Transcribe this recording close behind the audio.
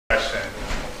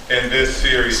in this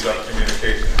series of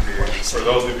communications meetings. For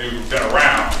those of you who've been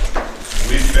around,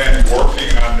 we've been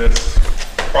working on this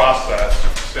process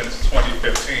since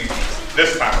 2015,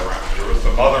 this time around. There were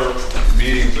some other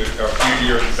meetings a few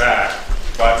years back,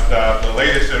 but the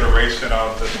latest iteration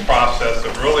of this process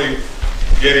of really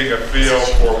getting a feel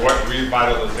for what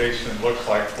revitalization looks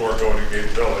like for Golden Gate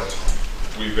Village,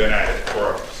 we've been at it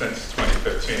since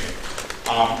 2015.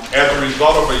 As a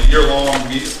result of a year-long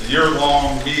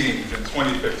meetings in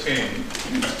 2015,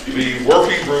 the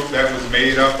working group that was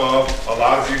made up of a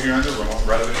lot of you here in the room,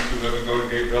 residents who live in Golden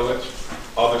Gate Village,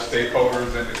 other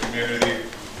stakeholders in the community,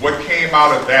 what came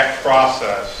out of that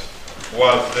process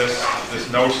was this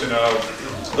notion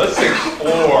of let's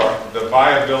explore the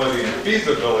viability and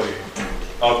feasibility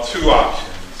of two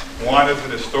options. One is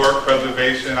an historic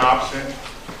preservation option,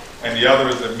 and the other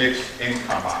is a mixed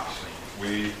income option.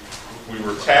 We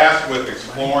were tasked with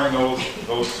exploring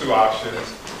those two options,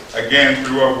 again,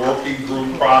 through a working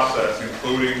group process,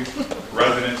 including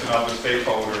residents and other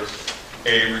stakeholders.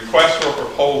 A request for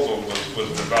proposal was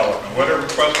developed. And what a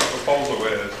request for proposal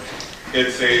is,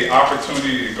 it's an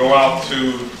opportunity to go out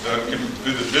to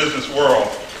the business world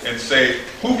and say,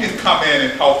 who can come in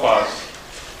and help us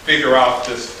figure out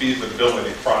this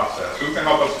feasibility process? Who can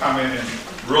help us come in and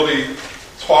really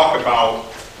talk about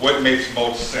what makes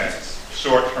most sense,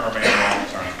 short-term and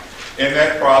long-term? In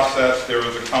that process, there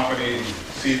was a company,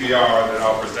 CBR, that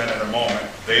I'll present in a moment.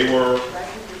 They were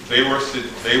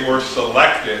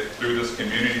selected through this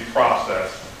community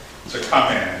process to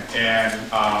come in.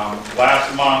 And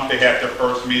last month, they had their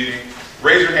first meeting.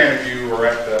 Raise your hand if you were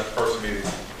at the first meeting.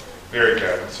 Very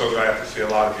good. I'm so glad to see a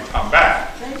lot of you come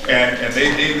back. And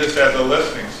they did this as a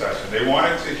listening session. They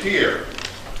wanted to hear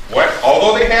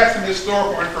although they had some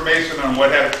historical information on what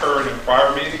had occurred in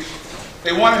prior meetings,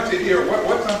 they wanted to hear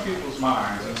what's on people's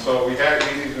minds. And so we had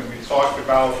meetings and we talked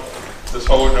about this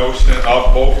whole notion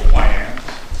of both plans,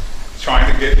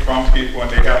 trying to get from people,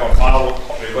 and they have a model.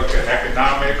 They look at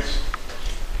economics,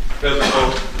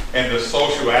 physical, and the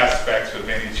social aspects of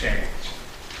any change.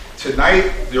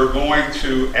 Tonight, they're going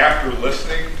to, after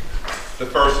listening the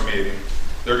first meeting,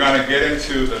 they're going to get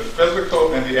into the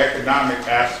physical and the economic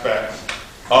aspects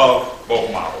of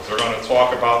both models. They're going to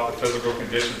talk about the physical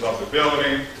conditions of the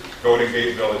building, Golden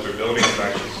Gate Village, or buildings,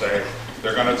 I should say.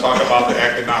 They're going to talk about the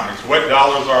economics. What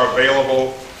dollars are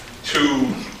available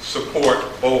to support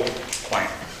both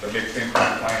plans, the mixed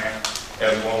income plan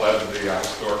as well as the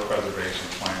historic preservation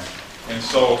plan. And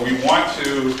so we want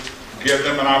to give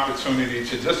them an opportunity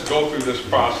to just go through this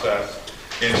process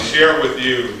and share with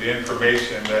you the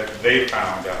information that they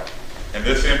found out. And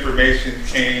this information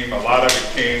a lot of it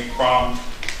came from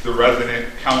the resident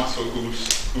council who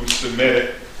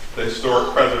submitted the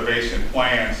historic preservation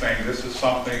plan, saying this is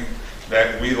something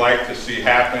that we like to see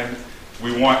happen.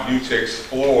 We want you to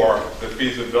explore the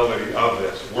feasibility of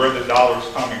this. Where are the dollars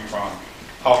coming from?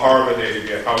 How hard are they to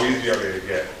get? How easy are they to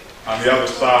get? On the other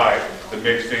side, the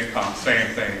mixed income, same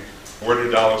thing. Where do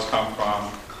dollars come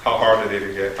from? How hard are they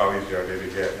to get? How easy are they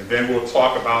to get? And then we'll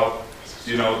talk about,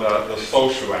 the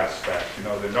social aspect,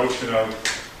 the notion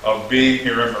of being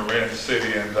here in Marin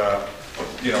City and,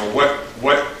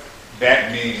 what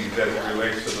that means as it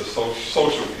relates to the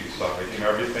social piece of it.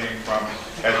 Everything from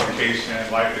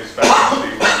education, life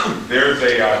expectancy. There's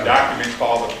a document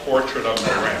called The Portrait of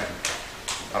Marin.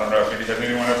 I don't know if has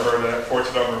anyone ever heard of that?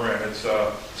 Portrait of Marin. It's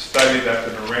a study that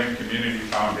the Marin Community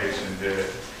Foundation did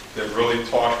that really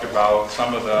talked about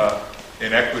some of the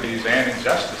inequities and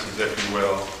injustices, if you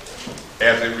will,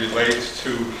 as it relates to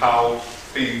how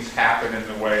things happen in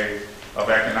the way of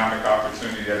economic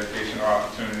opportunity, educational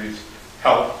opportunities,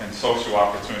 health and social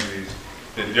opportunities,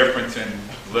 the difference in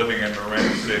living in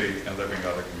Marin City and living in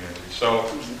other communities. So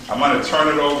I'm going to turn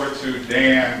it over to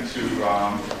Dan to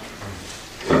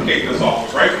kick this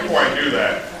off. But right before I do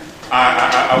that,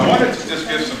 I wanted to just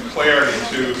give some clarity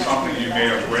to something you may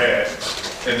have read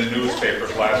in the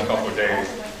newspapers last couple of days.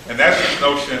 And that's this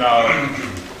notion of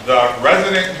the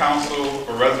resident council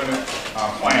or resident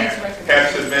plan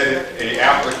has submitted an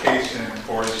application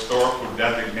for historical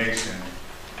designation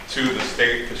to the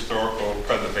State Historical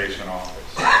Preservation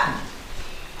Office.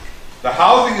 The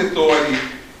Housing Authority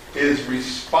is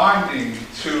responding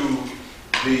to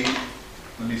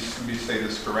let me say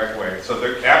this the correct way. So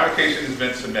the application has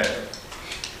been submitted.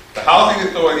 The Housing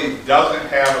Authority doesn't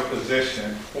have a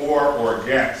position for or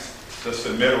against the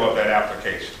submittal of that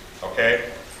application,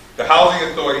 okay? The Housing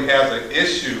Authority has an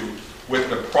issue with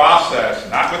the process,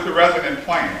 not with the resident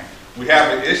plan. We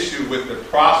have an issue with the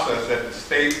process that the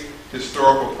State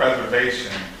Historical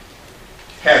Preservation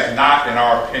has not, in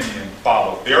our opinion,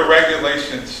 followed. Their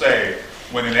regulations say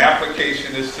when an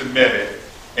application is submitted,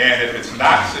 And if it's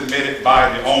not submitted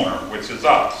by the owner, which is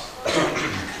us,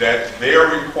 that they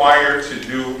are required to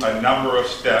do a number of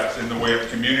steps in the way of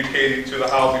communicating to the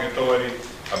housing authority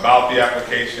about the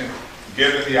application,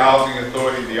 giving the housing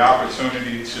authority the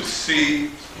opportunity to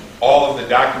see all of the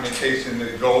documentation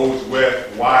that goes with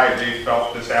why they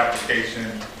felt this application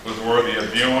was worthy of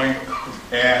viewing.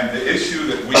 And the issue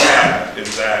that we have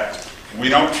is that we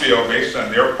don't feel, based on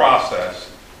their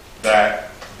process, that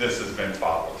this has been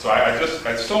followed. So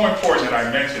it's so important that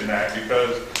I mention that,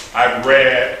 because I've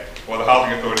read, well, the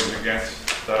housing authority is against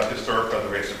the historic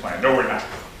preservation plan. No, we're not.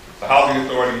 The housing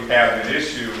authority has an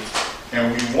issue,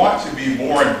 and we want to be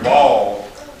more involved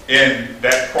in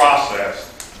that process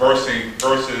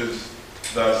versus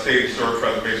the state historic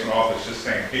preservation office just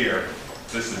saying, here,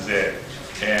 this is it.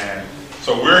 And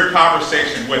so we're in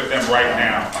conversation with them right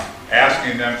now,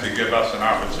 asking them to give us an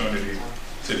opportunity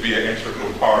to be an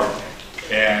integral part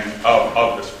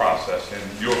of this process. And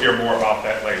you'll hear more about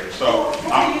that later. So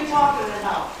who are you talking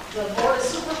about? The Board of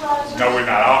Supervisors? No, we're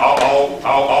not.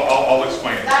 I'll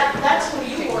explain it. That's who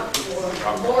you work for,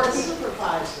 the Board of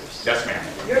Supervisors. Yes, ma'am.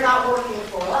 You're not working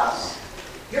for us.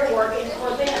 You're working for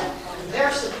them.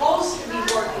 They're supposed to be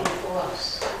working for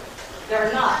us.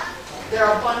 They're not. They're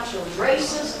a bunch of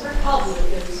racist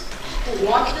Republicans who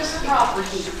want this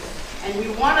property, and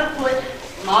we want to put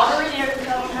moderate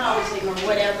income housing or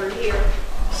whatever here,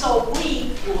 so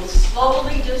we will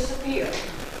slowly disappear.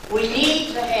 We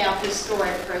need to have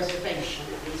historic preservation.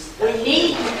 We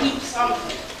need to keep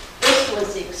something. This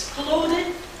was excluded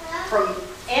from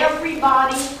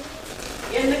everybody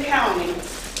in the county.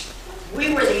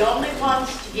 We were the only ones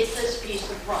to get this piece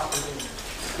of property.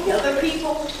 The other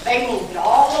people, they moved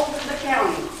all over the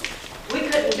county. We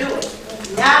couldn't do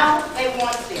it. Now they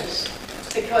want this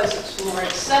because it's more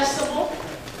accessible,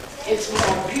 it's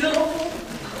more beautiful,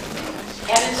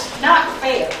 and it's not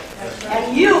fair.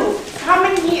 And you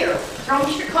coming here from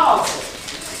Chicago,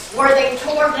 where they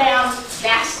tore down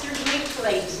dastardly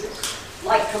places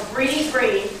like Cabrini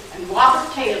Green and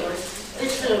Robert Taylor, that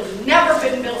should have never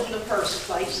been built in the first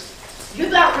place. You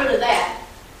got rid of that.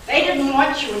 They didn't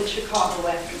want you in Chicago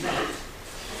after that.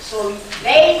 So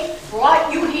they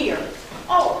brought you here.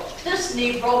 Oh, this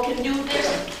Negro can do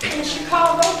this in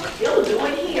Chicago, he'll do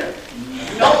it here.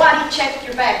 Nobody checked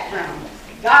your background.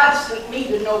 God sent me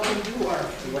to know who you were.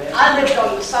 I lived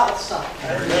on the south side.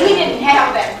 We didn't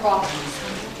have that problem.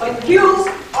 But you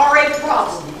are a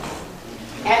problem.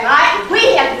 And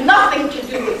we had nothing to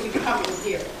do with you coming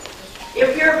here.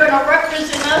 If you're going to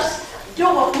represent us, do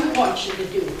what we want you to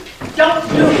do. Don't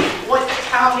do what the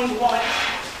county wants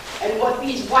and what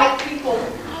these white people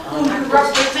who you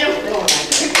represent want.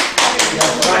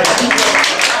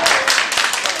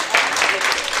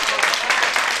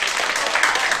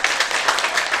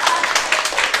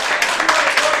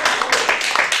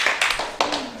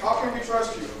 How can we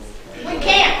trust you? We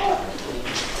can't.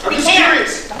 I'm just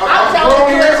curious. I'll I'm tell grown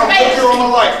you here. your I'm space. lived here all my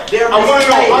life. I want to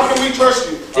know, how can we trust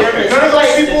you? None of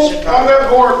those people on that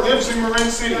board lives in Marin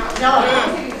City. No.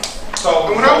 And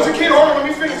when I was a kid, hold on, let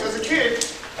me finish. As a kid,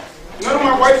 none of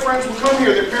my white friends would come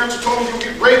here. Their parents would tell them you'll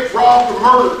get raped, robbed, or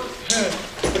murdered.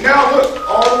 But now look,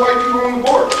 all the white people are on the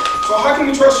board. So how can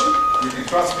we trust you? You can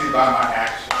trust me by my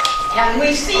actions. Can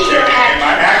we see your And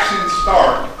my action? actions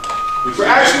start with Your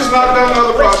actions not done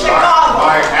another With project. Chicago.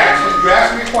 my actions. You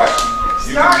asked me a question.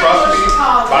 You can Starting trust with me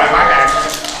Chicago. by my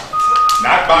actions,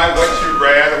 not by what you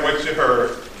read or what you heard.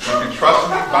 You can trust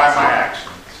me by my actions.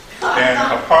 And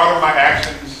a part of my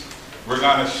actions we're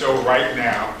going to show right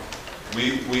now.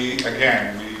 We're being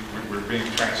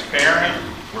transparent.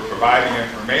 We're providing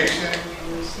information.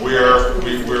 We're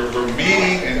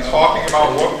meeting and talking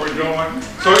about what we're doing.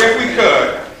 So if we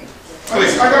could,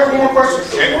 please. I got one more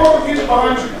question. Who are the people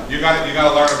behind you? You're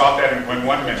gonna learn about that in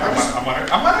 1 minute. I'm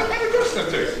gonna introduce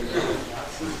them to you.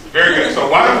 Very good. So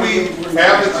why don't we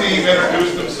have the team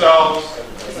introduce themselves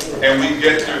and we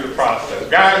get through the process,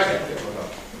 guys.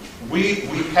 We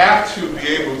have to be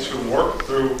able to work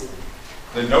through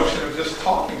the notion of just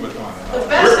talking with one another. The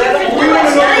best we can We do want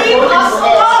to is know leave you're working us for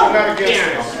us and alone. not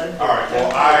against us. All right.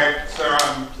 Well, sir,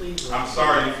 I'm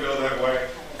sorry you feel that way.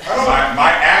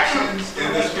 My actions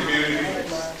in this community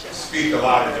speak a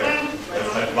lot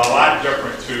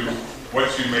different to what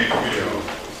you may feel.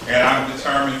 And I'm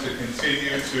determined to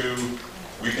continue to,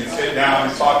 we can sit down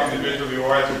and talk individually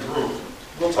or as a group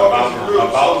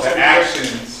about the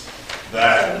actions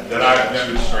that I've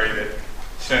demonstrated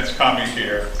since coming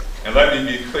here. And let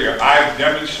me be clear, I've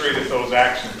demonstrated those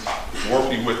actions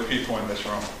working with people in this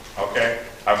room, okay?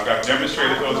 I've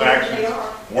demonstrated those actions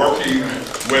working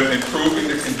with improving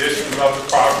the conditions of the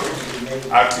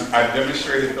property. I've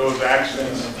demonstrated those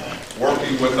actions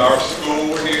working with our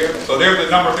school here. So there's a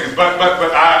number of things, but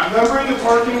I, Remembering the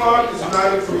parking lot is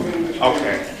not improving the community.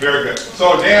 okay, very good.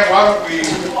 So Dan, why don't we,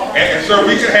 and sir,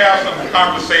 we could have some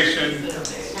conversation,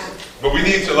 but we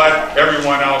need to let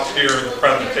everyone else hear the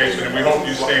presentation, and we hope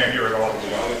you stay in here at all as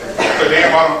well. So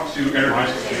Dan, why don't you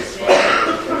introduce the case?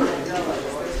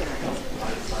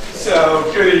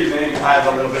 So, good evening. I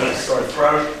have a little bit of a sore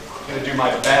throat. I'm going to do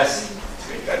my best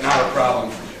to make that not a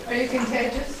problem for you. Are you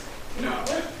contagious? No.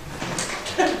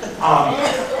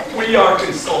 We are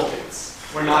consultants.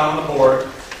 We're not on the board.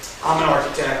 I'm an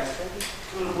architect.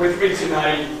 With me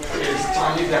tonight is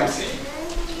Tanya Dempsey.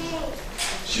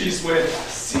 She's with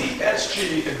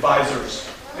CSG Advisors.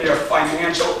 They are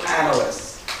financial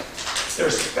analysts. Their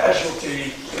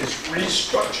specialty is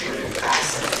restructuring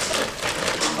assets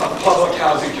of public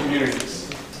housing communities.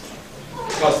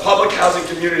 Because public housing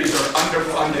communities are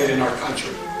underfunded in our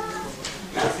country.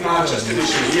 That's not just an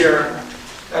issue here,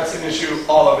 that's an issue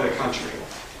all over the country.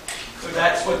 So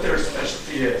that's what their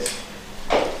specialty is.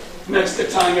 Next to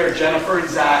Tanya are Jennifer and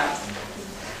Zach.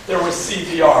 There was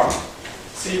CVR.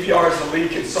 CVR is the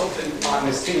lead consultant on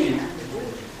this team.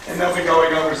 And they'll be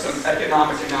going over some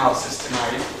economic analysis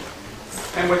tonight.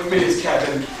 And with me is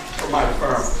Kevin from my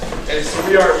firm. Okay, so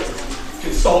we are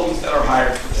consultants that are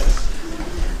hired for this.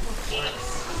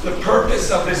 The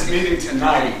purpose of this meeting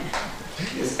tonight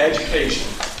is education.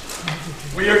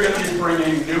 We are going to be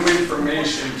bringing new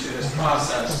information to this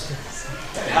process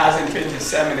that hasn't been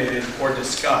disseminated or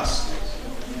discussed.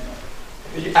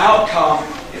 The outcome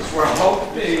is we're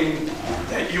hoping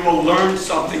that you will learn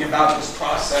something about this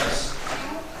process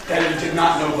that you did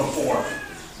not know before.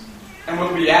 And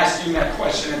we'll be asking that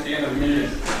question at the end of the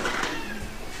meeting.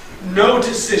 No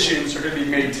decisions are going to be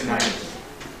made tonight.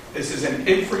 This is an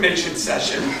information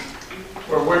session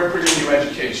where we're bringing you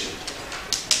education.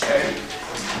 Okay?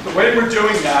 The way we're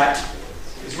doing that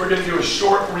is we're going to do a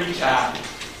short recap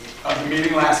of the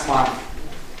meeting last month.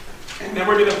 And then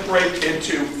we're going to break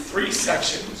into 3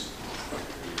 sections.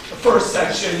 The first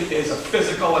section is a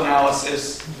physical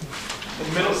analysis.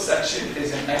 The middle section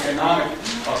is an economic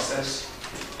analysis.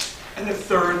 And the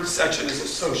third section is a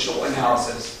social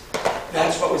analysis.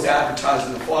 That's what was advertised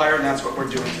in the flyer, and that's what we're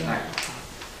doing tonight.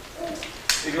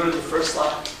 You go to the first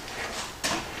slide.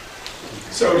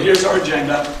 So here's our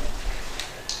agenda.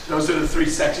 Those are the 3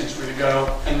 sections we're going to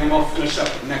go, and then we'll finish up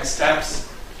the next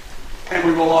steps. And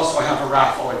we will also have a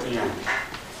raffle at the end.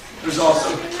 There's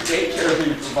also daycare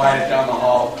being provided down the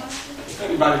hall, if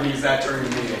anybody needs that during the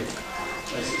meeting.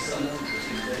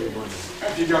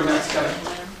 If you go next, Kevin.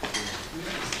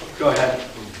 Go ahead.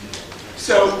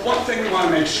 So one thing we want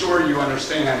to make sure you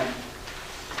understand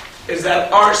is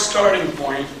that our starting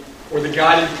point, or the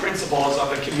guiding principles of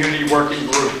the community working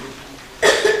group,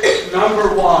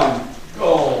 number 1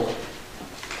 goal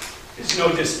is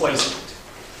no displacement.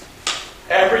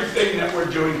 Everything that we're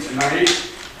doing tonight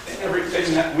and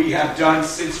everything that we have done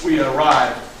since we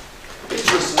arrived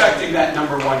is respecting that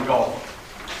number 1 goal.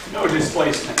 No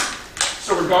displacement.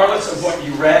 So regardless of what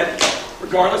you read,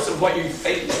 regardless of what you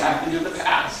think has happened in the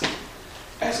past,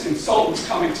 as consultants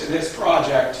coming to this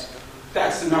project,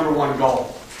 that's the number 1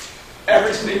 goal.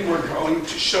 Everything we're going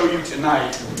to show you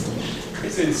tonight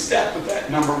is in step with that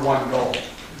number 1 goal.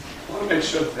 I want to make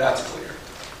sure that that's clear.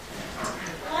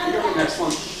 You go to the next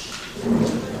one.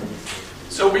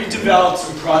 So we developed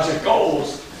some project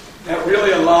goals that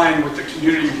really align with the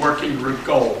community working group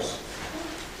goals.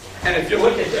 And if you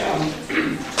look at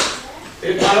them,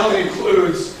 it not only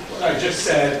includes what I just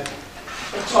said,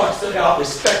 but talks about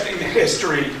respecting the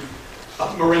history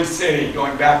of Marin City,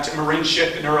 going back to Marin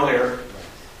shipping earlier,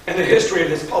 and the history of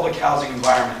this public housing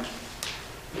environment.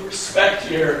 The respect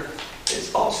here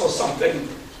is also something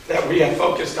that we have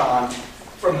focused on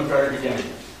from the very beginning.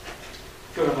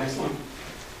 Go to the next one.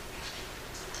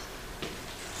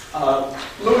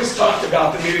 Louis talked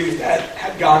about the meetings that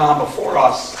had gone on before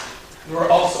us. There were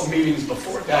also meetings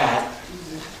before that.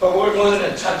 But what we wanted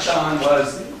to touch on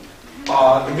was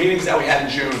the meetings that we had in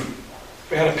June.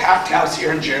 We had a packed house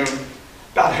here in June.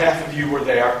 About half of you were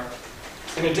there.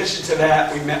 In addition to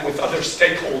that, we met with other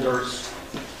stakeholders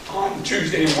on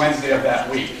Tuesday and Wednesday of that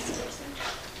week.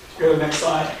 Go to the next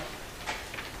slide.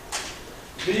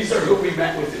 These are who we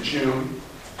met with in June.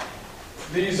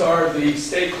 These are the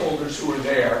stakeholders who were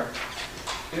there.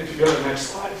 And if you go to the next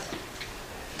slide.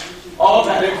 All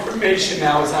that information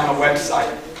now is on a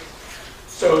website.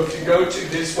 So if you go to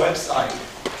this website.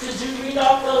 Did you read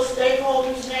off those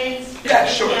stakeholders' names? Yeah,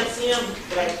 sure. I can't see them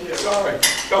right here. Sorry.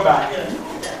 Go back. Yeah.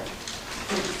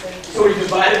 So we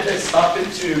divided this up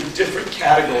into different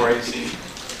categories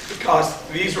because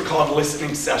these were called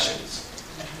listening sessions.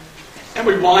 And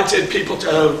we wanted people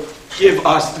to give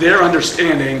us their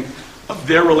understanding of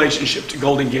their relationship to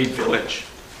Golden Gate Village.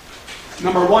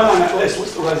 Number one on that list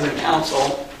was the resident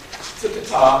council. It's at the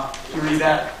top. Can you read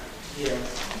that? Yeah.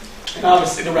 And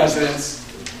obviously the residents.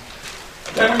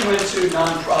 Then we went to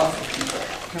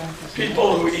nonprofit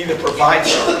people who either provide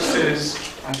services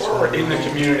or are in the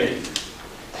community.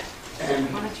 And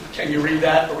can you read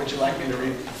that, or would you like me to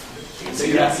read?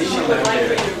 See that? She would like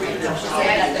me to read them. She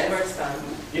said that works done.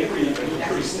 Yeah, read it,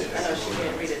 increase it. I know she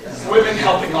can't read it though. Women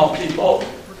Helping All People,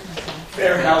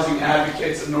 Fair Housing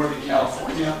Advocates of Northern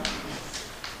California,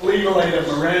 Legal Aid of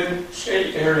Marin,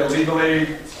 State Area Legal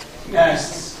Aid,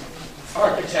 Nests,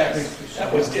 Architects,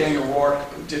 that was Daniel Rourke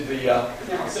who did the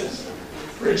analysis,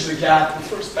 Bridge the Gap, and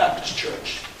First Baptist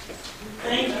Church.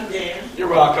 Thank you, Dan. You're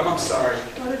welcome, I'm sorry.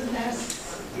 What is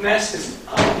Nest? Nest is,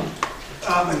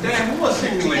 Dan, who will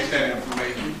simulate that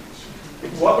information?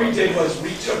 what we did was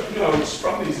we took notes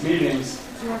from these meetings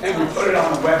and we put it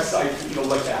on the website for you to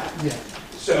look at. Yeah.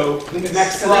 So the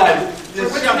next slide.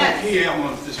 There's something here I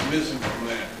want to dismiss him from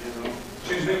that, you know.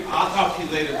 Excuse me? I'll talk to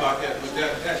you later about that, but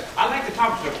I like to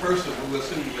talk to the person who will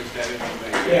simulate that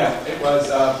information. Yeah, it was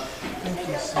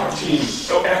our team.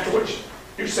 So afterwards,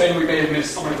 you're saying we may have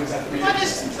missed someone who was at the meeting? Well,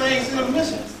 there's some things that are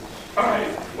missing. All right,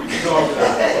 we can go over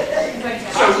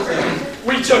that. So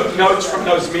we took notes from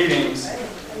those meetings.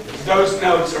 Those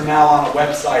notes are now on a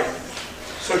website,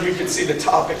 so you can see the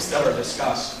topics that are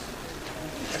discussed.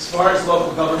 As far as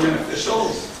local government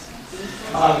officials,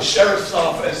 the sheriff's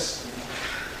office,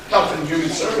 Health and Human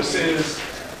Services,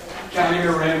 County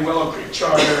Marin, Willow Creek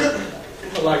Charter,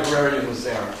 the librarian was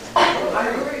there. I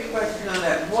have a question on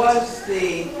that. Was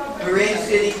the Marin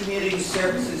City Community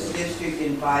Services District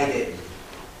invited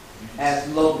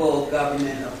as local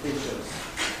government officials?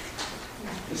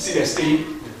 The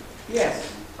CSD, Yes.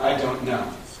 I don't know.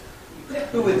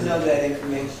 Who would know that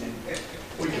information?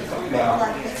 We can find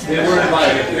out. They were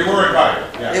invited. They were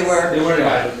invited, yeah. They were? They were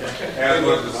invited. As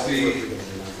was the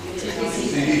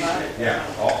CDC, yeah,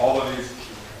 all of these,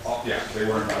 yeah, they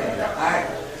were invited, yeah.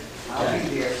 I'll be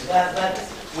here.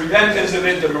 We then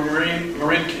visited the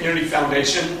Marin Community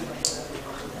Foundation.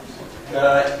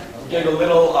 Gave a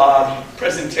little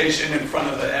presentation in front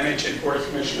of the MHA Board of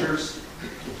Commissioners.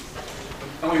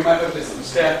 And we met with some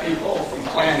staff people from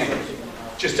planning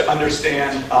just to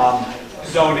understand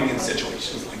zoning and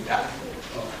situations like that.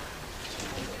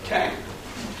 Okay.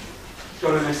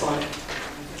 Go to the next slide.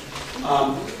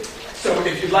 So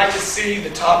if you'd like to see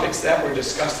the topics that were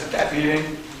discussed at that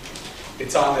meeting,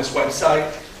 it's on this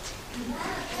website.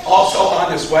 Also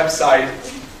on this website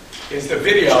is the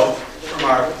video from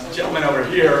our gentleman over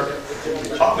here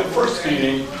of the first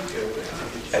meeting,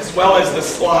 as well as the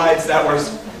slides that were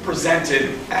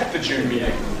presented at the June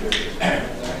meeting.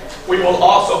 We will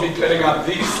also be putting up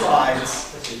these slides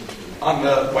on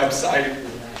the website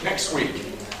next week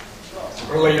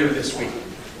or later this week.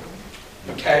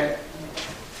 Okay?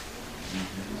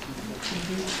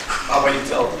 I'll wait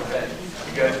until then.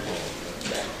 You good?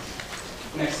 Okay.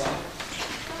 Next slide.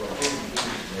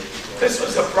 This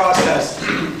was a process,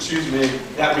 excuse me,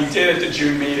 that we did at the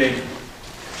June meeting.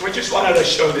 We just wanted to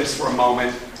show this for a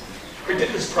moment. We did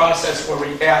this process where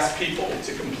we asked people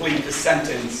to complete the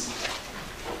sentence,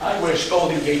 I wish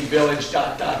Golden Gate Village, ...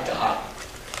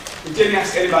 We didn't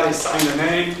ask anybody to sign their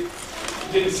name.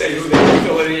 We didn't say who they were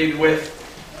affiliated with.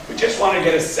 We just wanted to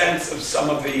get a sense of some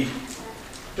of the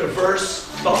diverse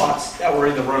thoughts that were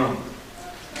in the room.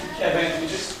 Kevin, you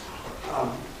just...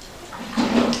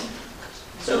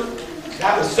 So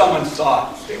that was someone's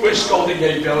thought. They wish Golden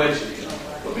Gate Village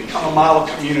will become a model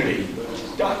community, ...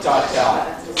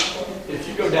 If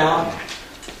you go down,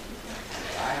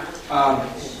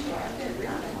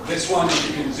 this one, if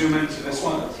you can zoom into this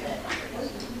one,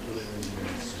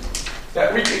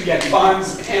 that we can get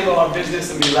funds, handle our business,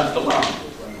 and be left alone.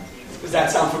 Does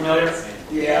that sound familiar?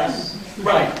 Yes.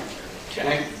 Right.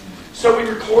 Okay. So we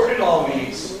recorded all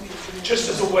these just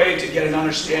as a way to get an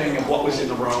understanding of what was in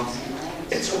the room.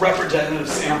 It's a representative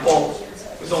sample.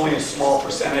 It was only a small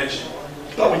percentage,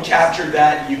 but we captured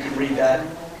that, and you can read that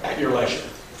at your leisure.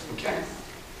 Okay.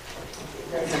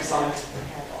 Next slide.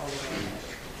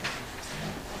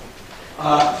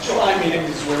 July meeting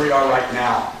is where we are right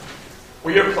now.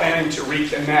 We are planning to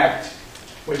reconnect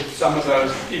with some of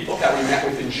those people that we met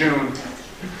with in June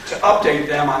to update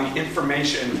them on the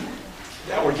information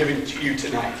that we're giving to you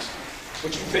tonight,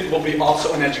 which we think will be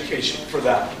also an education for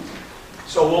them.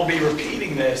 So we'll be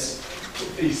repeating this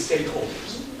with these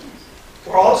stakeholders.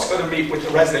 We're also going to meet with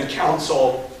the resident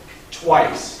council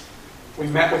twice. We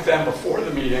met with them before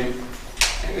the meeting,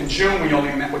 and in June we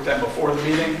only met with them before the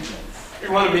meeting. We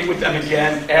want to meet with them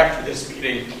again after this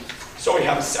meeting, so we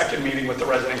have a second meeting with the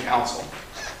resident council.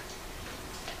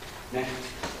 Next.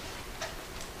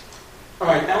 All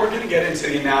right, now we're going to get into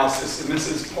the analysis, and this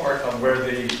is part of where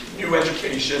the new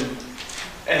education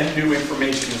and new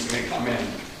information is going to come in.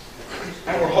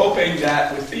 And we're hoping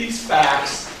that with these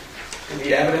facts and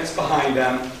the evidence behind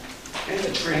them and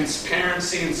the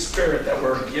transparency and spirit that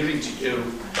we're giving to you,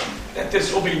 that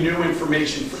this will be new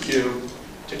information for you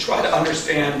to try to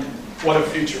understand what a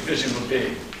future vision would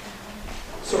be.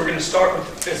 So we're going to start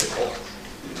with the physical.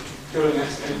 Go to the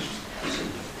next page.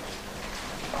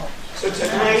 So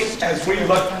tonight, as we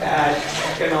look at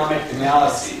economic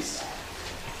analyses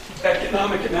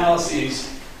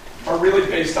are really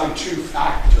based on two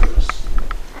factors: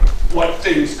 what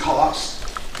things cost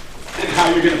and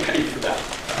how you're going to pay for them.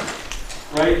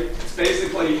 Right? It's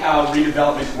basically how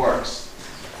redevelopment works.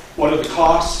 What are the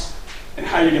costs and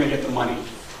how you're going to get the money.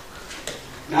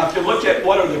 Now, if you look at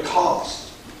what are the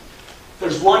costs,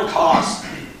 there's one cost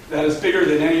that is bigger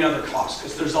than any other cost,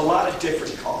 because there's a lot of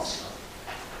different costs.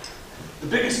 The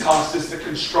biggest cost is the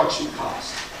construction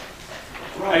cost,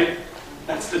 right?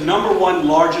 That's the number one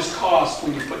largest cost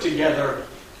when you put together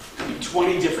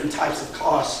 20 different types of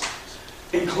costs,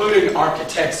 including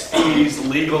architects' fees,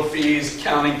 legal fees,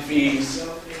 accounting fees,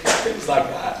 things like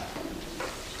that.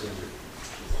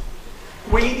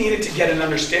 We needed to get an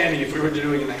understanding, if we were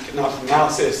doing an economic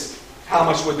analysis, how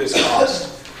much would this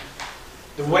cost?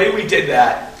 The way we did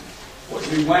that was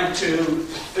we went to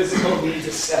physical needs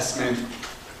assessment,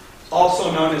 also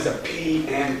known as a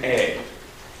P&A.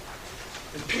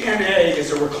 The P&A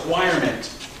is a requirement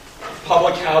of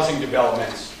public housing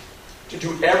developments to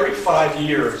do every 5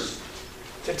 years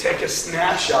to take a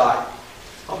snapshot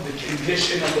of the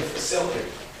condition of the facility.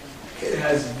 It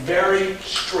has very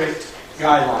strict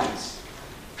guidelines.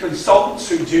 Consultants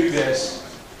who do this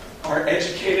are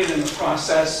educated in the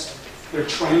process, they're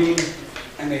trained,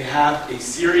 and they have a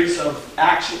series of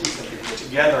actions that they put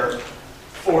together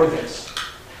for this.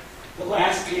 The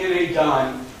last P&A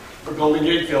done for Golden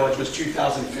Gate Village was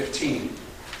 2015,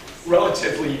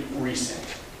 relatively recent.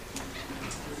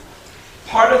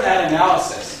 Part of that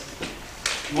analysis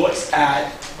looks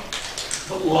at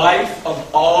the life of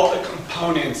all the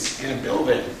components in a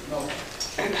building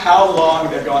and how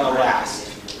long they're going to last.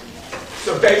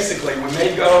 So basically, when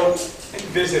they go and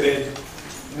visited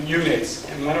the units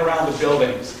and went around the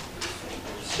buildings,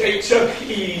 they took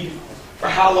heed for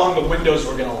how long the windows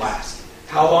were going to last,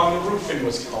 how long the roofing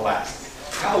was going to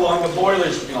last, how long the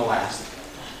boilers were going to last.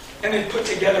 And they put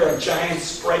together a giant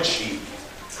spreadsheet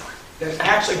that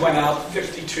actually went out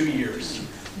 52 years.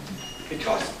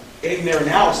 Because in their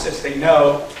analysis, they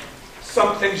know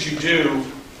some things you do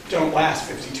don't last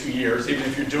 52 years, even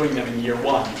if you're doing them in year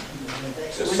one.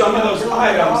 So some of those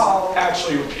items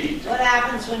actually repeat. What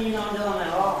happens when you don't do them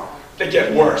at all? They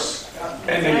get worse,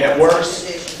 and they get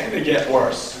worse, and they get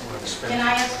worse. Can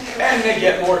I ask you? And they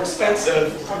get more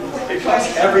expensive because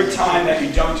every time that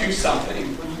you don't do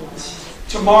something,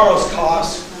 tomorrow's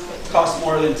cost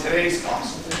more than today's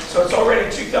cost. So it's already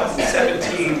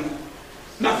 2017.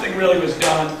 Nothing really was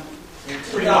done.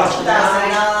 Pretty much.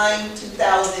 2009,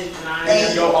 2008,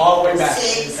 You go all the way back.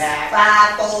 6,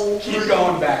 5, 4, Keep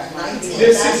going back.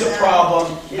 This is a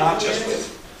problem not just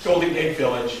with Golden Gate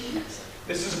Village.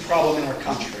 This is a problem in our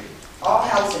country. all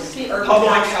houses.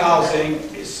 Public housing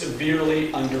is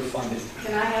severely underfunded.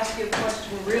 Can I ask you a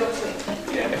question real quick?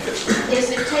 Yeah, if it's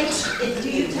Do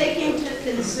you take into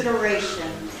consideration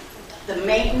the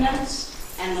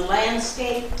maintenance and the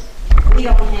landscape? We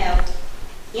don't have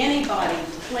anybody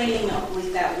cleaning up.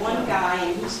 We've got one guy,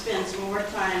 and he spends more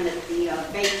time at the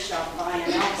bake shop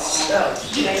buying alcohol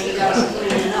than he does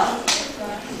cleaning up.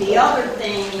 The other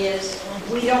thing is,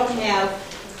 we don't have,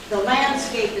 the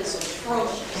landscape is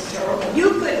atrocious.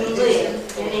 You couldn't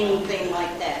live in anything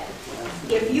like that.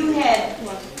 If you had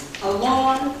a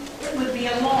lawn, it would be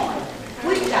a lawn.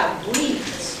 We've got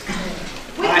weeds.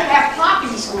 We could have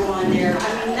poppies growing there.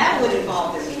 I mean, that wouldn't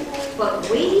bother me. But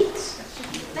weeds?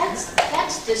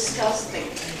 That's disgusting.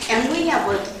 And we have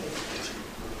a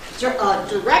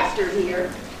director here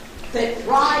that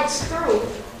rides through,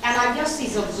 and I guess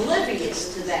he's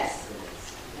oblivious to that.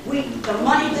 The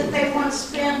money that they want to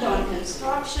spend on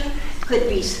construction could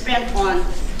be spent on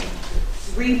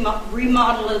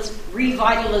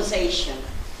revitalization.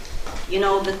 You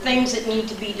know, the things that need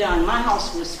to be done. My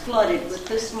house was flooded with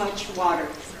this much water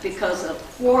because a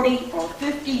 40 or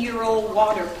 50-year-old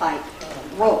water pipe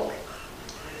broke.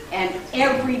 And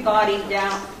everybody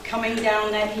coming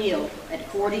down that hill at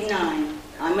 49,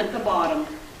 I'm at the bottom,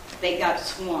 they got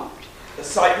swamped. the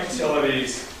site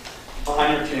utilities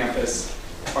on your campus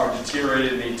are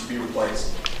deteriorated and need to be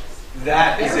replaced.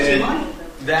 That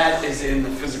is in the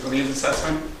physical needs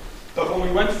assessment. But when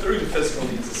we went through the physical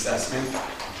needs assessment,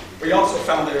 We also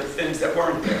found there are things that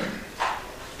weren't there.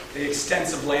 The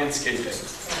extensive landscaping,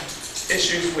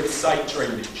 issues with site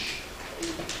drainage,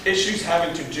 issues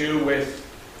having to do with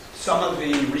some of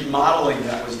the remodeling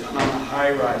that was done on the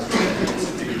high-rise that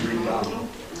needs to be redone.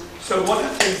 So one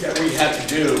of the things that we had to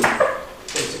do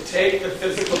was to take the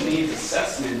physical needs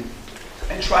assessment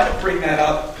and try to bring that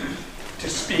up to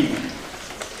speed.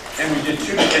 And we did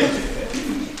two things with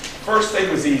it. First thing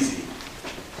was easy,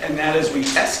 and that is we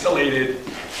escalated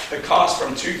the cost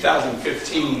from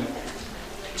 2015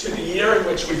 to the year in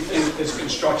which we think this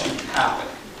construction can happen.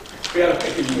 We had to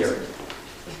pick a year.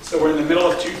 So we're in the middle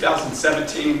of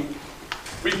 2017.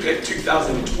 We picked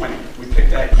 2020. We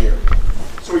picked that year.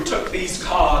 So we took these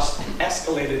costs and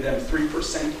escalated them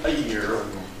 3% a year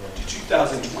to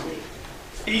 2020.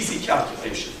 Easy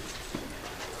calculation.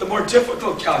 The more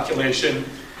difficult calculation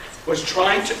was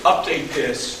trying to update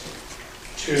this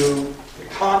to the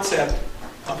concept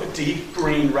of a deep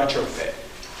green retrofit.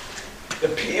 The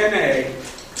P&A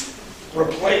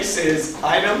replaces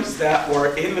items that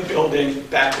were in the building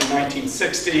back in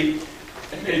 1960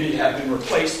 and maybe have been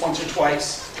replaced once or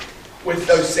twice with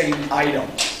those same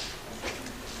items.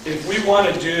 If we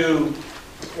want to do,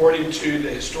 according to the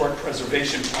Historic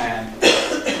Preservation Plan,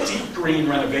 deep green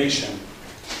renovation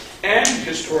and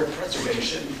historic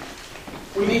preservation,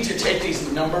 we need to take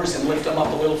these numbers and lift them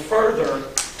up a little further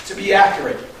to be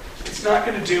accurate. It's not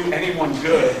going to do anyone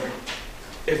good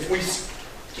if we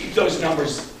keep those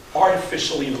numbers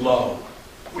artificially low.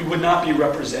 We would not be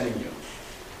representing you.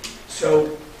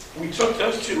 So we took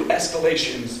those two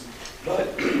escalations,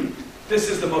 but this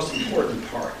is the most important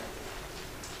part.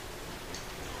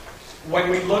 When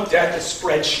we looked at the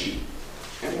spreadsheet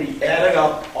and we added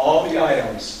up all the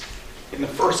items in the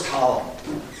first column,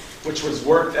 which was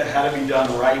work that had to be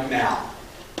done right now,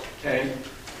 okay,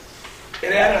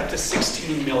 it added up to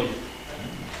 16 million.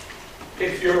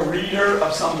 If you're a reader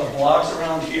of some of the blogs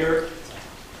around here,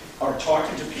 or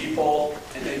talking to people,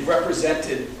 and they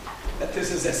represented that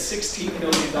this is a $16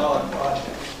 million project.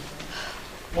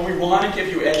 When we want to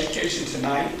give you education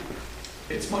tonight,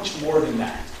 it's much more than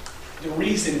that. The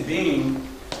reason being,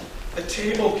 the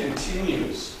table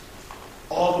continues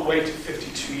all the way to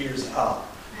 52 years out.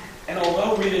 And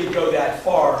although we didn't go that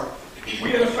far, we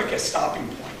had to pick a stopping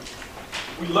point.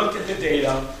 We looked at the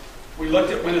data, we looked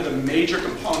at when the major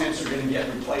components are going to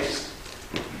get replaced.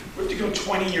 We have to go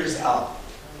 20 years out.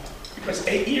 Because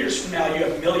 8 years from now, you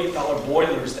have $1 million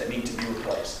boilers that need to be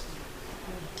replaced.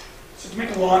 So to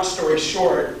make a long story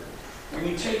short, when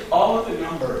you take all of the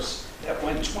numbers that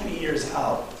went 20 years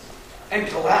out and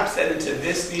collapse that into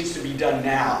this needs to be done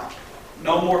now,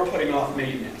 no more putting off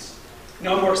maintenance,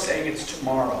 no more saying it's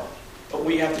tomorrow, but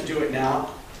we have to do it now,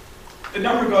 the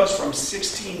number goes from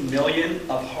 16 million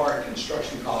of hard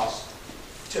construction costs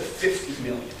to 50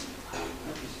 million.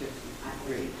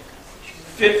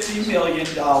 $50 million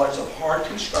of hard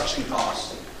construction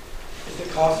costs is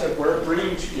the cost that we're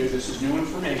bringing to you. This is new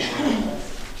information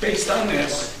based on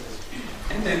this.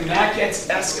 And then that gets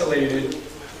escalated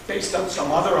based on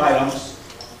some other items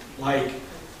like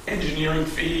engineering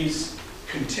fees,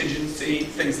 contingency,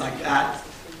 things like that.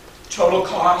 Total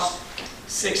cost,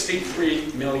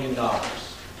 $63 million.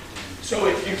 So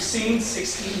if you've seen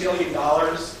 $16 million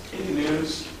in the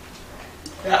news,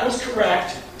 that was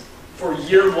correct for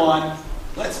year one.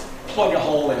 Let's plug a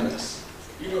hole in this,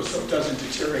 so it doesn't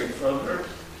deteriorate further.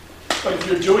 But if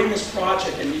you're doing this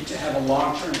project and need to have a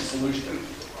long-term solution,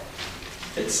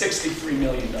 it's $63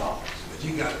 million. But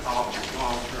you got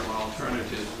long-term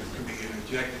alternatives that can be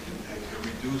interjected and can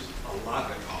reduce a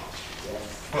lot of costs.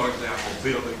 For example,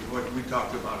 building what we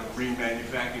talked about, a green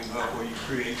manufacturing hub where you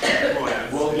create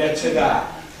employment. We'll get to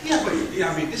that. Yeah,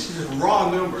 but this is raw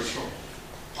numbers from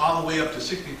all the way up to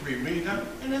 63 million,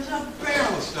 and there's a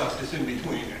barrel of stuff that's in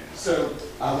between there. So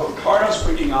what Ricardo's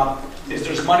bringing up is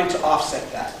there's money to offset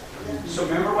that. So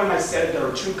remember when I said there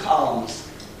are two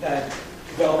columns that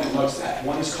development looks at.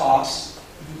 One is costs.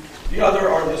 The other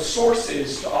are the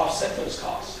sources to offset those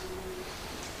costs.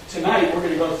 Tonight, we're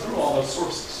going to go through all those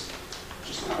sources.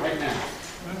 Just not right now.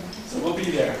 So we'll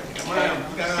be there.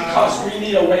 Because we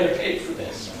need a way to pay for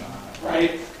this,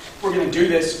 right? If we're going to do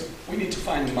this, we need to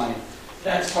find the money.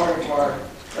 That's part of our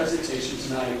presentation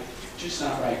tonight, just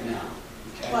not right now.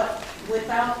 Okay? But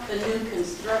without the new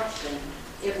construction,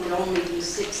 it would only be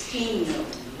 16 million,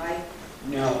 right?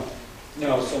 No.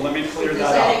 So let me clear Does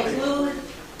that that up. include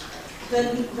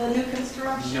the new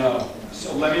construction? No.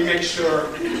 So let me make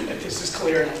sure that this is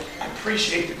clear. I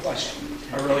appreciate the question.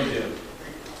 I really do.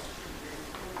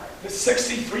 The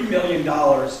 $63 million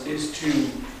is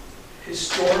to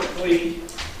historically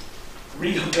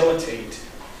rehabilitate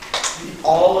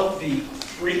all of the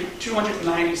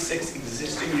 296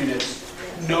 existing units,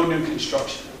 no new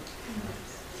construction.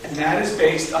 And that is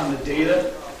based on the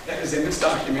data that is in this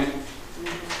document,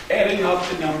 adding up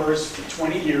the numbers for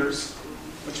 20 years,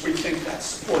 which we think that's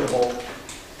supportable,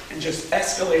 and just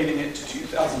escalating it to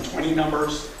 2020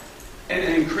 numbers, and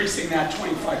then increasing that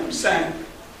 25%,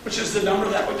 which is the number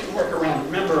that we can work around.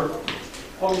 Remember,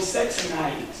 when we said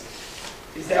tonight,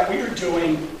 is that we are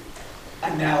doing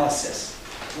analysis.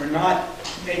 We're not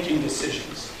making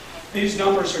decisions. These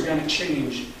numbers are going to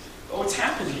change. But what's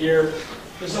happened here,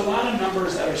 there's a lot of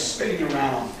numbers that are spinning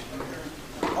around.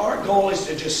 Our goal is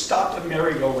to just stop the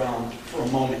merry-go-round for a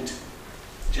moment,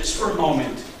 just for a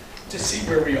moment, to see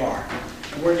where we are.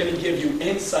 And we're going to give you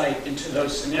insight into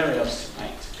those scenarios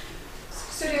tonight.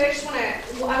 So do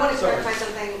I want to clarify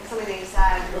something that you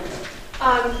said.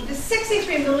 The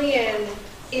 63 million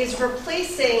is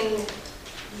replacing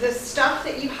the stuff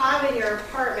that you have in your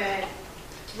apartment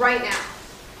right now,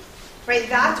 right?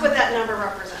 That's what that number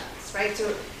represents, right?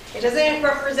 So it doesn't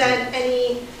represent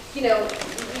any, you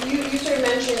sort of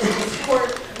mentioned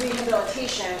support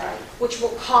rehabilitation, which will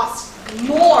cost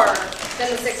more than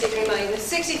the 63 million. The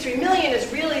 63 million is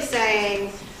really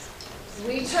saying,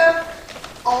 we took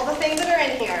all the things that are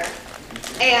in here,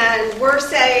 and we're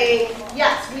saying,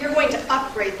 yes, we are going to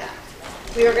upgrade them.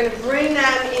 We are going to bring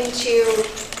them into,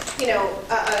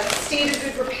 a state of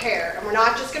good repair, and we're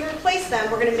not just going to replace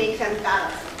them, we're going to make them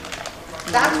better.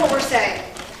 That's what we're saying,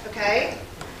 okay?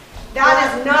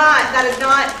 That is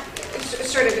not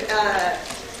sort of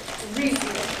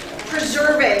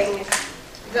preserving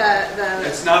the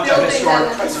It's not the buildings historic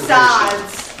and preservation.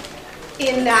 facades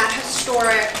in that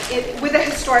with a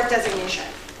historic designation.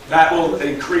 That will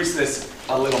increase this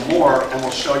a little more, and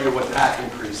we'll show you what that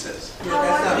increase is. Would you Hold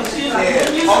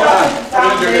start on. at the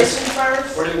foundation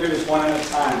first? We're going to do this one at a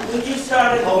time. Would you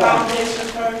start at the Hold on. foundation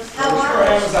first? How Let's are go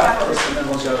those Amazon structures? first, and then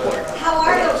we'll go there. How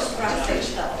are those structures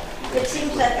though? It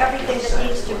seems that everything that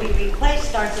needs to be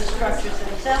replaced are the structures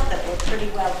themselves that were pretty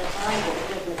well designed with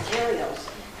good materials.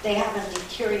 They haven't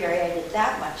deteriorated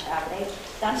that much, have they?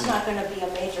 That's not going to be a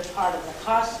major part of the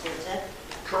cost, is it?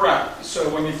 Correct. So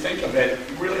when you think of it,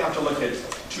 you really have to look at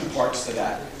two parts to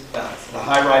that. The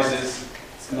high rises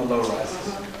and the low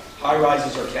rises. High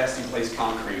rises are cast in place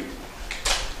concrete.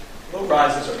 Low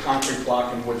rises are concrete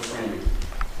block and wood framing.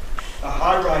 The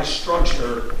high rise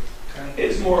structure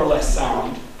is more or less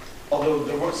sound, although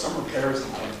there were some repairs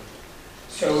on it.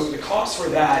 So the costs for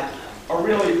that are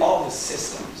really all the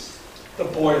systems, the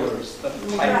boilers, the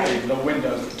piping, the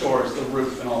windows, the doors, the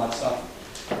roof, and all that stuff.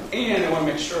 And I want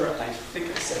to make sure, I think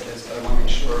I said this, but I want to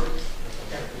make sure.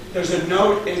 There's a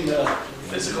note in the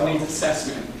physical needs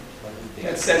assessment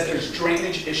that says there's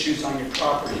drainage issues on your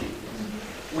property.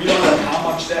 We don't know how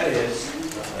much that is.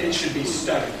 It should be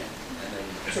studied.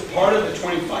 So part of the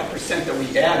 25% that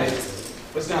we added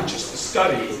was not just the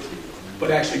study, but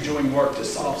actually doing work to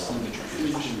solve some of the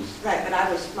drainage issues. Right, but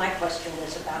my question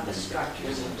was about the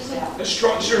structures themselves. The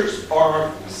structures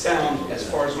are sound as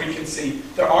far as we can see.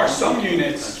 There are some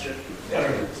units that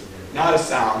are not as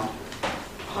sound,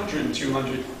 100 and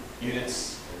 200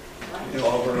 units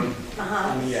over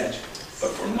on the edge. But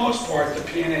for the most part, the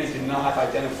P&A did not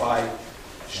identify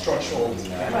structural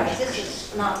damage. Right, this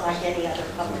is not like any other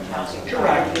public housing.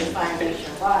 Correct. Defined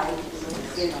nationwide,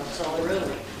 so we're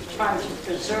really trying to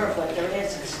preserve what there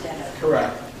is instead of.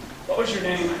 Correct. What was your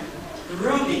name?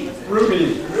 Ruby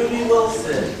Ruby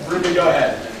Wilson. Ruby, go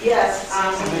ahead. Yes,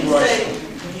 when you say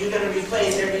you're going to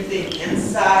replace everything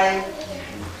inside,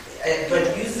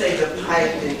 but you say the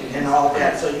piping and all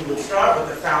that, so you would start with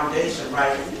the foundation,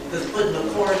 right? Because putting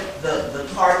the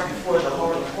cart before the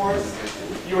horse.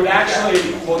 You would actually,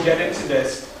 we'll get into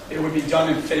this, it would be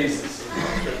done in phases.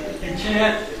 You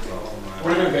can't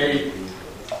renovate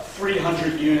a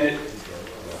 300-unit,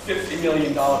 $50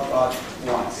 million project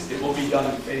once. It will be done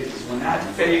in phases. When that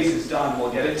phase is done,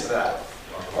 we'll get into that,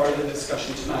 part of the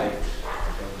discussion tonight.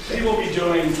 They will be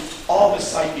doing all the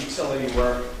site utility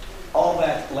work, all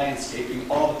that landscaping,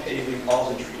 all the paving, all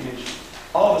the drainage,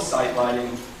 all the site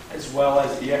lighting, as well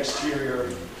as the exterior,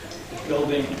 the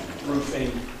building,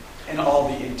 roofing, and all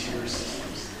the interior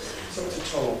systems. So it's a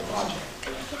total project.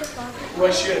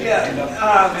 Royce, you had your hand up.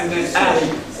 And then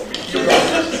Addie, you're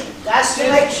right. That's to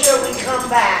make sure we come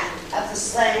back at the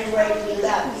same rate we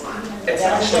left. It's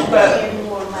That we actually don't better. pay any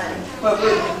more money.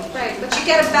 Right, but you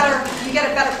get a better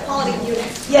quality unit.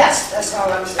 Yes, that's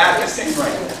all I'm saying. At the same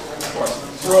rate, of course.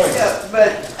 Royce. Yeah,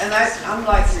 I'm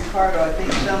like Ricardo, I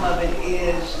think some of it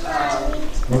is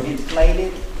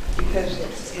inflated because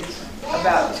it's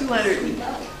about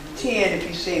 210 if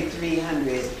you say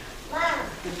 300,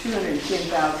 for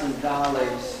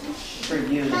 $210,000 per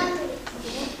unit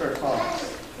per cost.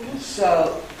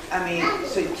 So, I mean,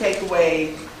 so you take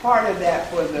away part of that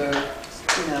for the,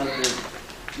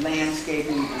 the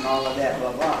landscaping and all of that,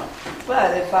 blah, blah.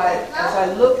 But as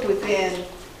I look within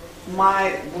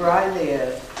where I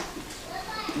live,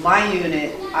 my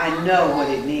unit, I know what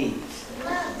it needs.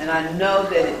 And I know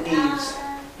that it needs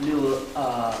new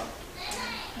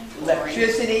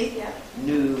electricity,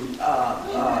 new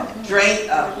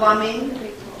plumbing,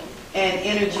 and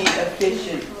energy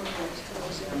efficient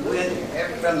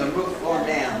from the roof or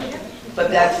down. But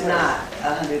that's not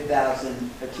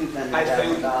 $100,000 or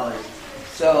 $200,000.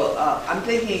 So I'm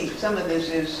thinking some of this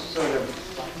is sort of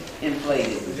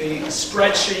inflated. The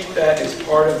spreadsheet that is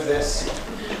part of this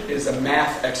is a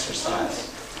math exercise.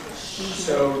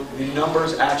 So the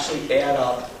numbers actually add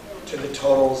up to the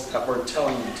totals that we're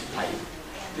telling you tonight.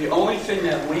 The only thing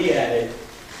that we added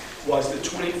was the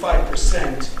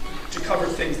 25% to cover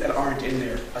things that aren't in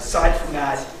there. Aside from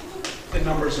that, the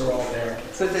numbers are all there.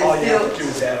 So All you have to do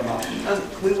is add them up.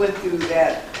 We went through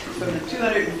that from the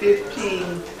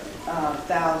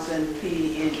 215,000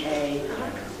 P&A.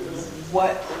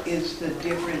 What is the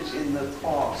difference in the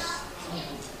cost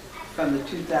from the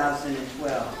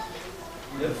 2012?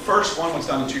 The first one was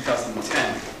done in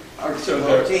 2010. Or So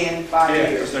 5 yeah,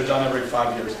 years? they're done every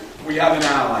 5 years. We haven't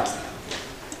analyzed that.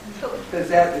 Because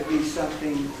that would be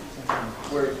something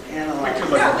we're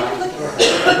analyzing. Yeah, we can look at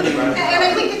it. And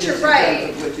I think that you're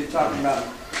right. What you're talking about,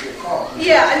 your cost.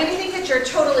 Yeah, I mean, I think that you're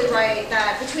totally right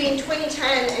that between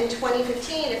 2010 and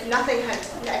 2015, if nothing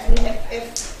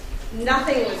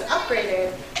was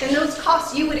upgraded, then those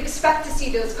costs, you would expect to see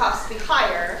those costs be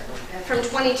higher from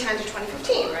 2010 to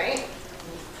 2015, right?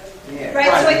 Yeah. Right,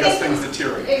 so I because think things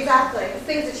deteriorate. exactly,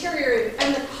 things deteriorated,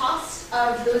 and the cost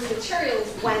of those materials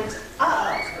went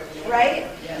up, right?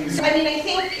 So I mean, I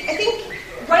think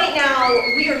right now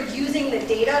we are using the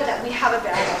data that we have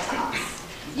available to us.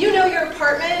 You know your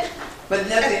apartment, But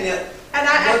nothing else. and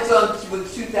What's on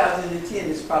with 2010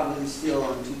 is probably still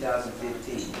on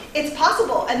 2015. it's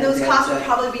possible, and those Okay, costs so- would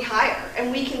probably be higher, and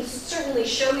we can certainly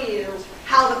show you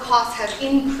how the costs have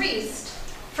increased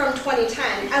from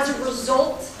 2010 as a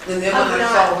result And then of when I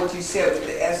not. saw what you said with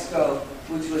the ESCO,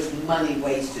 which was money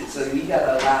wasted, so you got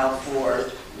to allow for,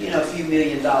 a few $1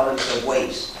 million of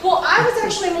waste. Well, I was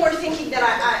actually more thinking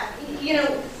that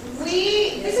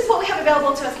this is what we have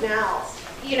available to us now.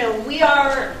 We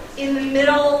are in the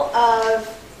middle of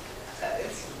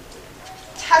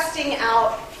testing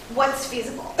out what's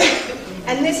feasible.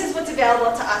 And this is what's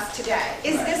available to us today.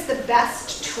 Is this the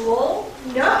best tool?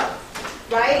 No.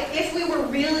 Right? If we were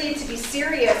really to be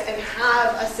serious and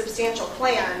have a substantial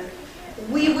plan,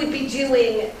 we would be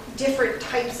doing different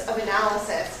types of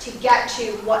analysis to get to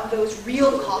what those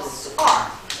real costs are.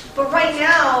 But right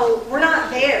now, we're not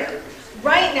there.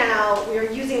 Right now, we are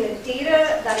using the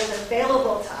data that is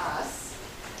available to us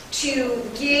to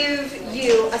give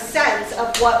you a sense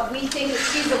of what we think is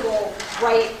feasible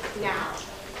right now.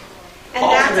 And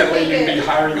Ultimately, that's you'd be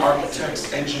hiring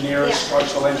architects, engineers, Yeah.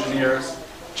 structural engineers,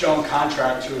 general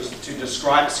contractors to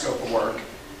describe the scope of work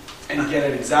and get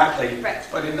it exactly. Right.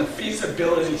 But in the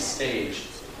feasibility stage,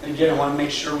 and again, I want to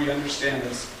make sure we understand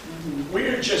this,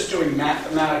 we're just doing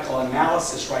mathematical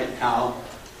analysis right now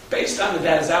based on the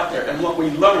data's out there. And what we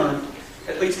learned,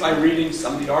 at least by reading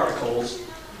some of the articles,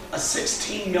 a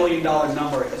 $16 million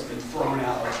number has been thrown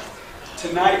out.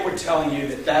 Tonight, we're telling you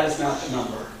that that is not the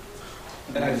number.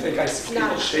 And I think I see people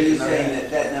So you're shaking their saying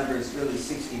head. that number is really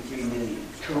 63 million?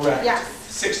 Correct. Yes.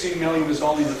 16 million was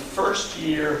only the first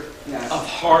year Yes. of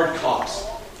hard costs,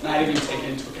 not even taking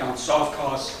into account soft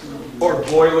costs or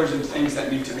boilers and things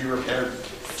that need to be repaired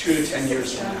 2 to 10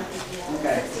 years from now.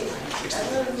 Okay.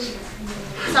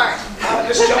 Sorry.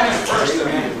 This gentleman first, and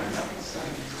then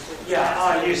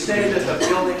Yeah, you say that the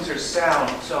buildings are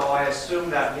sound, so I assume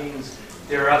that means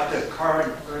they're up to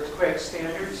current earthquake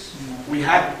standards? we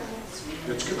had,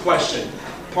 that's a good question.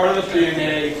 Part of the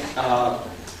P&A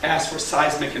asked for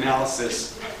seismic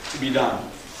analysis to be done.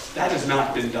 That has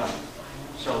not been done.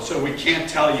 So we can't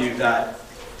tell you that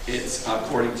it's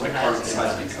according to current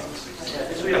seismic codes.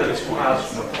 Because we live 2 miles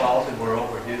from the fault and we're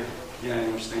overdue. Yeah, I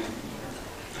understand.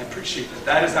 I appreciate that.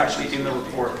 That is actually in the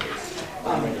report.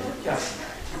 Yes.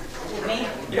 Me?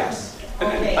 Yes. And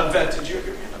then, Yvette, did you have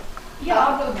your hand up? Yeah,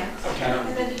 I'll go next. Okay.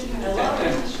 And then you can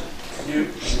You?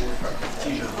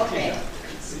 Okay.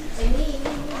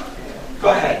 Go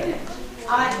ahead.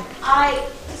 I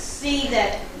see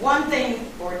that one thing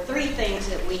or 3 things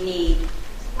that we need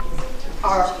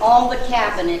are all the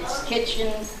cabinets,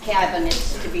 kitchen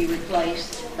cabinets to be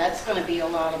replaced. That's going to be a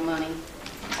lot of money.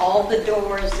 All the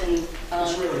doors and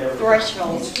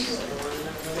thresholds.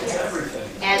 It's everything.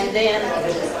 And then,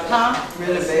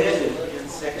 Renovated.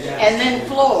 and then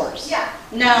floors. Yeah.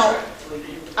 Now,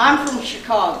 I'm from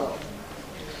Chicago.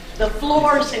 The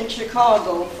floors in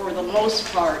Chicago, for the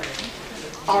most part,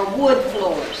 are wood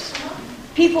floors.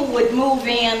 People would move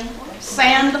in,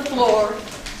 sand the floor,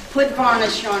 put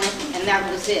varnish on it, and that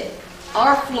was it.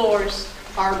 Our floors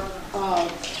are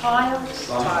tiles,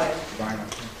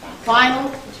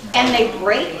 vinyl, and they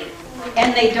break,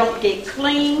 and they don't get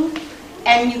clean,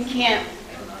 and you can't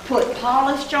put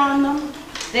polish on them.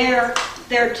 They're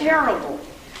terrible.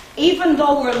 Even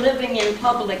though we're living in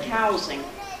public housing,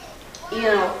 you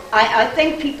know, I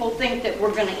think people think that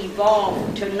we're going to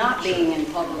evolve to not being in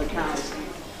public housing.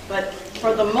 But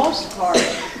for the most part,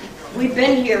 I've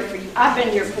been here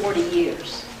 40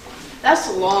 years. That's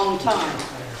a long time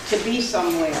to be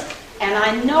somewhere. And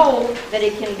I know that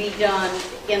it can be done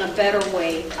in a better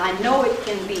way. I know it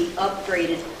can be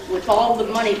upgraded with all the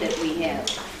money that we have.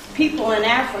 People in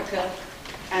Africa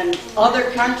and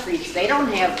other countries, they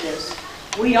don't have this.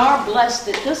 We are blessed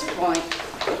at this point,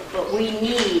 but we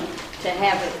need to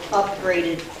have it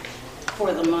upgraded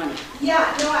for the money.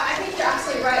 Yeah, no, I think you're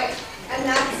absolutely right. And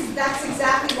that's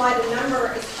exactly why the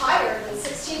number is higher than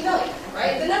 16 million,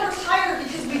 right? The number's higher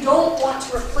because we don't want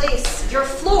to replace your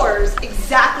floors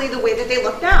exactly the way that they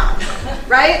look now,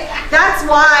 right? That's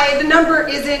why the number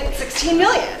isn't 16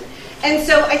 million. And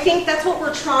so I think that's what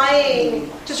we're trying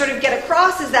to sort of get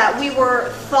across, is that we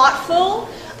were thoughtful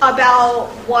about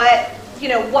what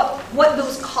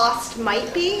those costs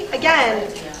might be. Again,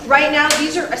 right now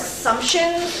these are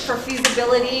assumptions for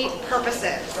feasibility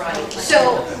purposes. Right.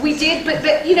 So we did, but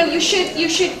you know, you should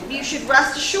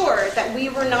rest assured that we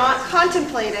were not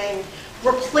contemplating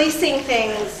replacing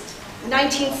things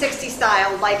 1960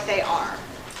 style like they are.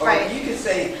 Or Right. you could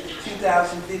say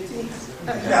 2015,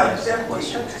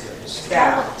 2017.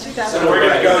 Yeah. So we're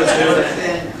going to go to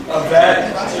a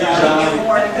vet. Okay,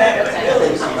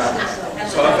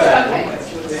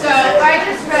 so I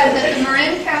just read that the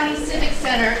Marin County Civic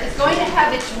Center is going to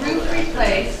have its roof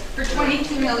replaced for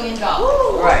 $22 million.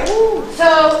 Right.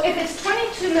 So if it's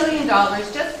 $22 million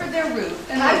just for their roof,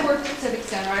 and I worked at Civic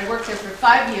Center, I worked there for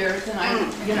 5 years, and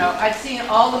I've seen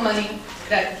all the money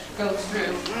that goes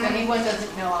through. If anyone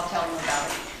doesn't know, I'll tell them about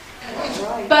it.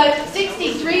 But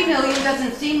 $63 million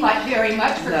doesn't seem like very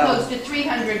much for close to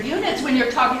 300 units when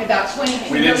you're talking about $22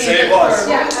 million. We didn't say it was.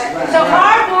 Yeah. So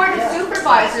our Board of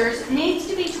Supervisors needs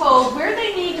to be told where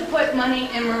they need to put money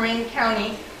in Marin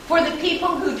County for the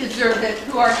people who deserve it,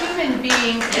 who are human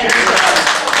beings.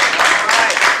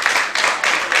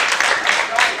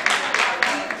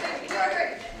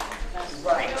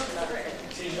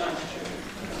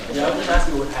 Yeah, I was just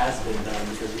asking what has been done,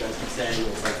 because you guys keep saying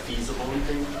it's like feasible and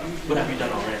things. What have you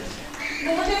done already?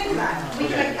 Well, we're getting to that. We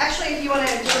can, actually, if you want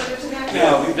to do it to that.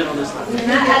 No, we've been on this line.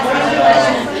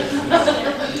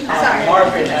 Sorry.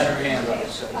 Margaret had her hand up.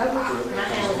 So.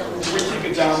 We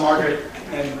keep it down, Margaret,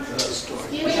 and the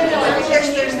story. No, I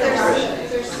think there's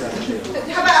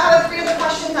how about 3 other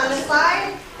questions on this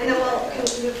slide, and then we'll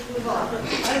move on.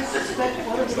 I suspect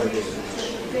one of the reasons that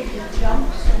the big jump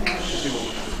so much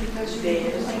because you're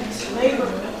using labor,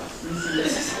 and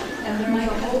there's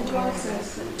a whole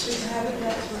process that is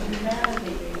habitats for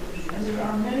humanity, and there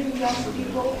are many young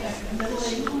people and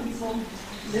middle-aged people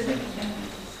living in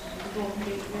Golden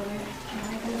Gate Village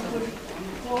who would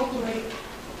cooperate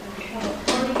and become a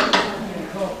part of the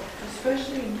community,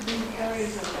 especially in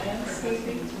areas of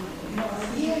landscaping. You know, I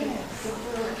would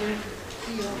prefer a great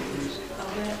deal of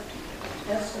that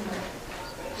estimate.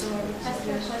 So I would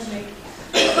suggest I make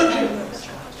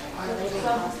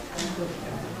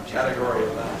Category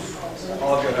of that.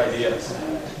 All good ideas.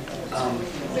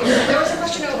 There was a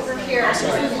question over here. I was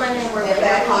wondering where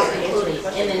labor costs included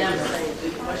in the number.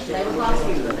 Labor costs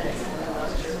included.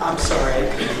 I'm sorry, I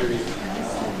couldn't hear you.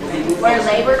 Were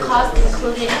labor costs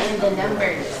included in the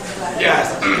numbers?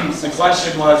 Yes. The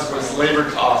question was labor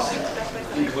cost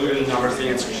included in the numbers? The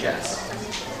answer is yes.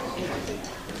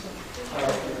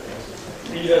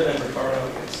 Rita, then Ricardo.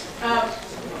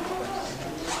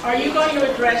 Are you going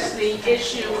to address the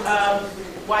issue of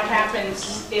what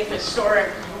happens if a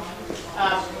historic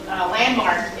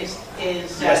landmark is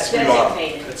Yes, we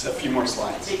designated? are. It's a few more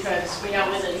slides. Because we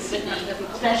know,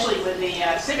 especially with the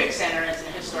Civic Center as a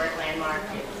historic landmark,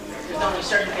 there's only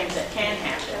certain things that can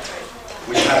happen.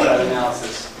 We have that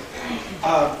analysis.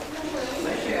 My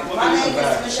name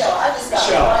is Michelle. I just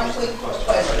got one quick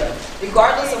question.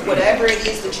 Regardless of whatever it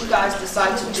is that you guys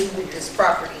decide to do with this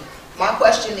property, my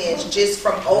question is, just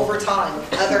from over time,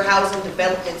 other housing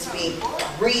developments being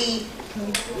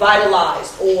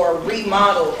revitalized or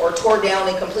remodeled or tore down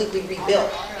and completely rebuilt,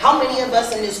 how many of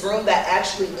us in this room that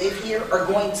actually live here are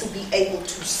going to be able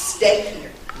to stay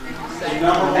here? The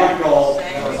number one goal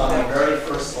on the very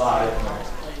first slide.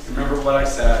 Remember what I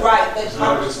said? Right, but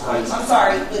No displacement. I'm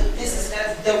sorry, but this is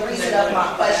the reason of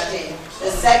my question. The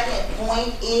second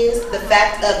point is the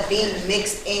fact of being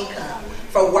mixed income.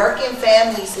 For working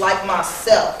families like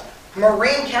myself,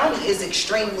 Marin County is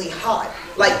extremely hot.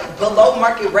 Like below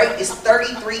market rate is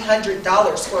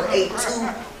 $3,300 for a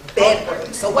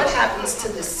 2-bedroom. So what happens to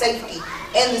the safety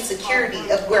and the security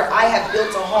of where I have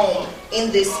built a home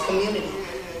in this community?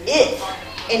 If,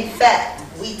 in fact,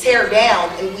 we tear down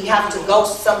and we have to go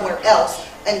somewhere else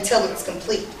until it's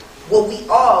complete, will we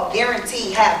all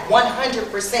guarantee have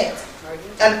 100%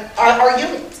 our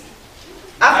units?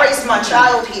 I raised my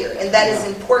child here, and that is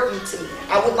important to me.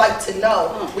 I would like to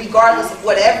know, regardless of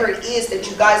whatever it is that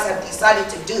you guys have decided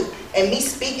to do, and me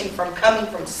speaking from coming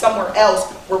from somewhere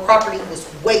else where property was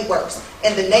way worse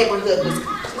and the neighborhood was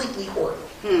completely horrible.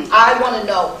 I want to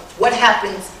know what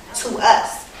happens to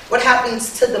us. What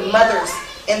happens to the mothers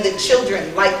and the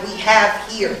children like we have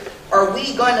here? Are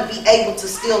we going to be able to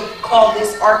still call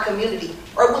this our community,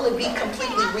 or will it be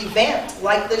completely revamped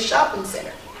like the shopping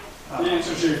center? The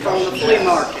answer to your question is flea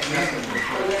market.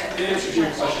 The answer to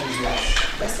your question is yes.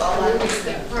 That's all I need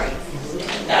to know.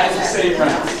 At the same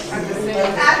rent. At the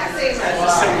same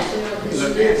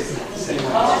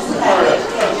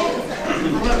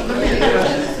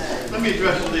Let me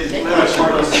address the last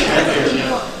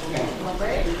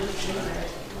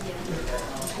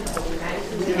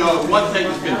You know, one thing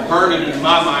that's been burning in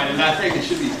my mind, and I think it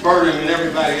should be burning in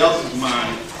everybody else's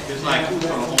mind, is like, who's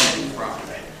going to own this property?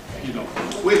 You know,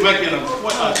 we're making a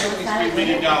 $23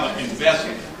 million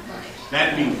investment.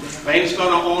 That means banks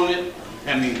going to own it.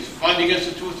 That means funding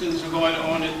institutions are going to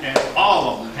own it, and all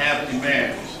of them have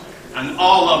demands, and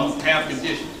all of them have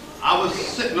conditions. I was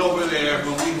sitting over there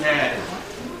when we had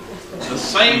the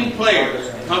same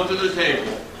players come to the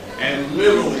table and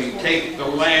literally take the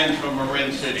land from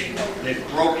Marin City. They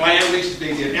broke land leases.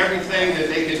 They did everything that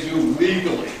they could do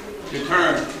legally to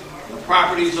turn the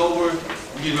properties over,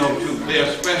 you know, to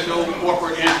their special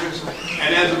corporate interests.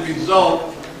 And as a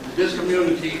result, this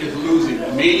community is losing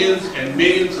millions and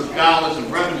millions of dollars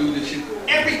of revenue that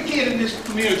every kid in this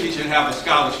community should have a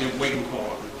scholarship waiting for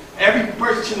them. Every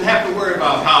person shouldn't have to worry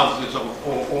about houses or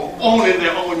owning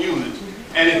their own units.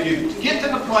 And if you get to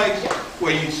the place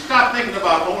where you stop thinking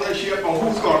about ownership or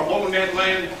who's going to own that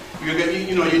land, you're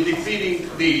defeating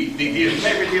the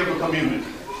integrity of a community.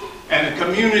 And the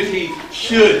community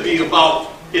should be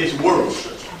about its worth,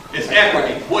 its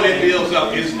equity, what it builds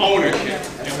up, its ownership,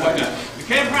 and whatnot. You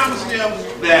can't promise them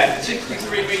that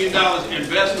 $63 million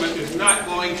investment is not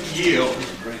going to yield,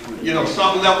 you know,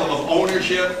 some level of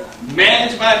ownership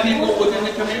managed by people within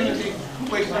the community.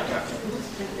 Waste my time.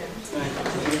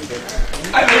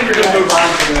 I think we're going to move on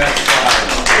to the next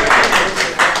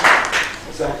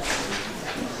slide.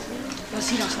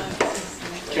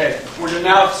 Okay, we're going to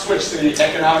now switch to the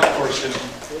economic portion.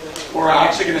 We're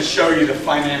actually going to show you the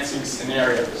financing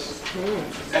scenarios.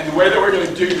 And the way that we're going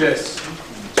to do this,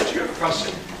 did you have a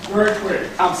question? Very quick.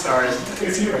 I'm sorry.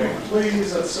 If you can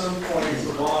please at some point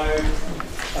provide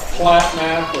a plat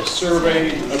map or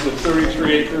survey of the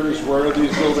 33 acres where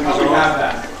these buildings are. We have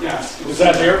that, yes. Is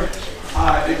that there?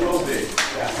 It will be,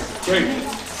 yes. Great.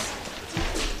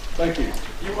 Thank you.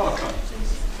 You're welcome.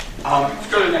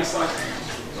 Go to the next slide.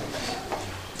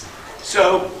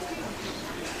 So,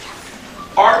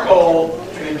 our goal,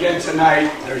 and again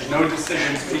tonight, there's no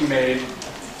decisions being made.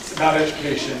 It's about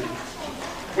education.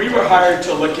 We were hired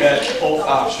to look at both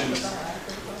options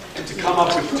and to come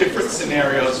up with different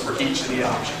scenarios for each of the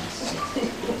options.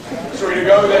 So we're going to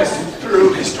go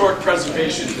through historic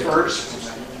preservation first.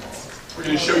 We're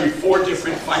going to show you 4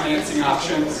 different financing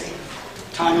options.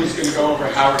 Tanya's going to go over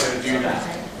how we're going to do that.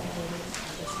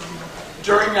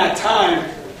 During that time,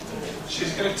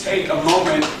 she's going to take a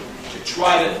moment to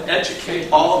try to educate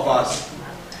all of us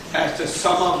as to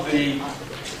some of the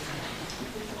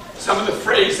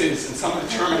phrases and some of the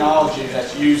terminology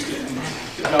that's used in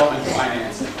development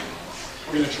financing.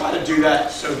 We're going to try to do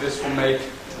that so this will make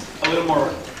a little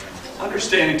more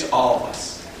understanding to all of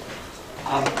us.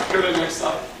 Go to the next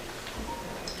slide.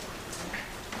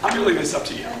 I'm going to leave this up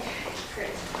to you.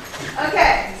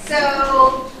 Okay,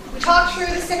 so we talked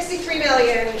through the 63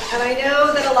 million, and I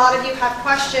know that a lot of you have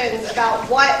questions about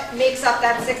what makes up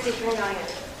that 63 million.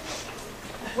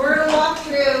 We're going to walk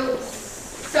through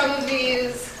some of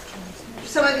these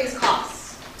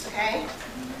costs, okay?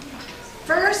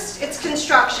 First, it's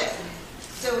construction.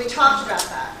 So we talked about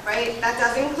that, right? That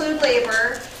does include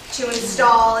labor to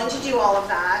install and to do all of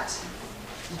that.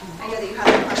 I know that you had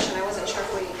a question. I wasn't sure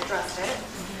if we addressed it.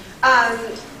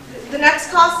 The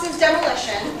next cost is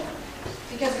demolition,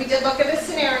 because we did look at a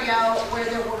scenario where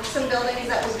there were some buildings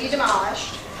that would be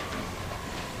demolished.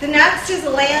 The next is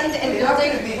land and It's not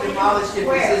going to building. be demolished if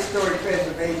it's historic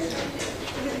preservation.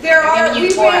 There are, giving you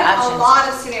we 4 ran a options. lot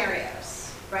of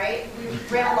scenarios, right? We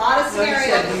ran a lot of So you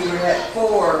said scenarios. we were at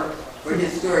 4 for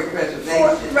historic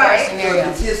preservation. Right. So if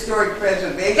it's historic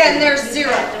preservation. Then there's 0.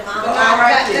 All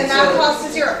right, Then then, that so- costs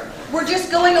to 0. We're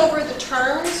just going over the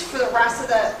terms for the rest of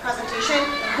the presentation,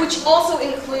 which also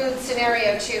includes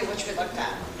scenario 2, which we looked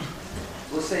at.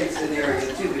 We'll say scenario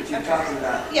 2, but you're talking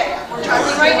about. Yeah, we're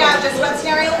talking right now just about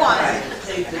scenario 1.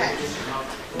 Okay.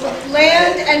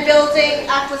 Land and building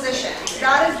acquisition.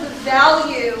 That is the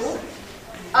value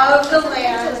of the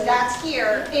land that's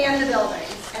here and the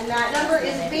buildings. And that number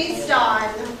is based on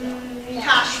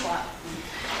cash flow.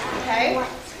 Okay?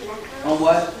 On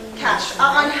what? Cash,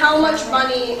 on how much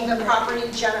money the property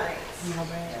generates.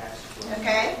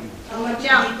 Okay? Now,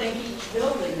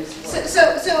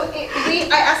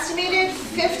 I estimated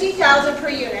 50,000 per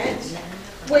unit,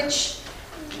 which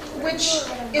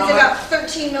is about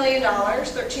 $13 million,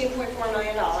 $13.4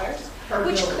 million, no,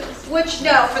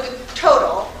 for the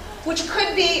total, which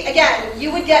could be, again,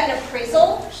 you would get an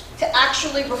appraisal to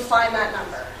actually refine that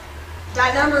number.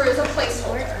 That number is a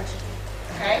placeholder,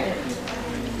 okay?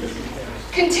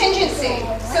 Contingency.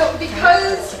 So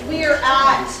because we are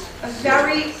at a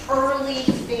very early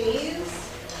phase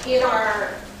in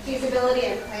our feasibility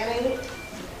and planning,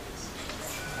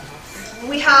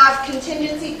 we have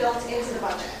contingency built into the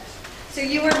budget. So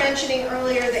you were mentioning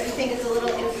earlier that you think it's a little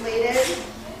inflated,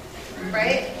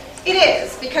 right? It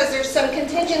is, because there's some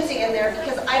contingency in there,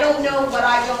 because I don't know what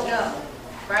I don't know,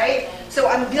 right? So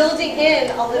I'm building in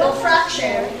a little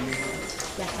fraction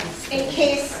in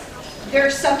case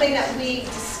there's something that we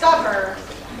discover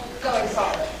going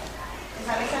forward. Does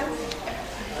that make sense?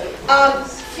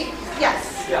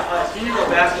 Yes. Yeah, can you go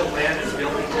back to land and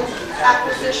building?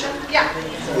 Acquisition? Yeah.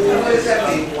 What does that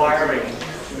mean? Acquiring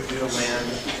the land.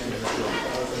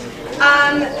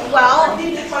 Well,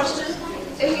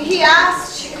 he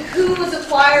asked who was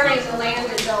acquiring the land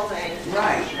and building.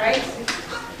 Right. Right?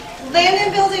 Land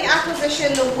and building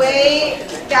acquisition, the way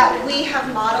that we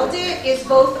have modeled it, is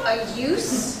both a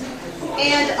use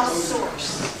and a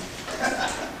source.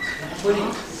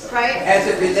 Right? As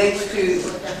it relates to,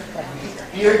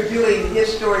 you're doing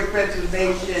historic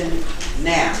preservation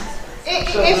now.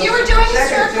 If you were doing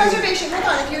historic preservation, hold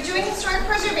on, if you're doing historic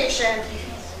preservation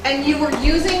and you were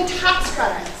using tax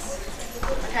credits,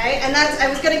 okay, and that's, I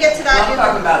was going to get to that. I'm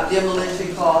talking about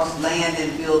demolition costs, land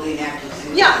and building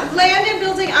acquisition. Yeah, land and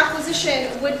building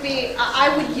acquisition would be, I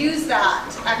would use that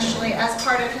actually as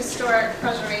part of historic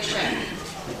preservation.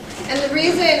 And the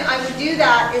reason I would do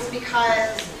that is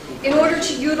because in order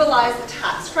to utilize the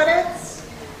tax credits,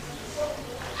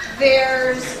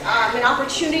 there's an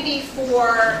opportunity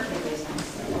for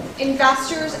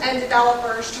investors and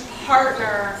developers to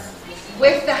partner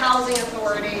with the housing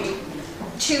authority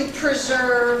to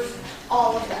preserve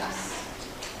all of this.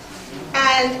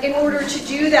 And in order to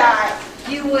do that,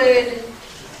 you would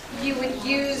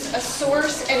use a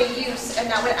source and a use, and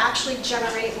that would actually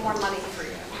generate more money for you.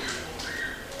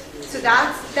 So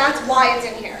that's why it's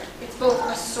in here. It's both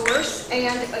a source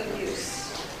and a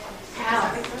use.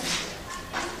 How?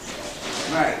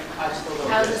 Right.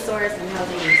 How's the source and how's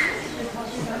the use?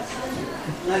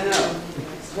 I know.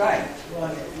 Right.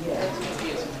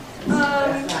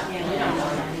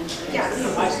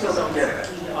 Yes. I still don't get it.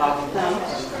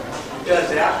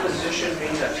 Does acquisition mean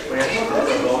a transfer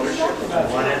of ownership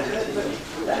from one entity to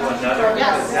another?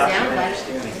 Yes. That's my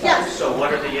understanding. Yes. So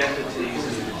what are the entities?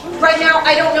 Right now,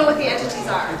 I don't know what the entities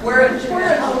are. Where are the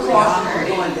costs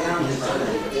going down?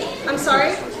 I'm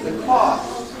sorry? The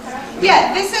cost.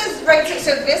 Yeah, this is, right,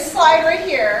 so this slide right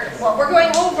here, what we're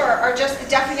going over are just the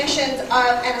definitions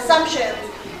of and assumptions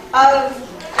of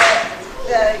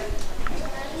the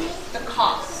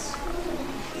costs.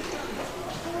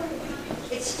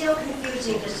 It's still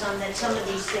confusing to some that some of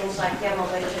these things like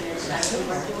demolition and stuff, we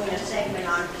were doing a segment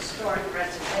on historic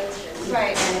preservation.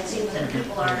 Right. And it seems that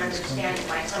people aren't understanding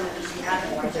why some of these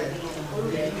categories are being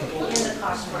included in the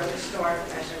cost for historic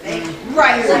preservation.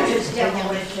 Right. Such as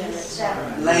demolition, et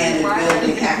cetera. Land and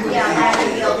building acquisition. Yeah, land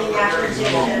and building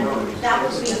acquisition. That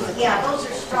would be, yeah, those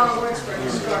are strong words for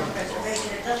historic preservation.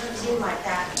 It doesn't seem like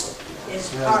that is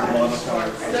part of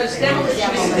historic Those preservation. demolition,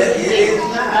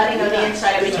 cutting on the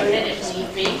inside of a unit if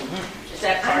need be, is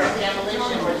that part of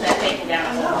demolition or is that taking down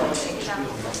a wall?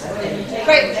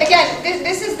 Right, again,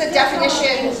 this is the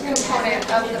definition component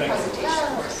of the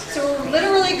presentation. So we're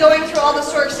literally going through all the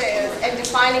sources and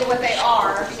defining what they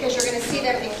are, because you're going to see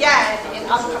them again in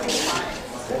upcoming slides.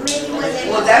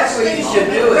 Well, that's what you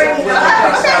should do it. When we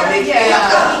talk about making it,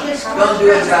 don't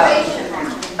do it about.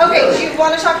 Okay, do you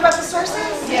want to talk about the sources?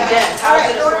 Yes, All how is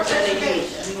right. it a source and a use?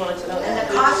 wanted to know. And the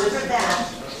cost for that,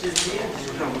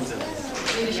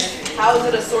 How is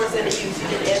it a source and a use? You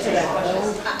didn't answer that question.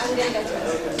 I'm going to go to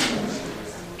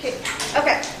it.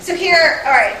 Okay, so here,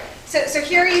 all right, so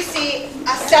here you see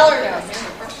a seller note.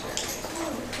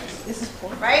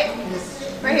 Right?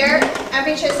 Right here,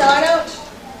 MHA seller note.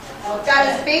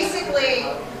 That is basically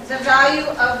the value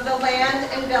of the land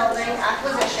and building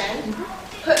acquisition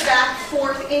put back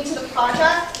forth into the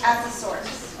project as the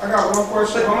source. I got one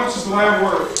question. How much is the land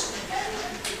worth?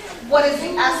 What is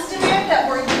the estimate that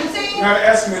we're using? Not an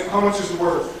estimate. How much is it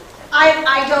worth?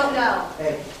 I don't know.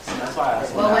 That's why I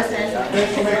asked. What was that? I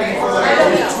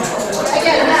don't know.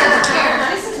 Again,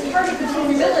 this is part of the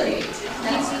feasibility.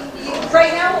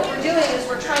 Right now, what we're doing is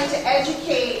we're trying to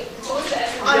educate on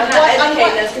You're not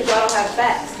educating us because y'all don't have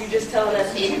facts. You're just telling us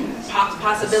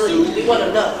possibilities. We want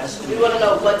to know. We want to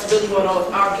know what's really going on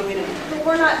with our community. But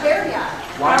we're not there yet.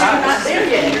 Why are you not there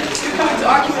yet? You're coming to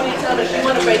our community telling us you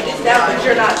want to break this down, but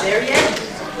you're not there yet?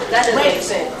 That doesn't make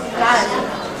sense. Guys,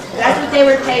 that's what they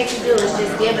were paid to do, is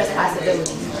just give us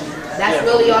possibilities. That's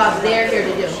really all they're here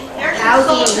to do. They're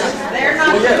Housing. They're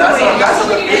not Well, yeah, that's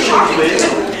a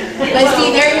issue. But see,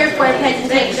 they're here for a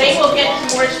presentation. They will get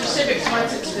more specifics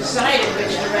once it's decided which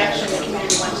direction the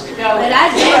community wants to go. But I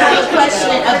did have a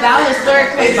question about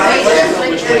historic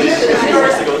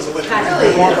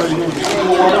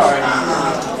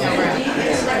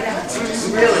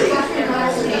Really?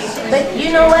 But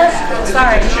you know what?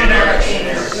 Sorry.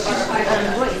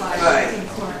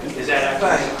 Is that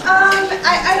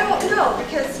I don't know,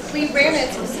 because we ran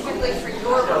it specifically for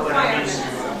your requirements.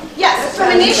 Yes, from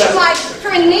a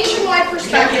nationwide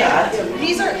perspective,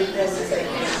 these are. Yeah,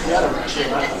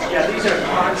 these are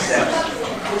concepts.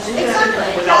 Exactly.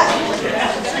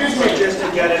 Excuse me. Just to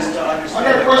get us to understand.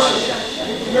 I got a question.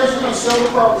 You guys are gonna sell the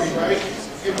property, right?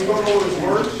 If you don't know what it's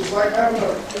worth, it's like having a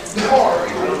car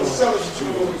and you sell it, but you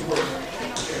don't know what it's worth.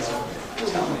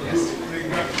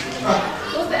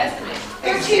 What's the estimate?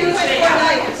 They're 2.4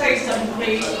 million. Say something,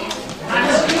 please. I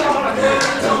know you all are going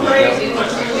so crazy, but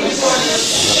we want to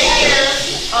take care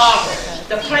of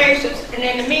the places, and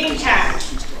in the meantime,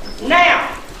 now,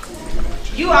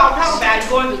 you all talk about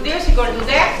going to do this, you're going to do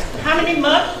that. How many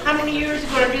months, how many years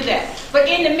you're going to do that? But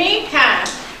in the meantime,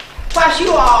 whilst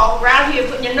you all around here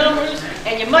putting your numbers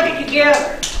and your money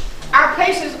together, our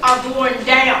places are going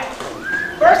down.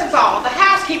 First of all, the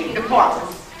housekeeping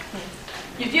department.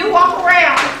 If you walk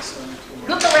around,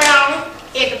 look around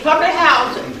at the public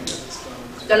housing,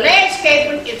 the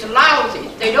landscaping is lousy.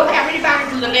 They don't have anybody to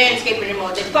do the landscaping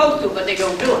anymore. They're supposed to, but they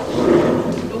don't do it.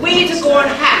 The weeds are going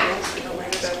high.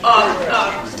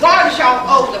 Garbage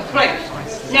all over the place.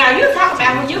 Now, you talk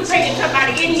about when you bring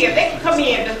somebody in here, they can come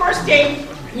in. The first thing,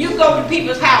 you go to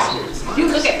people's houses. You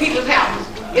look at people's houses.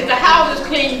 If the house is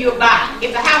clean, you buy.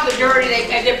 If the house is dirty,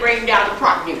 they bring down the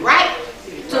property, right?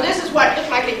 So this is what it looks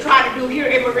like they try to do here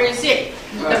in Marin City.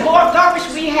 The more garbage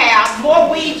we have, more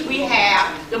weeds we have,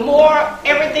 the more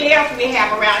everything else we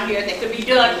have around here that could be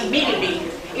done immediately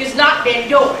is not being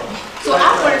done. So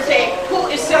I want to say, who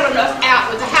is selling us out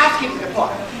with the housekeeping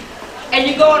department? And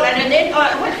you go, and then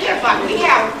what's the about? We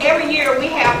have, every year we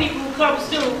have people who come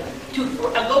through to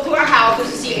go through our houses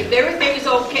to see if everything is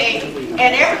okay.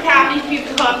 And every time these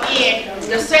people come in,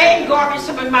 the same garbage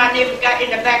some of my neighbors got in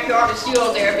the backyard is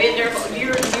still there. Been there for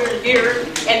years and years and years,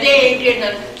 and they ain't did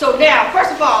nothing. So now,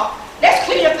 first of all, let's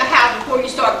clean up the house before you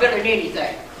start building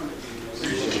anything.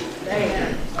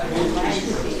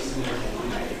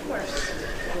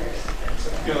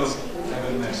 Go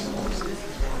to the next one.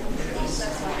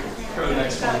 Go to the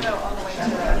next one.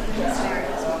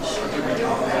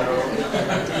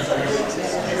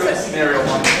 Go to scenario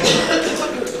one.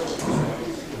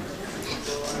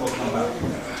 We'll come back.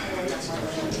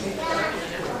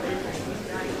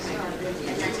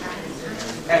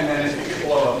 And then if you could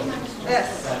blow up. Yes.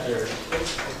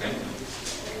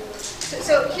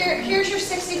 So here's your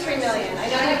 63 million. I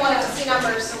know you wanted to see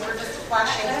numbers, so we're just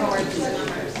flashing forward to the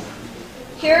numbers.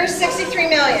 Here's 63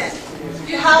 million.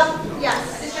 You have,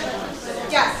 yes.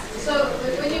 Yes. So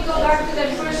when you go back to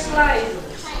the first slide,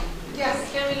 yes.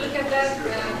 Can we look at that, the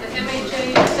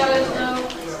MHA sellers note?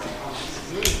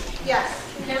 Yes.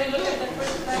 Can we look at the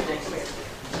first slide?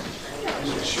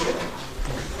 Sure.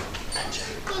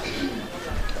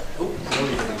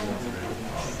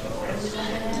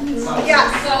 Yeah.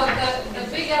 So the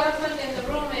big elephant in the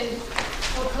room is,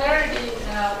 for clarity,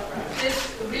 this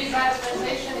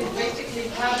revitalization is basically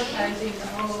privatizing the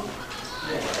whole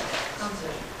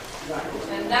concept.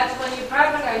 And that's when you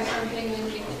privatize something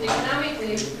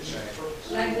economically,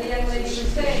 like the young lady was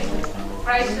saying,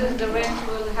 prices, the rent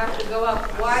will have to go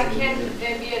up. Why can't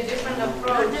there be a different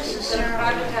approach than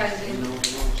privatizing?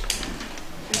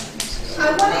 I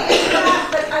want to answer that,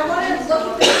 but I want to look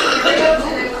at the scenarios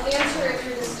and I will answer it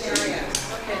through the scenarios.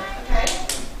 Okay?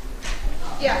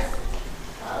 Yes.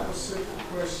 I have a simple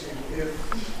question. If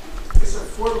it's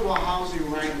affordable housing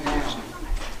right now,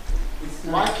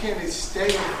 why can't it stay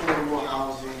affordable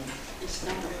housing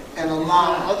and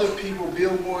allow other people,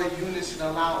 build more units and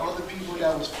allow other people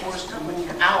that was forced to move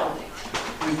out,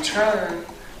 return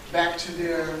back to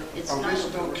their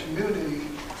original community?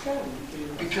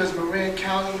 Because Marin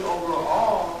County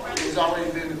overall has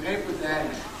already been in the paper that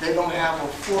they don't have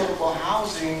affordable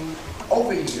housing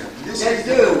over here. They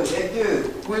do.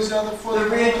 Where's the other affordable?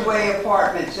 The Ridgeway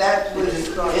Apartments, that was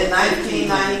in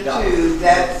 1992,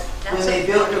 that's when they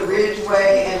built the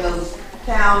Ridgeway and those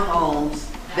townhomes.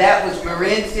 That was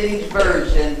Marin City's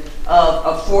version of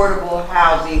affordable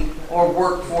housing or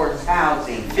workforce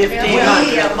housing. We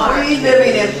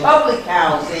living in public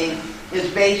housing is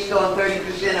based on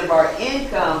 30% of our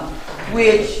income,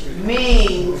 which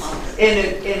means,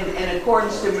 in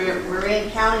accordance to Marin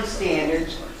County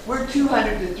standards, we're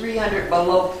 200 to 300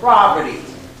 below poverty.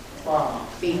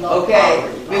 Okay,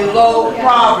 below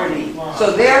poverty.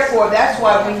 So therefore, that's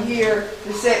why we're here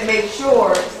to make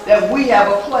sure that we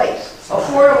have a place.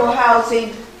 Affordable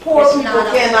housing, poor people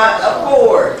cannot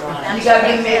afford. You got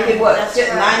to be making what,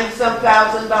 $90-some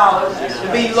thousand to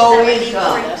be low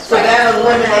income. So that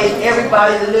eliminates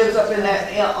everybody that lives up in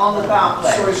that on the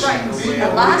complex. So it shouldn't be a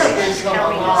lot of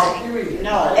income allowed, period.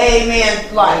 No. Amen.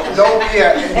 Like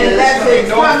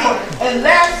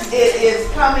unless it is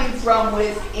coming from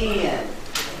within.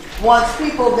 Once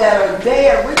people that are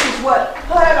there, which is what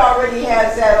HUD already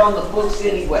has that on the books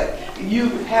anyway. You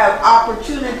have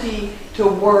opportunity to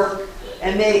work,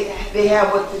 and they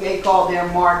have what they call their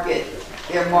market.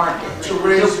 To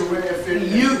raise the rent.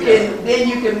 You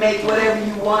can make whatever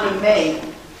you want to make.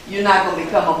 You're not going to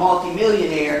become a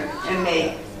multimillionaire and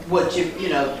make what you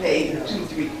pay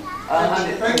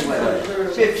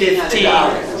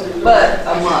 $1,500, but a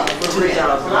month for rent.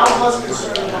 But I was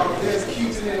concerned about this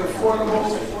keeping it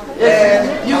affordable.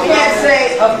 You can't say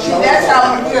that's how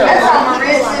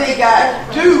Marin City got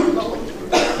duped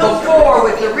before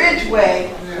with the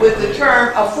Ridgeway with the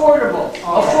term affordable.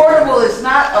 Affordable is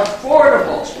not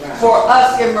affordable for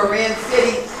us in Marin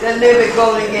City that live at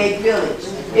Golden Gate Village.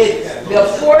 The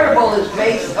affordable is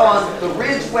based on the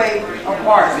Ridgeway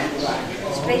apartments.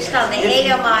 It's based on the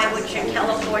AMI, which in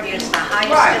California is the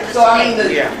highest in the state. So I mean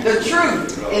the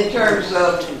truth in terms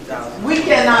of we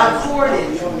cannot afford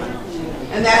it.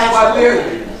 And that's why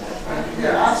we're...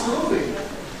 Yeah, absolutely.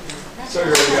 So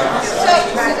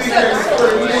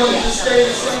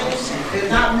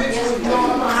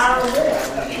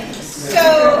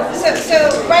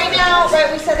right now,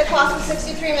 we said the cost was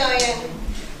 $63 million.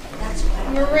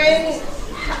 Marin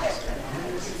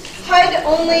HUD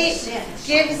only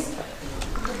gives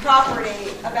the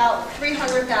property about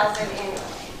 $300,000 annually.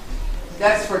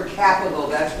 That's for capital,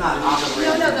 that's not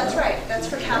operating. No, that's right. That's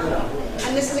for capital.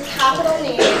 And this is a capital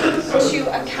need to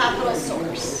a capital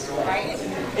source, right?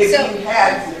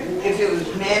 If it was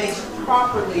managed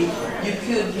properly, you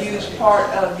could use part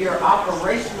of your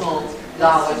operational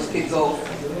dollars to go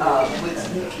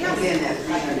within that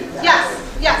 $300,000. Yes.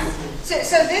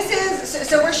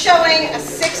 So we're showing a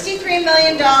 $63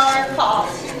 million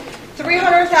cost,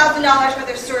 $300,000 for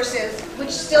their sources,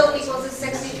 which still equals a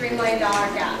 $63 million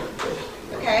gap.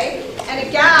 Okay? And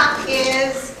a gap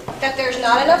is that there's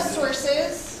not enough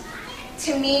sources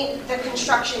to meet the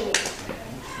construction needs.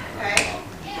 Okay?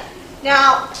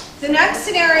 Now, the next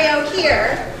scenario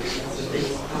here,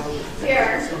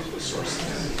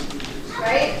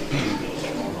 right?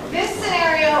 This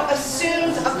scenario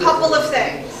assumes a couple of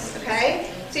things,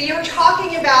 okay? So you were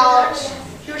talking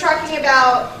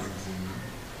about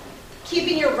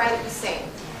keeping your rent the same,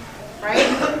 right?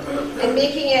 And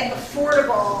making it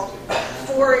affordable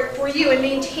for you and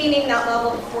maintaining that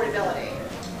level of affordability.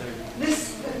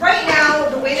 Right now,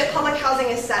 the way that public housing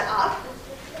is set up,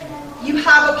 you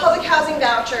have a public housing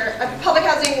voucher, a public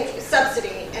housing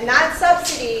subsidy, and that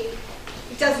subsidy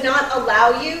does not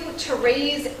allow you to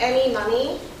raise any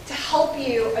money to help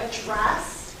you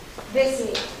address this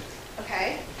need,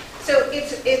 okay? So you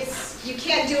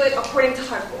can't do it according to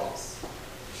HUD rules,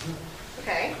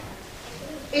 okay?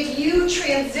 If you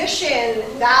transition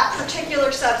that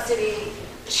particular subsidy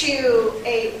to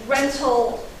a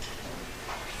rental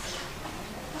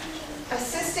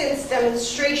assistance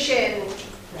demonstration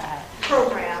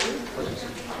program,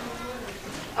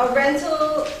 a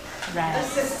rental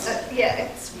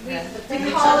assistance, we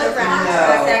call it RAS.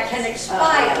 But that can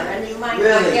expire and you might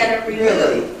not get it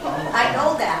renewed. I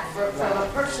know that from a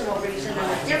personal reason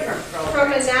and a different program.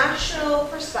 From a national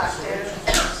perspective,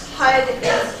 HUD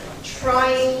is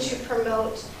trying to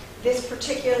promote this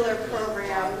particular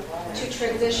program to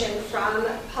transition from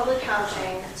public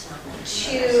housing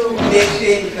to Mixed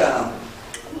income.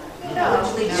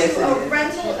 no, Yes, it to a is.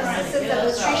 rental assisted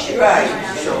administration Right.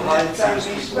 program. So I'm trying to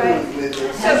be smooth with it.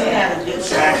 So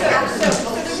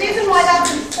the reason why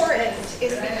that's important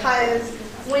is because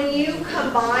when you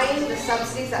combine the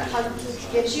subsidies that HUD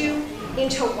gives you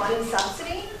into one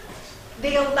subsidy,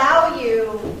 they allow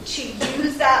you to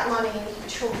use that money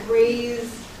to raise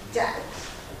debt.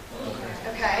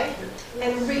 Okay?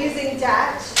 And raising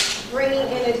debt, bringing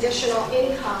in additional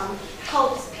income,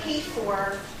 helps pay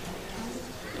for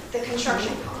the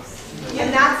construction costs.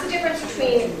 And that's the difference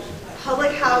between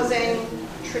public housing,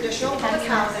 traditional public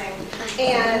housing,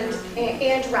 and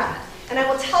RAD. And I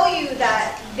will tell you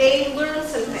that they learned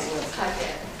some things, HUD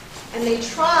did. And they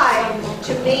try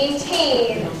to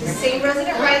maintain the same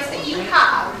resident rights that you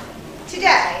have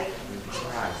today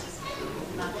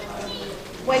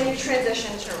when you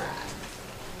transition to RAD.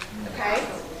 Okay?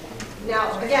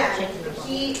 Now, again, the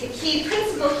key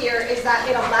principle here is that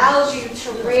it allows you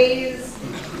to raise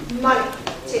money,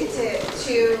 to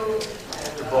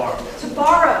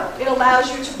borrow. It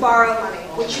allows you to borrow money,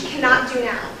 which you cannot do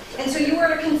now. And so you are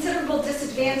at a considerable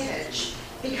disadvantage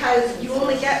because you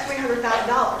only get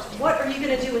 $300,000. What are you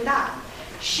going to do with that?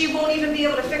 She won't even be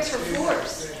able to fix her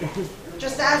floors,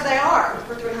 just as they are,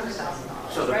 for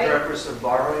 $300,000. So the right? purpose of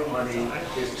borrowing money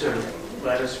is to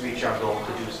let us reach our goal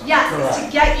to do something. Yes, it's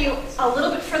to get you a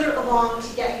little bit further along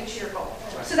to get you to your goal.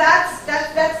 So that's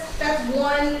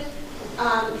one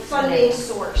funding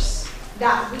source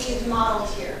that we've modeled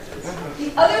here.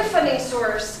 The other funding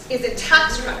source is a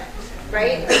tax credit,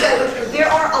 right? So there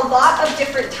are a lot of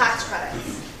different tax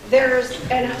credits. There's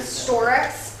a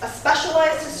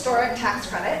specialized historic tax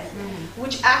credit,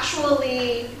 which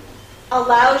actually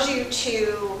allows you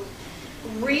to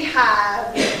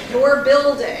rehab your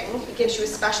building. It gives you a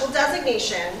special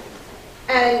designation,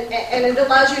 and it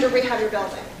allows you to rehab your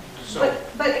building. So,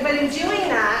 But in doing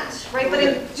that, right? But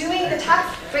in doing the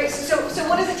tax, right? So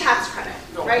what is a tax credit,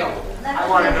 right? I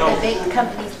want to know The big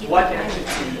companies keep what it going.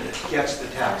 entity gets the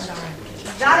tax.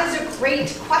 That is a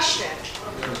great question.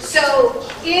 So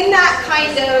in that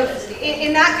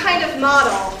kind of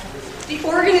model, the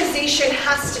organization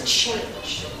has to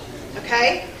change.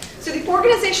 Okay? So the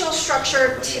organizational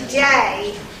structure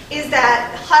today is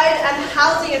that HUD and the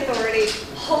Housing Authority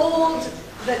hold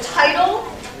the title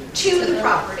to the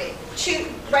property.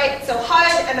 Right? So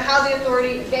HUD and the Housing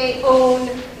Authority, they own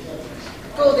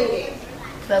Golden Gate.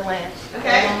 The land.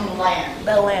 Okay? They own the land.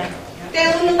 The land. They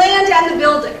own the land and the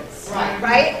buildings.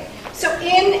 Right? So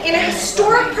in a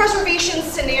historic preservation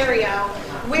scenario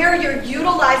where you're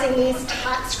utilizing these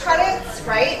tax credits,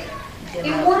 right?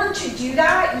 In order to do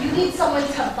that, you need someone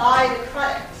to buy the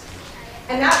credit.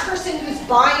 And that person who's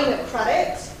buying the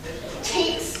credit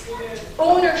takes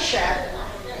ownership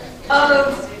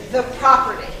of the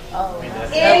property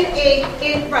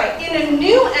in a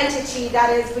new entity that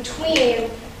is between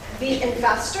the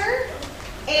investor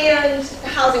and the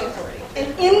housing authority. And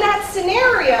in that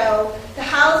scenario, the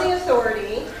housing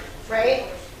authority, right,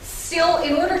 still,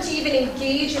 in order to even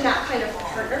engage in that kind of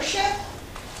partnership,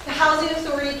 the housing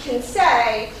authority can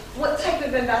say what type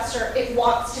of investor it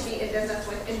wants to be in business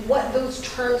with and what those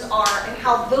terms are and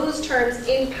how those terms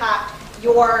impact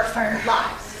your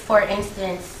lives. For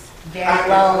instance, very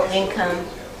low income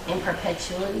in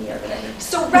perpetuity or whatever.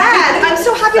 So RAD, I'm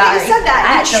so happy that you said that.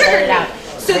 I had to let it triggered out. me.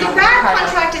 So the RAD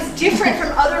contract is different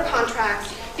from other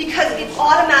contracts because it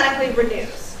automatically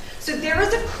renews. So there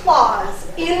is a clause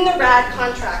in the RAD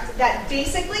contract that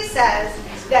basically says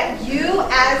that you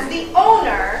as the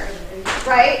owner,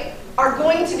 right, are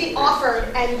going to be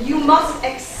offered and you must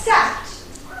accept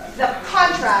the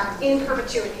contract in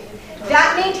perpetuity.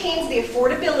 That maintains the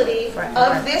affordability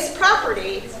of this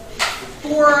property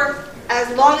for as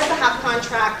long as the HAP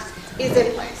contract is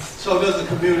in place. So does the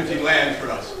community land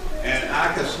trust. And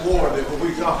I could swore that when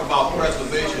we talk about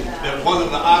preservation, that one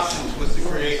of the options was to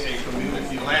create a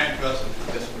community land trust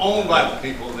that's owned by the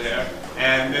people there,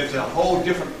 and there's a whole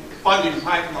different funding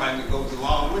pipeline that goes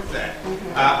along with that.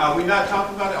 Are we not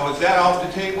talking about it, or is that off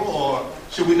the table, or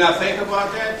should we not think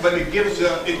about that? But it gives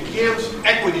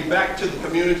equity back to the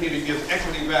community, and it gives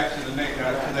equity back to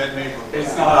that neighborhood.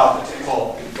 It's not off the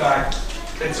table. In fact,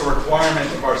 it's a requirement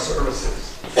of our services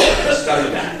to study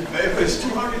that. If there's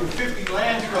 250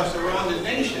 land trusts around the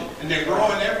nation, and they're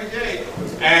growing every day,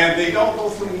 and they don't go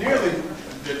through nearly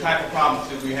the type of problems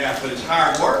that we have, but it's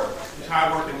hard work. It's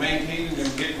hard work in maintaining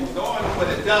and getting going, but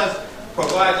it does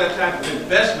provide that type of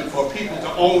investment for people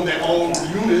to own their own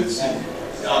units and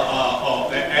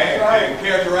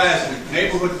characterize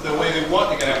neighborhoods the way they want.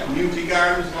 They can have community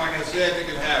gardens, like I said. They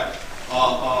can have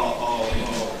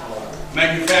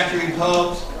manufacturing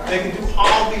hubs. They can do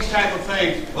all these type of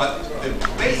things, but the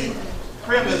basic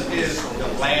premise is the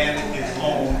land is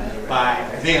owned by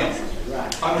them.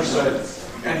 Understood.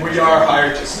 And we are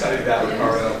hired to study that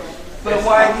part of. But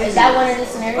why Is that one of the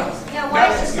scenarios? Yeah, why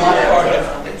is It's it not part not?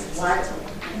 of.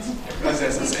 Because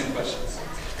that's the same question.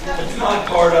 It's not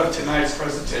part of tonight's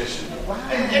presentation.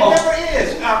 It never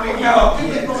is. I mean, No.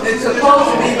 It's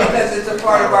supposed to be because it's a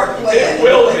part of our plan. It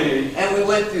will be. And we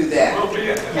went through that. Will be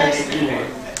at the next meeting.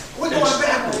 we're going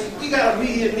back. We got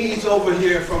immediate needs over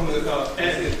here from the,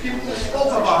 and people spoke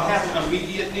about having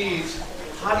immediate needs.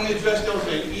 How do you address those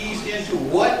and ease into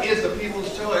what is the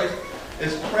people's choice?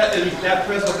 Is that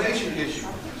preservation issue.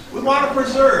 We want to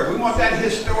preserve. We want that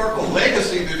historical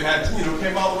legacy that had,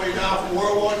 came all the way down from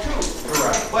World War II.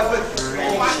 Correct. But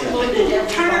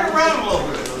turn it around a little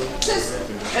bit.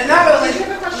 And not only. Did you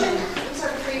have a question? I'm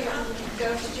sorry, before you go.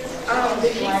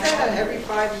 Did he say that every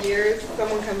 5 years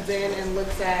someone comes in and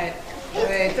looks at what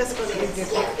Fiscal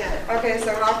needs. Yeah. Okay,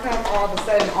 so how come all of a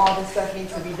sudden all this stuff needs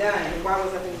to be done? Why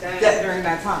was nothing done during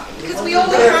that time? Because we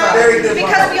only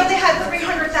had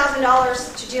 $300,000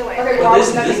 to do it. Okay, well,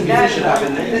 nothing done.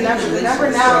 The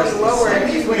number now is lower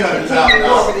if you would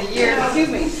continue over the years. Excuse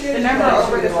me. The number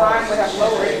over the time would have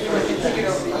lowered if you would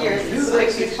continue over the years. It's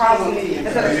like this problem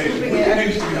instead of scooping it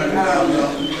underneath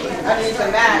the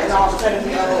mat and all of a sudden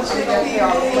we don't pay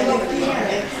all the money.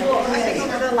 I think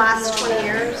over the last 20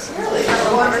 years, the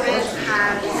federal government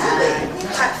has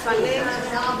cut funding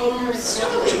almost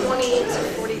 20 to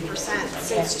 40%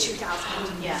 since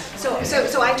 2000. Yeah. So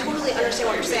I totally understand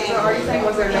what you're saying. So are you saying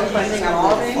was there no funding at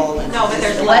all then? No, but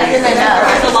there's less than enough.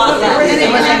 There's a lot less. Every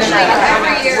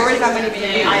year. Where is that money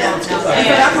being used? I don't know. So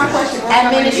that's my question.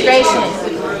 Administration,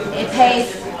 it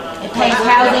pays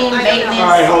housing, maintenance. All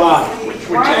right, hold on.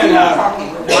 We can't have.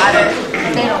 Water,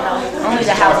 they don't know, only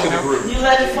the house. You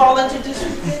let it fall into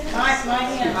disrepair? My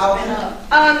hand's been up.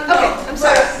 Okay, I'm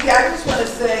sorry. Yeah, I just want to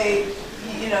say,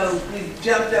 we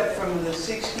jumped up from the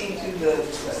 16 to the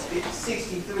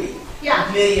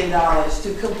 $63 million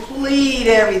to complete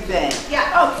everything.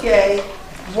 Yeah. Okay,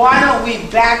 why don't we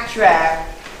backtrack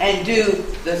and do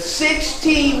the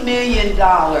 $16 million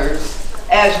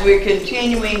as we're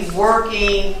continuing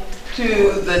working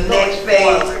to the next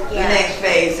phase, the next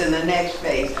phase, and the next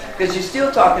phase? Because you're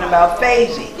still talking about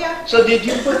phasing. Yeah. So did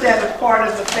you put that as part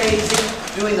of the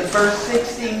phasing, doing the first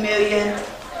 16 million,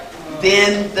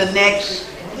 then the next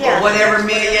whatever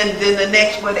million, then the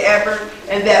next whatever,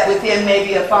 and that within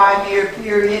maybe a 5-year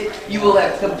period, you will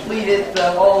have completed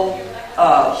the whole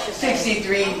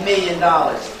 $63 million.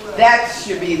 That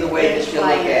should be the way that you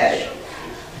look at it.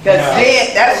 Because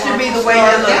that should be the way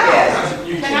to look at it.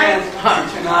 You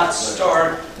cannot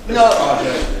start this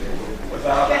project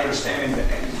without understanding the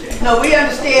end game. No, we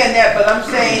understand that, but I'm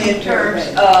saying in terms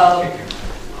of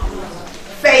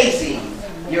phasing,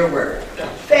 your word.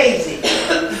 Phasing.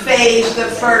 Phase the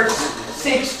first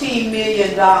 $16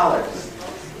 million.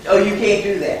 Oh, you can't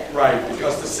do that. Right,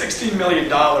 because the $16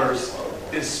 million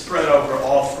is spread over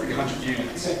all 300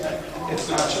 units. It's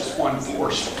not just one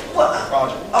portion of the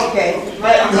project. Okay.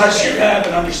 Unless you have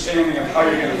an understanding of how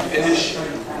you're going to finish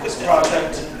this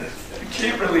project, you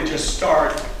can't really just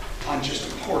start on just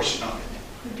a portion of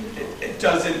it. It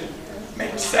doesn't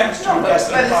make sense to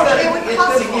invest in a project. It's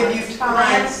going to give you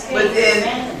time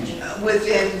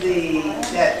within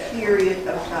that period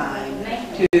of time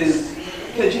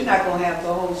because you're not going to have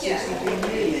the whole 63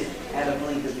 million at a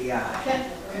blink of the eye.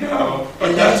 No, but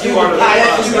And that's you part of the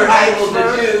were process. able to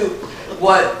do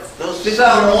what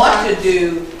some want to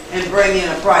do and bring in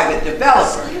a private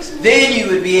developer. Then you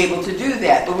would be able to do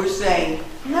that. But we're saying,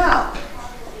 no.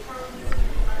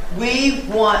 We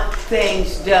want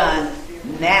things done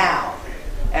now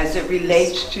as it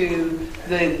relates to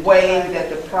the way that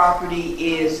the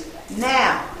property is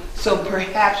now. So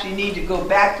perhaps you need to go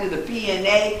back to the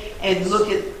P&A and look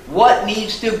at what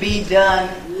needs to be done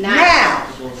now.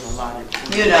 With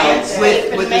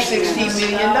the $16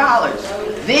 million.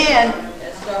 Then,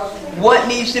 what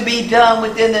needs to be done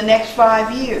within the next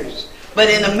 5 years? But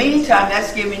in the meantime,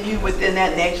 that's giving you within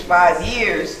that next 5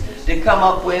 years to come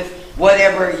up with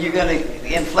whatever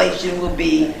inflation will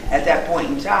be at that point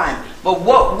in time. But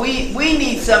what we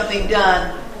need something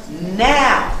done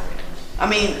now. I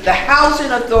mean, the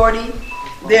housing authority,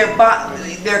 their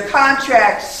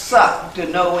contracts suck to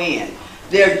no end.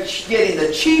 They're getting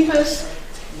the cheapest,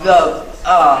 the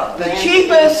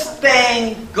cheapest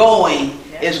thing going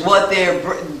is what they're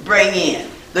bringing in.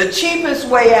 The cheapest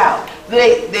way out.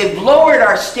 They've lowered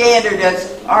our standard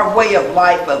as our way of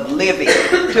life of living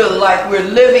to like we're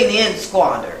living in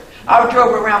squander. I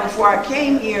drove around before I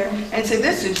came here and said,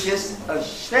 this is just a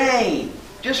shame.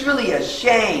 Just really a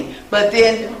shame. But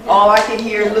then all I could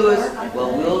hear, Louis,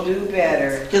 well, we'll do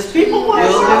better. Because people want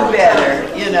We'll do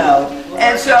better, you know.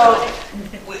 And so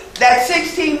that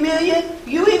 16 million,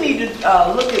 you need to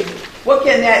look at what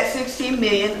can that 16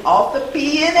 million off the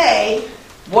P&A,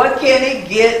 what can it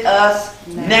get us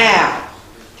now?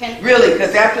 Really,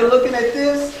 because after looking at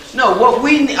this, no, what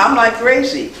we need, I'm like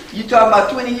Gracie. You talking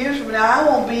about 20 years from now, I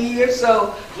won't be here,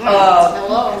 so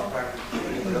Hello.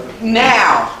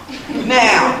 now,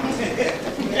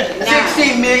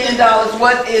 $16 million,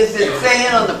 what is it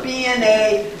saying on the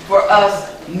P&A for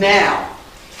us now?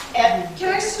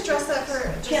 Can I just address that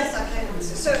for just a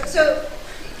second? So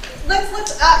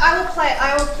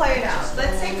I will play it out.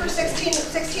 Let's say for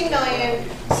 16 million,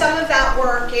 some of that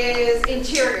work is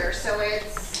interior, so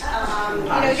it's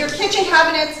your kitchen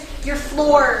cabinets, your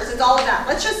floors, it's all of that.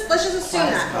 Let's just assume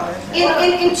that.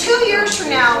 In 2 years from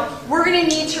now, we're going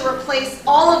to need to replace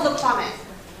all of the plumbing,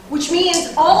 which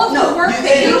means all of the work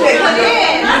that you put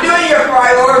in. You're doing your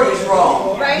priorities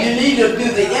wrong. Right? You need to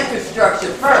do the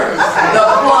infrastructure first, the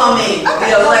plumbing,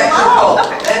 the electrical,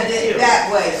 and then that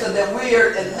way, so that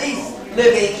we're at least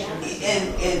living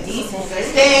in decent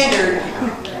standard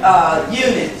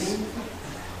units.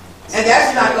 And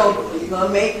that's not going to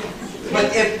make.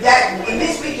 But if that, at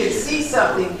least we can see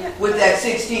something with that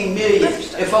 16 million.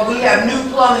 If we have new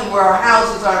plumbing where our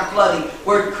houses aren't flooding,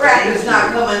 where crap is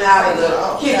not coming out of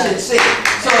the kitchen sink.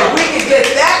 So if we can get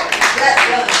that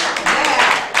done now.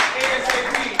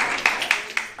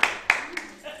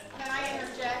 Can I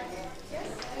interject?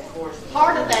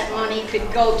 Part of that money could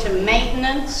go to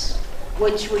maintenance,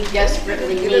 which we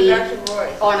desperately need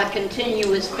on a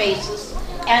continuous basis,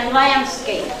 and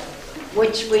landscape,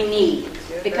 which we need.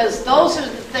 Because those are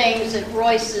the things that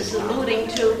Royce is alluding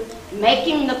to,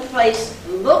 making the place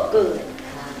look good.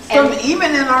 From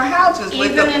even in our houses,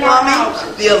 with the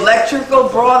plumbing, the electrical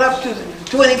brought up to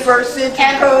 21st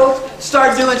century codes,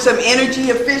 start doing some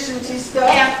energy efficiency stuff.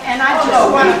 And I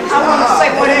just want to say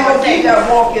one more thing.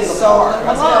 Walk in the park.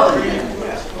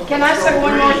 Hello? Can I say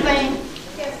one more thing?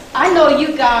 I know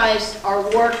you guys are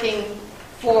working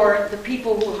for the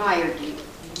people who hired you,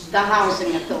 the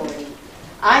housing authority.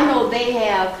 I know they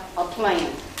have a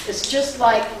plan. It's just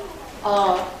like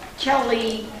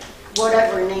Kelly,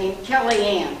 whatever her name,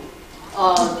 Kellyanne,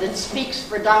 that speaks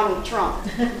for Donald Trump.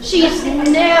 She's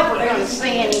never going to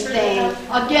say anything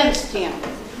against him.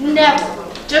 Never.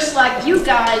 Just like you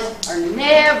guys are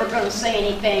never going to say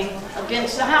anything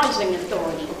against the housing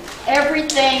authority.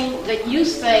 Everything that you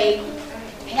say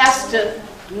has to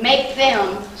make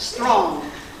them strong.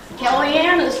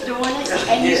 Kellyanne is doing it,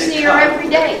 and you see her every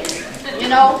day. You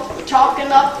know,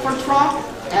 talking up for Trump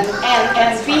and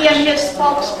being his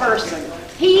spokesperson.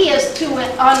 He is too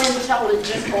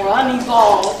unintelligent or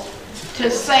unevolved to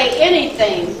say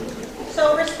anything.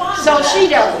 So respond. So she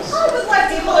does. I would like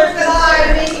people are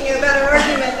making a better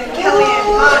argument than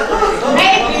Kellyanne.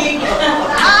 Maybe.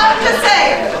 I'm just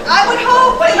saying. I would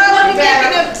hope that I would be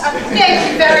making a thank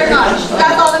you very much.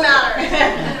 That's all that matters.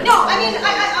 No, I mean,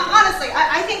 honestly,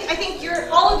 I think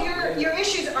all of your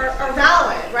issues are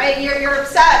valid, right? You're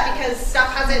upset because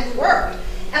stuff hasn't worked.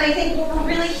 And I think what we're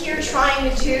really here trying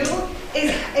to do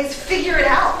is figure it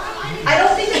out. I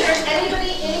don't think that there's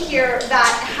anybody in here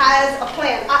that has a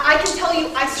plan. I can tell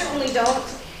you I certainly don't.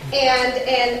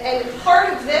 And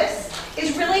part of this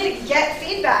is really to get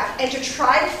feedback and to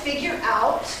try to figure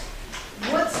out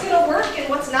what's going to work and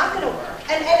what's not going to work.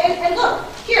 And look,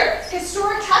 here,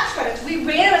 historic tax credits. We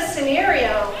ran a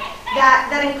scenario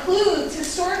that includes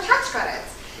historic tax credits.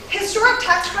 Historic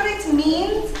tax credits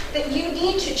means that you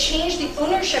need to change the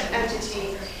ownership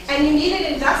entity and you need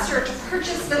an investor to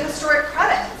purchase the historic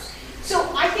credits. So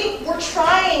I think we're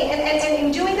trying, and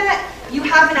in doing that, you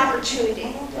have an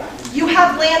opportunity. You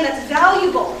have land that's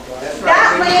valuable.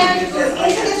 That land goes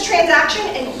into this transaction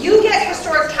and you get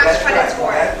historic tax credits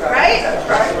for it, right?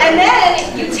 And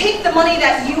then you take the money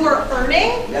that you are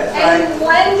earning and you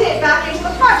blend it back into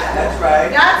the project.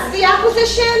 That's the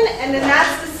acquisition, and then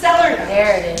that's the seller note.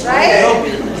 There it is. Right?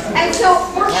 And so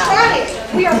we're trying.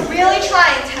 We are really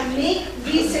trying to make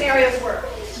these scenarios work.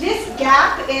 This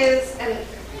gap is, and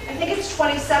I think it's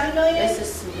 27 million. This is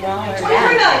smaller.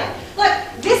 23 million. Look,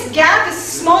 this gap is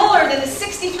smaller than the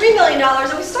 $63 million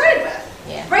that we started with.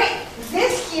 Yeah. Right?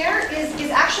 This here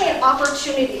is actually an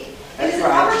opportunity. It is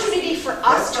an opportunity for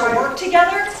us to work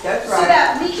together so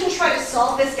that we can try to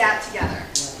solve this gap together.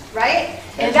 Right?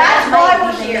 And that's why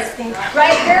we're here.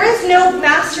 Right? There is no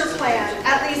master plan.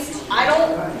 At least I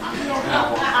don't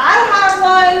have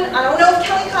one. I don't know if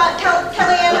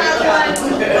Kellyanne has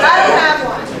one. But I don't have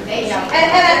one. And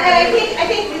I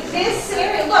think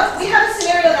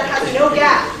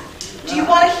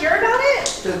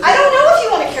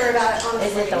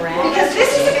Because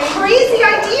this is a crazy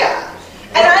idea.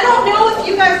 And I don't know if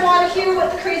you guys want to hear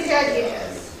what the crazy idea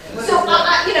is. So,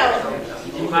 you know.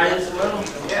 You might as well.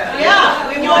 Yeah,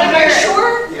 we want to make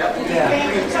sure. Yep.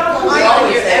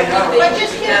 But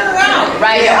just hear her out.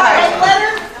 Right. All right, let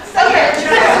her. Okay.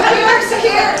 So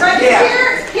here, right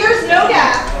here, here's no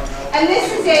gap. And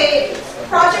this is a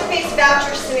project-based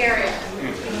voucher scenario.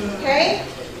 Okay?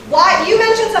 Why? You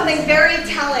mentioned something very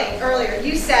telling earlier.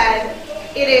 You said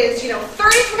it is,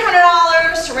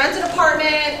 $3,300 to rent an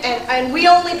apartment, and we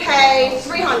only pay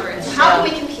 $300. So how can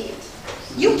we compete?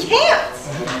 You can't.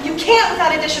 You can't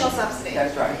without additional subsidy.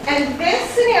 That's right. And this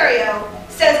scenario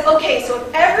says, okay, so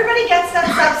if everybody gets that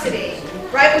subsidy,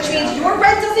 right, which means your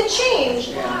rent doesn't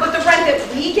change, but the rent that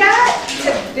we get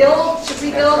to rebuild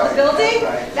the building,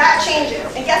 that changes.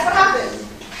 And guess what happens?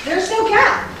 There's no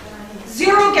gap.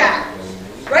 Zero gap.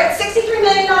 Right? $63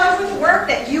 million worth of work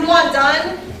that you want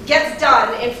done gets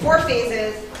done in 4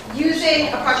 phases using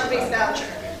a project-based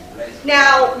voucher.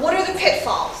 Now, what are the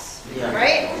pitfalls?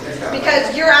 Right?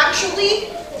 Because you're actually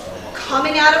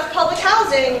coming out of public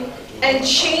housing and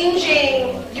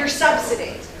changing your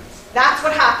subsidy. That's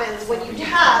what happens when you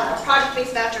have a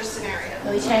project-based voucher scenario.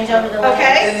 We change over the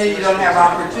Okay? And then you don't have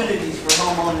opportunities for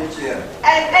home ownership.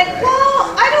 And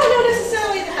well, I don't know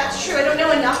necessarily that that's true. I don't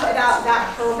know enough about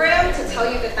that program to tell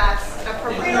you that that's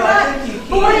appropriate or not.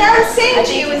 But what I'm saying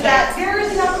to you is that there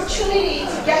is an opportunity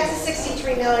to get to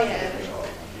 63 million.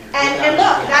 And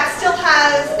look, that still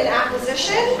has an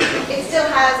acquisition. It still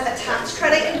has a tax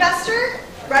credit investor,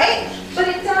 right? But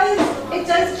it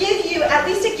does give you, at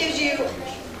least it gives you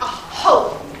a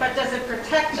hope. But does it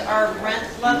protect our rent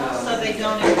levels so they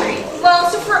don't increase? Well,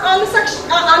 so on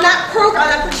that program, on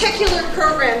that particular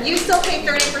program, you still pay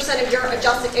 30% of your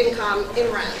adjusted income in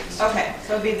rent. Okay,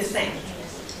 so it'd be the same.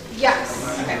 Yes.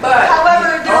 Okay. But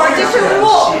however, there are different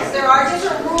rules. There are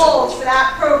different rules for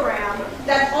that program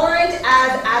that aren't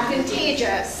as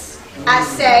advantageous as,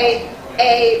 say,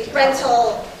 a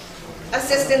rental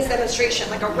assistance demonstration,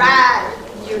 like a RAD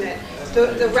unit.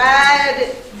 The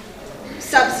RAD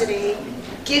subsidy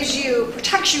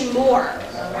protects you more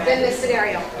than this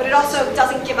scenario, but it also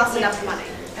doesn't give us enough money.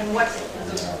 And what's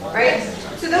right?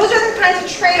 So those are the kinds of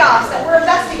trade-offs that we're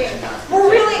investigating. We're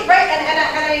really, right,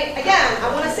 I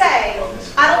want to say,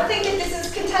 I don't think that this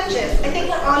is contentious. I think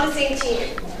we're on the same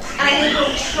team. And I think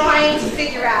we're trying to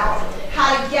figure out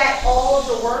how to get all of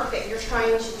the work that you're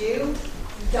trying to do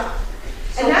done.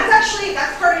 And that's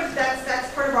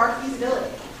part of our feasibility.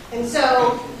 And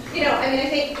so, I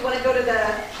think you want to go to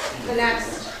the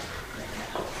next.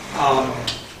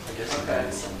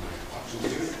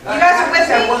 You guys are with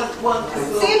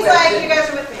me? Seems like you guys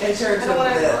are with me. In terms of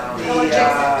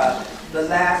the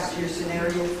last year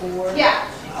scenario 4? Yeah.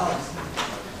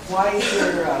 Why is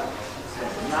there a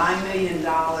 $9 million?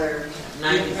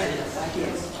 96. I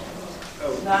can't.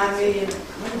 9 million.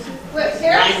 Wait,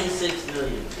 here? 96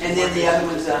 million. And then the other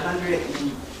one's 100.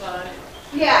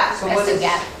 Yeah. So what is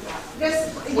that?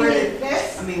 This. Where did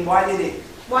this? I mean, why did it?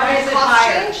 Why is it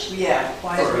higher? Yeah.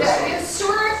 Why So is the it?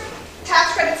 historic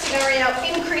tax credit scenario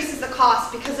increases the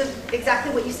cost because of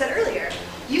exactly what you said earlier.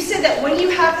 You said that when you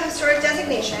have the historic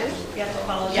designation, you have to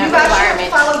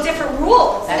follow different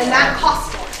rules, and that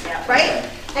costs more, right?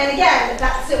 And again,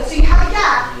 so you have a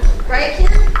gap right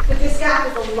here, but this gap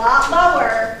is a lot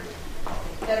lower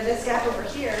than this gap over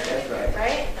here,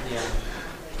 right? Yeah.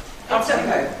 And so,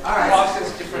 all right. Cost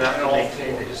is different to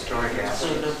maintain the historic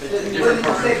asset. Different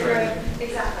programs.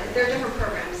 Exactly, they're different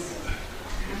programs.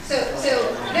 So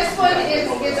this one is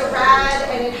a RAD,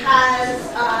 and it has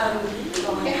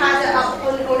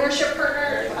an ownership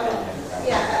partner,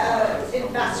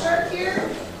 investor here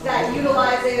that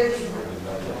utilizes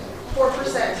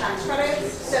 4% tax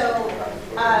credits. So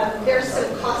there's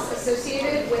some costs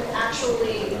associated with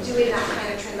actually doing that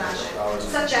kind of transaction,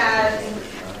 such as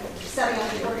setting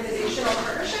up an organizational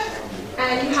partnership.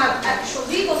 And you have extra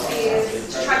legal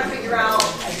fees to try to figure out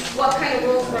what kind of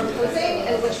rules we're imposing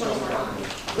and which ones we're not.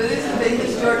 But this is the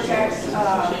historic tax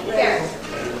There.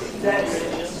 That's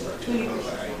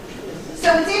 20%. So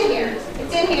it's in here.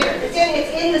 It's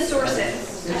in the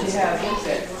sources. That you have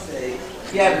say,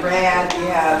 you have RAD, you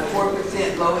have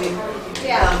 4% low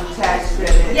income tax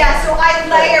credit. Yeah, so we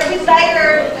layer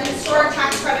the historic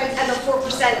tax credits and the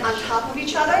 4% on top of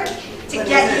each other to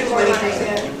get you more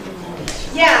money.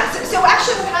 Yeah, so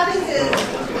actually what happens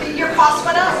is your cost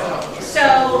went up.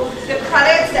 So the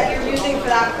credits that you're using for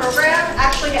that program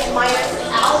actually get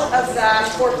minused out of the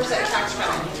 4% tax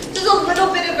credit. There's a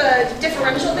little bit of a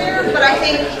differential there, but I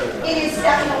think it is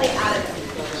definitely additive.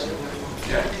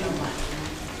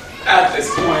 At this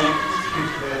point,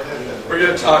 we're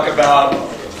going to talk about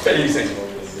phasing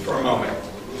for a moment.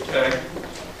 Okay?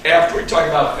 After we talk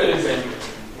about phasing,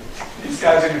 these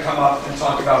guys are going to come up and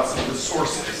talk about some of the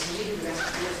sources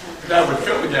that would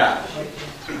fill the gap.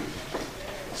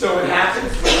 So what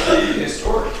happens with the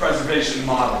historic preservation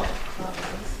model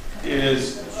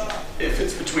is if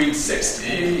it's between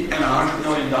 $60 and $100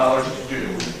 million to do,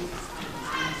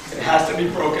 it has to be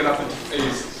broken up into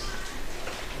phases.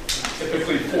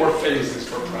 Typically 4 phases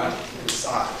for a project this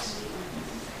size.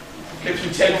 If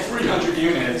you take 300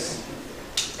 units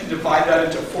and divide that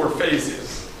into 4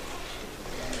 phases,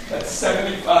 that's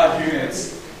 75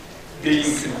 units being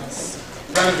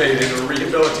renovated or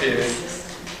rehabilitated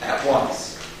at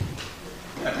once.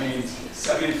 That means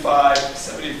 75,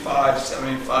 75,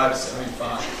 75,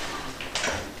 75.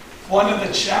 One of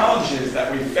the challenges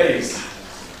that we face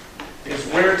is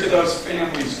where do those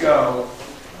families go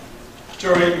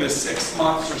during the 6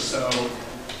 months or so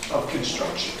of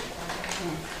construction.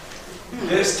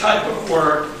 This type of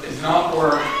work is not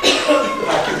work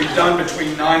that can be done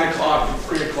between 9 o'clock and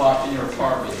 3 o'clock in your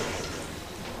apartment.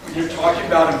 When you're talking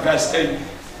about investing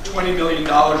 $20 million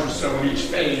or so in each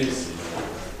phase,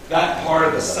 that part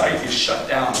of the site is shut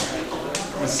down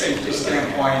from a safety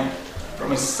standpoint,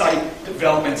 from a site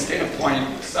development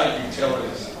standpoint, site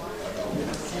utilities.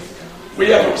 We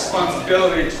have a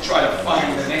responsibility to try to find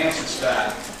an answer to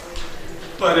that,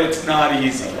 but it's not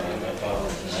easy.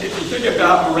 If you think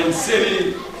about Marin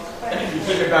City, and if you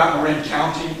think about Marin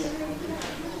County,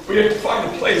 we have to find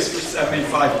a place for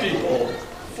 75 people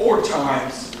 4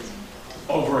 times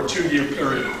over a 2-year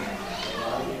period.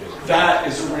 That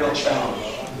is a real challenge.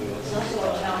 It's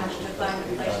also a challenge to find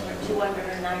a place for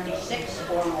 296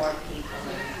 or more people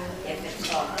if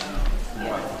it's all,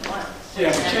 at once.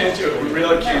 Yeah, we can't do it. We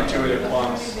really can't do it at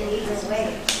once.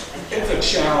 It's a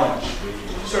challenge.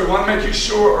 So we want to make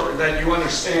sure that you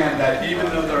understand that even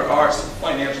though there are some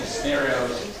financial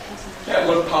scenarios that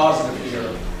look positive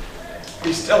here,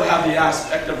 we still have the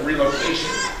aspect of relocation.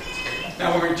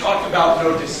 Now, when we talk about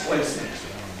no displacement,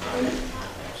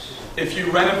 if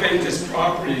you renovate this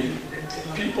property,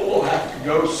 people will have to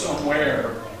go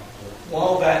somewhere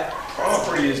while that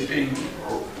property is being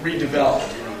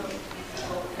redeveloped.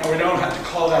 Now, we don't have to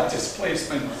call that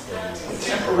displacement.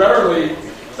 Temporarily,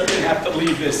 they're going to have to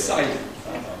leave this site.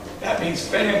 That means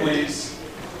families,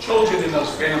 children in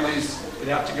those families, would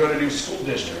have to go to new school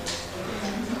districts.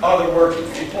 Other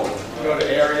working people go to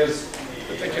areas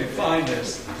that they can find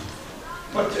this.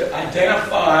 But to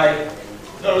identify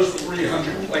those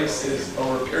 300 places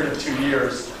over a period of 2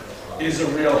 years is a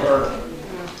real hurdle.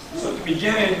 So at the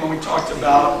beginning, when we talked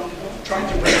about trying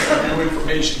to bring some new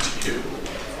information to you,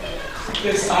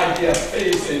 this idea of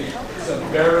phasing is a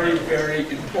very, very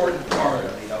important part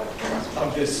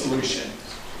of this solution.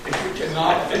 If we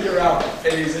cannot figure out the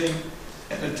phasing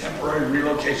and the temporary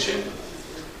relocation,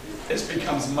 this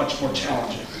becomes much more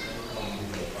challenging.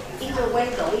 Either way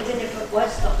though, even if it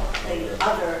was the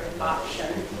other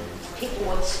option, people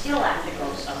would still have to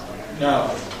go somewhere.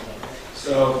 No.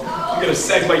 So I'm going to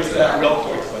segue to that real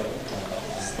quickly.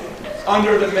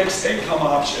 Under the mixed income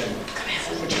option,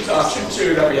 which is option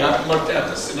 2 that we haven't looked at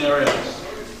the scenarios,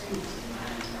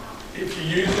 if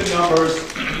you use the numbers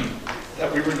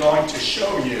that we were going to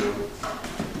show you,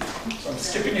 so I'm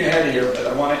skipping ahead here, but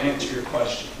I want to answer your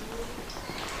question.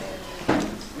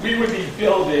 We would be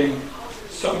building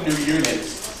some new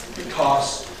units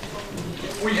because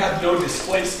if we have no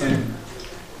displacement,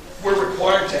 we're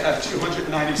required to have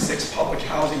 296 public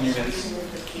housing units,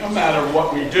 no matter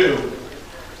what we do.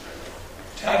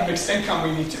 To have mixed income,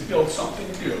 we need to build something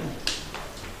new.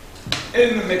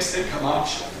 In the mixed income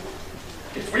option,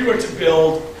 if we were to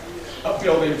build a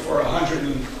building for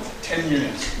 110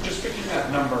 units, I'm just picking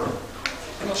that number,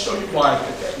 and I'll show you why I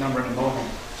picked that number in a moment.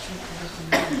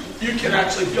 You can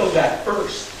actually build that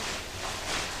first,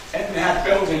 and that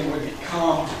building would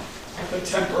become the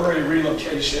temporary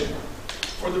relocation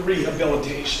for the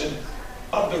rehabilitation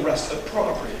of the rest of the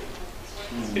property.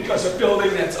 Because a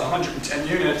building that's 110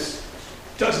 units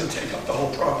doesn't take up the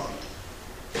whole property.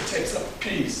 It takes up a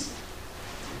piece.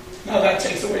 Now that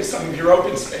takes away some of your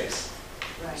open space.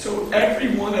 So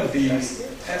every one of these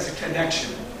has a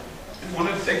connection. And one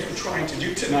of the things we're trying to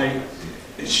do tonight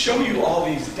is show you all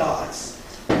these dots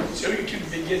so you can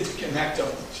begin to connect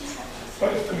them.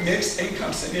 But if the mixed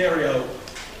income scenario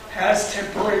has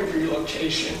temporary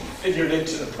relocation figured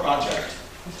into the project,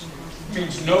 it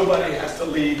means nobody has to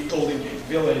leave Golden Gate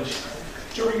Village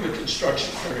during the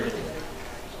construction period,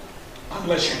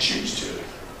 unless you choose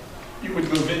to. You would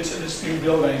move into this new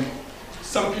building.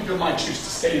 Some people might choose to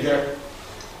stay there.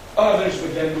 Others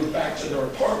would then move back to their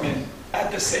apartment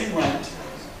at the same rent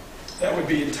that would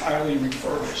be entirely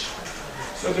refurbished.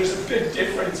 So there's a big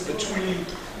difference between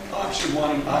option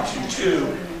 1 and option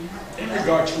 2 in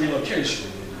regard to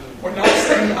relocation. We're not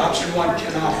saying option 1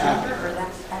 cannot happen.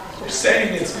 We're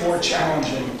saying it's more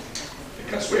challenging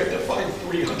because we have to find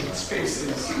 300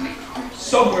 spaces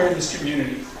somewhere in this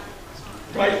community.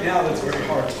 Right now, that's very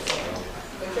hard to find.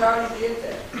 But you already did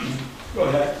that. Go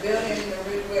ahead. Building in the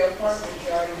Ridgeway apartment,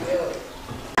 you already built.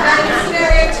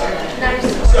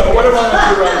 So what I want to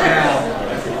do right now,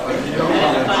 if you don't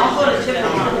mind, we're going to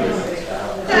move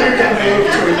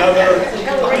to another.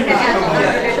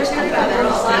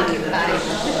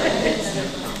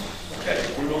 Okay,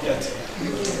 we will get to it.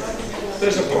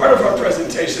 There's a part of our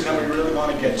presentation that we really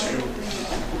want to get to,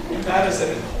 and that is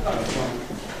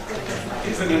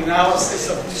an analysis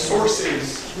of the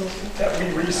sources that we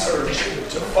research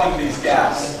to fund these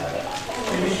gaps.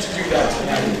 We need to do that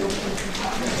tonight.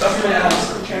 So I'm going to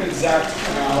ask Ken and Zach to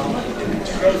come out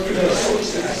to go through those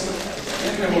sources,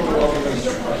 and then we'll go over those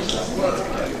two questions.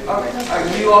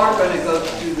 You are going to go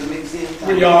through the museum?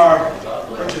 We are.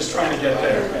 We're just trying to get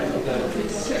there.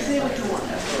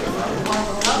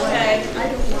 Okay.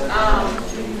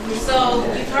 So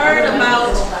you've heard about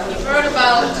a lot. You've heard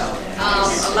about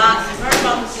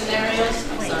the scenarios.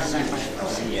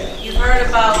 You've heard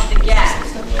about the gap.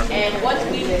 And what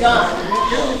we've done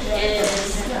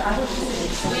is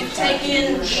we've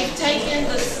taken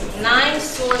the 9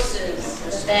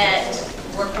 sources that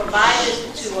were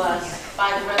provided to us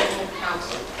by the Redevelopment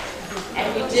Council,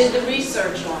 and we did the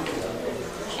research on it.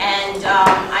 And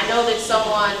I know that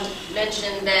someone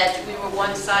mentioned that we were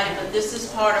one-sided, but this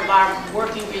is part of our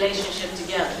working relationship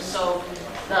together. So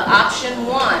the option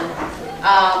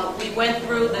 1, we went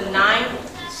through the 9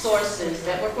 sources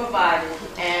that were provided,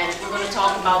 and we're going to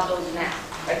talk about those now.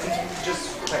 I think,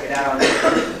 just if I could add on,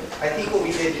 I think what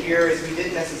we did here is we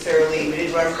didn't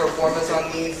run pro formas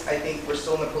on these. I think we're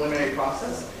still in the preliminary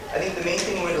process. I think the main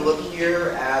thing we wanted to look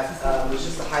here at was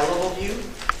just a high-level view.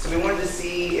 So we wanted to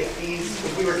see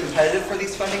if we were competitive for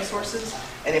these funding sources,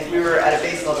 and if we were at a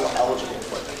base level eligible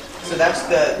for them. So that's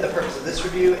the purpose of this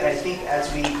review, and I think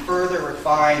as we further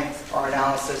refine our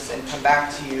analysis and come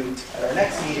back to you at our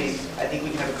next meeting, I think we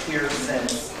can have a clearer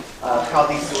sense of how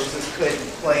these sources could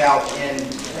play out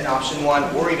in option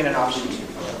 1 or even in option 2.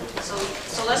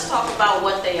 So let's talk about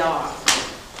what they are.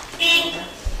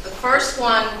 The first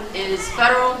one is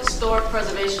Federal Historic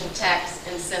Preservation Tax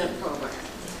Incentive Program,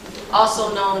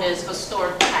 also known as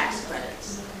historic tax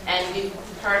credits. And we've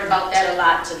heard about that a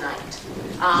lot tonight.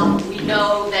 We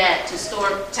know that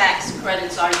historic tax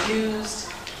credits are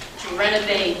used to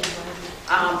renovate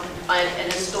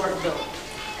an historic building.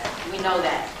 We know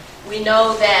that. We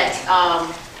know that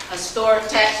historic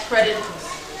tax credit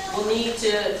will need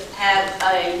to have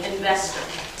an investor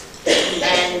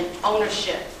and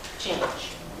ownership change.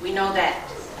 We know that,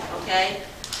 okay?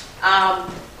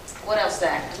 What else,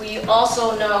 Zach? We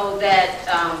also know that,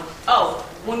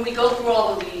 when we go through all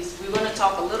of these, we're going to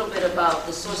talk a little bit about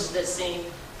the sources that seem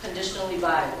conditionally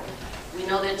viable. We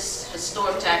know that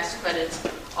historic tax credits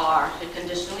are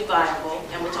conditionally viable,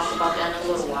 and we'll talk about that in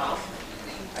a little while.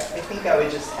 I think I would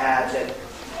just add that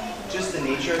just the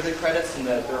nature of the credits and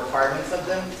the requirements of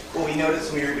them, what we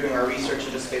noticed when we were doing our research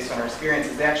and just based on our experience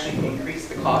is they actually increase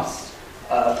the cost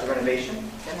of the renovation.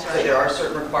 That's right. right. So there are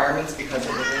certain requirements because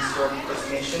of the historic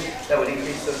designation that would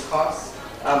increase those costs.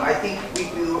 I think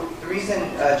the reason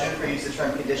Jennifer used the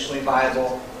term conditionally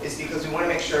viable is because we want to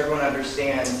make sure everyone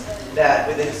understands that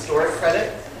with a historic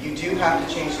credit, you do have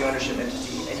to change the ownership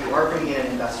entity and you are bringing in an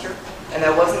investor. And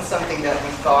that wasn't something that we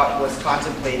thought was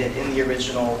contemplated in the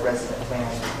original resident plan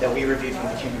that we reviewed from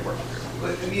the community working group.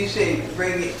 But when you say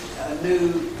bring it a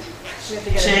new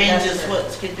Changes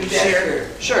what can be shared.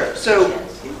 Sure. So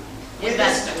with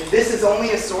this is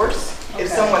only a source if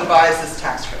someone buys this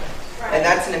tax credit. And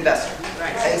that's an investor.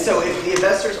 Right. And so if the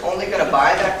investor is only going to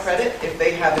buy that credit if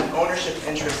they have an ownership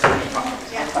interest in the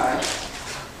property. Yeah.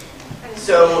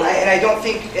 So, and I don't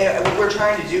think, what we're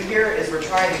trying to do here is we're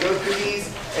trying to go through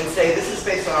these and say this is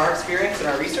based on our experience and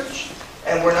our research.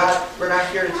 And we're not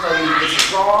here to tell you this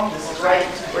is wrong, this is right.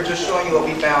 We're just showing you what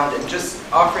we found and just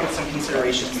offering some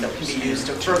considerations that can be used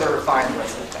to further refine the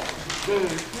rest of the thing.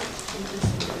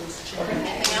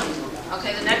 Anything else?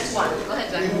 Okay, the next one. Go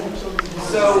ahead, Zach.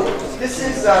 So this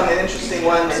is an interesting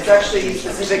one. It's actually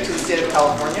specific to the state of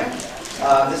California.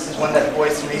 This is one that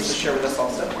Boyce and Reese will share with us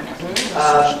also.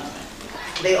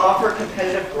 They offer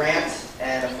competitive grant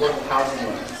and affordable housing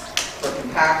loans for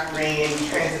compact, green,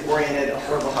 transit-oriented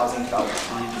affordable housing development.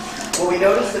 What we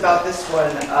noticed about this one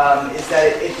is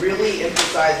that it really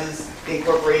emphasizes the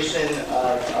incorporation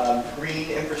of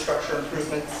green infrastructure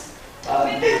improvements.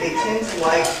 They tend to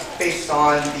like, based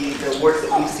on the awards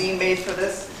that we've seen made for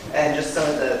this, and just some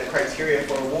of the criteria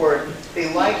for award,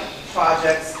 they like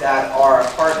projects that are a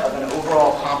part of an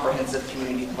overall comprehensive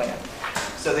community plan.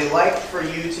 So they like for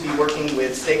you to be working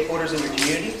with stakeholders in your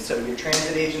community, so your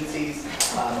transit agencies,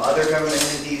 other government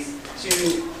entities,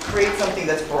 to create something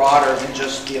that's broader than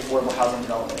just the affordable housing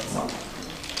development itself.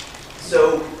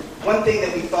 So one thing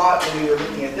that we thought when we were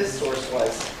looking at this source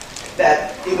was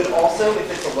that it would also, if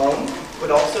it's a loan,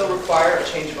 would also require a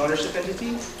change of ownership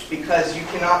entity, because you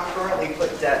cannot currently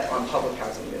put debt on public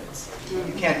housing units.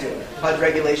 You can't do it. HUD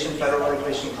regulation, federal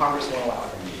regulation, Congress won't allow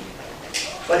it.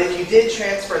 But if you did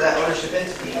transfer that ownership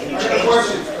entity and you I changed... got a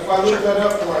question. If I look that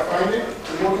up, will I find it?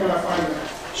 And where can I find that?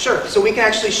 Sure. So we can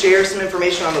actually share some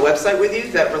information on the website with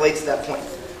you that relates to that point.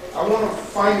 I want to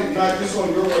find it not just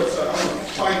on your website. I want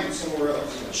to find it somewhere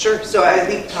else. Sure. So I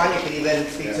think Tanya could even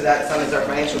speak to that. Some as our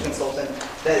financial consultant.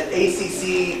 That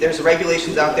ACC, there's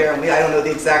regulations out there, and I don't know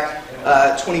the exact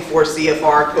 24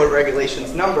 CFR code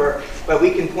regulations number, but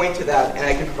we can point to that, and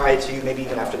I can provide it to you maybe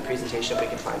even after the presentation if we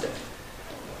can find it.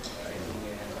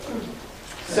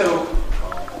 So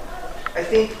I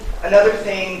think another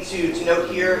thing to note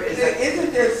here is that...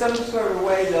 Isn't there some sort of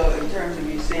way, though, in terms of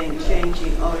you saying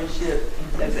changing ownership,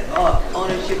 that the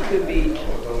ownership could be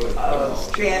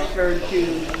transferred to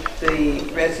the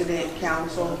resident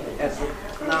council as a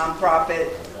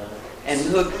nonprofit and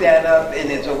hook that up,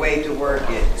 and it's a way to work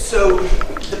it? So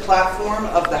the platform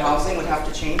of the housing would have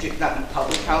to change. It could not be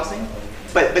public housing.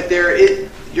 But there is,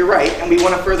 you're right, and we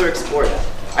want to further explore that.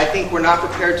 I think we're not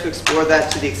prepared to explore that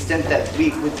to the extent that we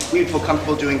feel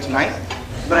comfortable doing tonight.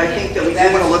 But I think that we do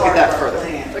want to look at that further.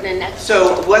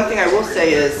 So one thing I will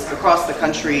say is, across the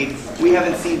country, we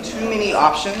haven't seen too many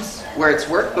options where it's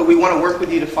worked, but we want to work with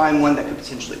you to find one that could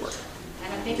potentially work.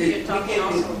 And I think you're talking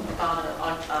also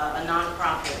about a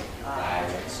nonprofit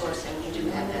source, and we do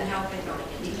have that.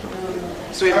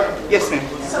 So yes, ma'am.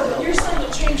 So you're saying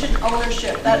a change in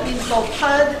ownership. That means both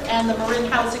HUD and the Marin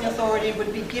Housing Authority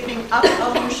would be giving up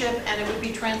ownership, and it would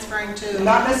be transferring to...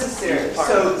 Not necessarily.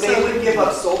 So they would give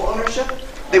up sole ownership.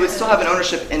 They would still have an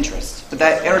ownership interest, but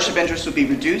that ownership interest would be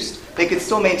reduced. They could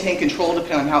still maintain control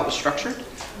depending on how it was structured.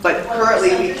 But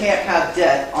currently, we can't have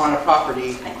debt on a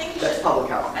property that's public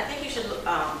housing. I think you should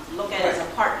look at it as a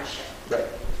partnership. Right.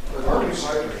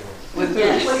 With We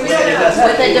don't know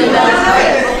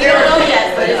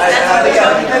yet, but is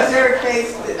there a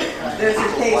case? There's a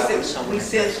case that we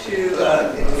sent to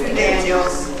Daniel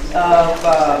of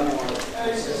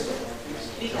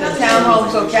the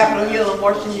townhomes on Capitol Hill in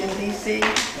Washington D.C.,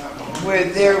 where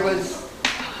there was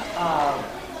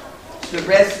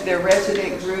their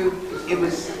resident group. It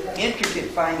was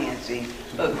intricate financing,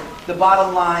 but the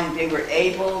bottom line, they were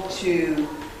able to.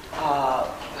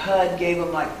 HUD gave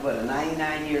them like, what, a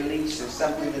 99-year lease or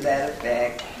something to that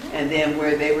effect. And then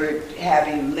where they were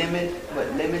having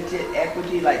limited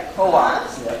equity, like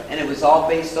co-ops. And it was all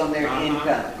based on their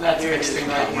income. That's mixed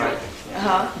income, right?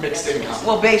 Huh? Mixed income.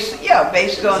 Well, based on...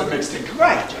 It's a mixed income.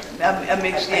 Right, a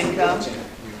mixed income.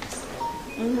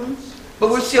 Mm-hmm. But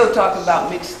we're still talking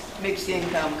about mixed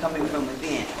income coming from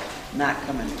within, not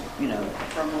coming,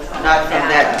 Not from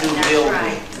that new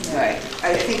building. Right.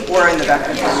 I think we're in the back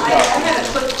of the I have a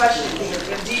quick question here.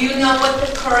 Do you know what the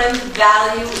current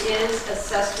value is,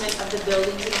 assessment of the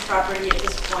buildings and property at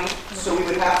this point? So we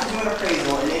would have to do an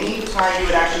appraisal, and any time you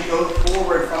would actually go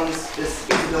forward from this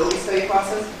feasibility study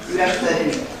process, you would have to set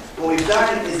in. What we've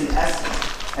done is an estimate.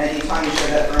 And any time you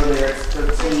shared that earlier, it's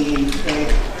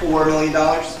 $13.4 million.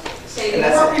 Say the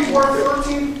property's worth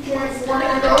 $13.4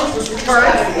 million per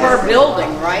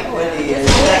building, right? With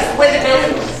the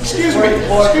building. Excuse me.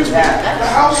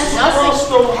 The houses across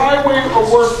the highway are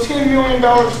worth $10 million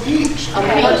each. I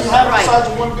mean, how do you have the size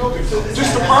of one building?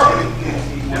 Just the property?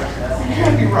 You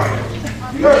can't be right.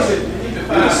 You gotta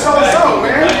sell us out,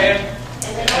 man.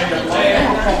 In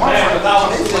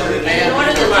order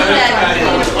to do that,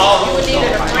 you would need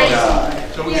an appraisal.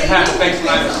 So we can have a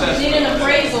baseline assessment. You need an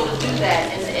appraisal to do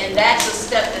that, and that's a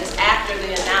step that's after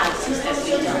the analysis that's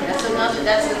been done. That's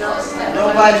another step.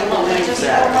 Nobody believes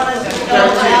that.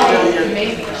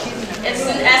 Maybe. It's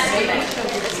an estimate.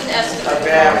 It's an estimate.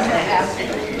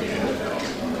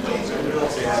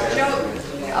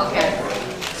 Okay.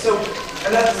 So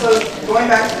going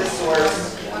back to this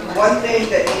source, one thing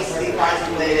that needs to be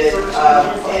contemplated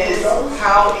is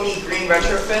how any green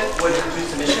retrofit would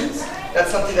reduce emissions. That's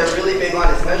something they're really big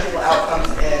on, is measurable outcomes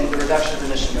in the reduction of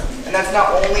emissions. And that's not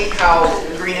only how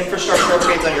green infrastructure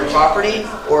upgrades on your property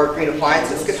or green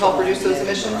appliances could help reduce those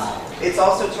emissions. It's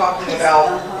also talking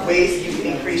about ways you can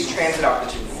increase transit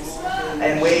opportunities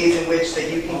and ways in which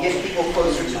that you can get people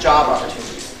closer to job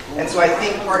opportunities. And so I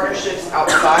think partnerships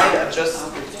outside of just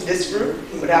this group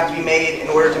would have to be made in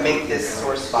order to make this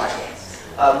source viable.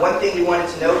 One thing we wanted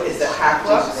to note is that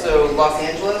HACLA, so Los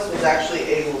Angeles, was actually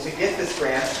able to get this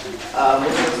grant,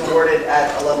 which was awarded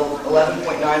at a level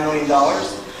 $11.9 million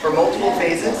for multiple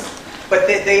phases. But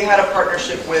they had a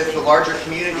partnership with the larger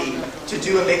community to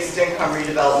do a mixed income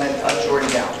redevelopment of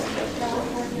Jordan Down.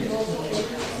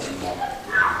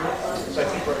 So I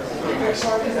think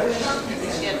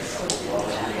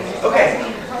okay,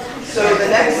 so the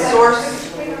next source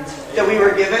that we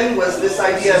were given was this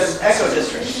idea of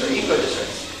eco-districts or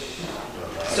eco-districts.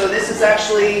 So this is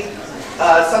actually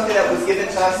something that was given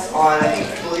to us on, I think,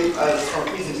 from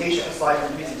a presentation, a slide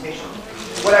from a presentation.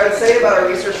 What I would say about our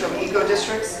research from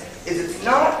eco-districts is it's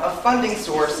not a funding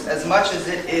source as much as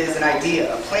it is an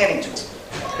idea, a planning tool,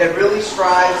 that really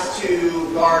strives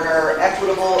to garner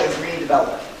equitable and green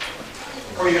development,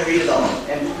 or even redevelopment,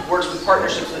 and works with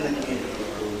partnerships within the community.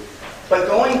 But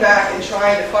going back and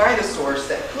trying to find a source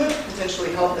that could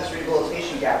potentially help this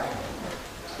rehabilitation gap,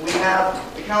 we have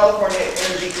the California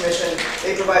Energy Commission.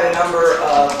 They provide a number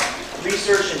of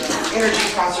research and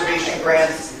energy conservation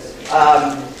grants.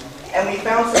 And we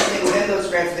found something within those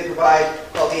grants that they provide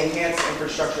called the Enhanced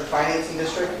Infrastructure Financing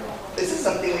District. This is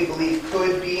something we believe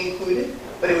could be included,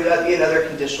 but it would be another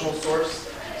conditional source.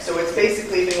 So it's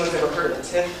basically, if anyone's ever heard of the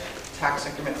TIF, tax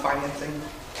increment financing,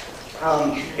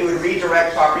 it would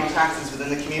redirect property taxes within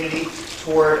the community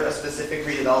toward a specific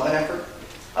redevelopment effort.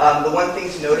 The one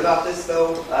thing to note about this,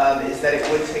 though, is that it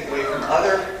would take away from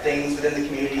other things within the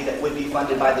community that would be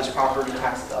funded by those property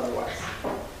taxes otherwise.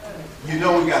 You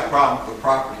know we got problems with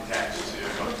property taxes here.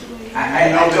 I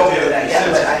don't know that yet,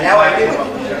 but now I do.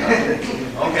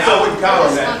 Okay, I wouldn't count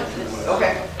on that.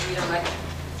 Okay.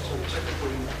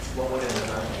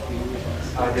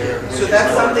 So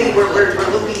that's something we're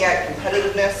looking at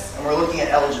competitiveness and we're looking at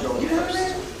eligibility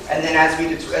first. And then as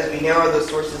we narrow those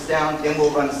sources down, then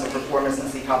we'll run some performance and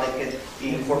see how they could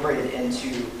be incorporated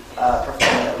into performance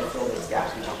that would fill those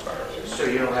gaps we talked about earlier. So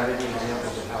you don't have any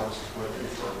examples of how it's working?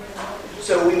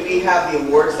 So we have the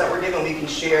awards that were given. We can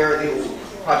share the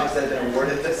projects that have been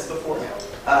awarded this before.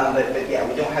 But yeah,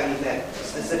 we don't have anything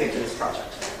specific to this project.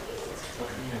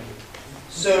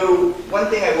 So one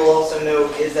thing I will also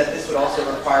note is that this would also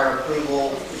require approval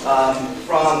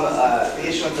from the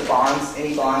issuance of bonds.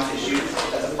 Any bonds issued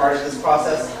as a part of this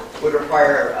process would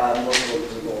require local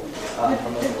approval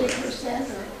from the board. 50%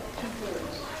 or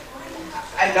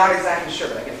 2/3? I'm not exactly sure,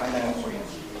 but I can find that out for you.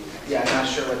 Yeah, I'm not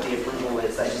sure what the approval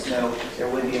is. I just know there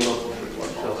would be a local approval.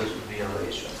 So this would be a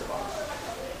issuance of bonds.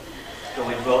 So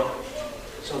we vote.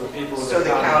 So the people. So the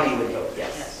county would vote.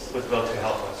 Yes. Would vote to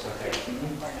help us. Okay.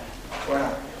 Or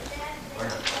not.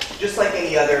 Just like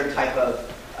any other type of,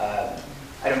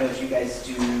 I don't know if you guys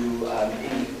do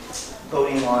any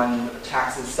voting on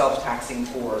taxes, self-taxing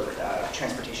for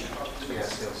transportation projects. Yeah,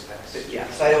 sales tax. Yeah,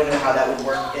 so I don't know how that would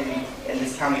work in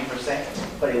this county per se,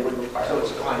 but it would require. So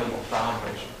it's a kind of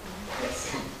foundation.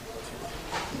 Yes.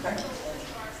 Okay.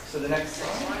 So the next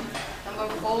slide.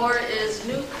 Number 4 is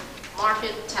new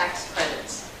market tax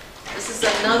credits. This is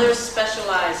another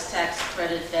specialized tax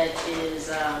credit that is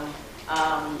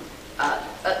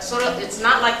sort of, it's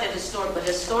not like the historic, but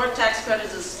historic tax credit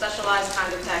is a specialized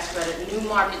kind of tax credit. New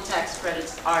market tax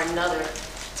credits are another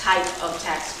type of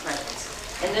tax credits.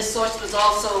 And this source was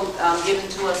also given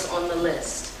to us on the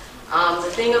list.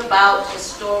 The thing about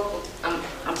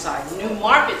new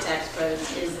market tax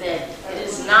credits is that it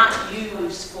is not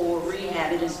used for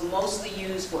rehab. It is mostly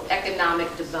used for economic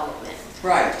development.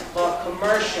 Right. Or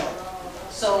commercial.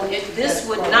 So this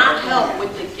would not help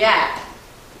with the gap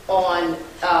on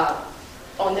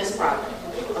this property.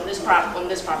 On this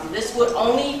property. This would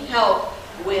only help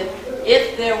with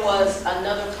if there was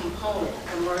another component,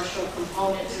 commercial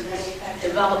component to this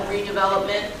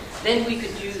redevelopment, then we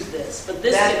could use this. But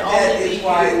this can only be used. That is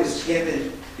why it was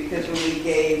given, because when we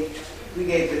gave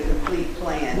the complete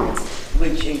plan,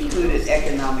 which included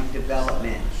economic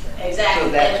development. Exactly.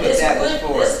 So that's and what that was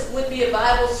for. This would be a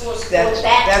viable source for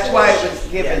That's why it was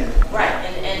given. Yeah. Right,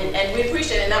 and we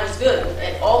appreciate it, and that was good.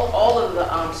 And all of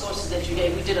the sources that you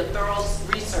gave, we did a thorough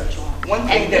research on. One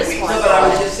thing that we... No, but I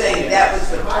was just saying, that was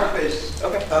the purpose for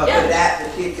Yeah.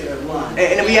 that particular one.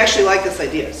 And we actually like this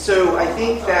idea. So I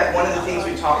think that one of the things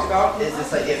we talked about is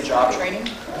this idea of job training.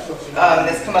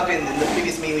 It's come up in the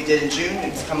previous meeting we did in June.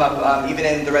 It's come up even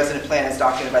in the resident plan as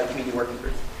documented by the community working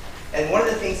group. And one of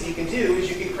the things that you can do is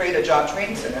you can create a job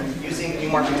training center using new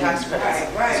market tax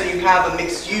credits. Right. So you have a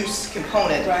mixed use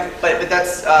component. Right. But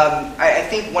that's, I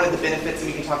think one of the benefits, and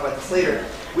we can talk about this later,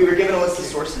 we were given a list of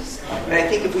sources. And I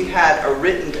think if we had a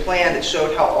written plan that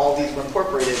showed how all these were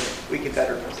incorporated, we could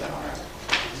better present on it.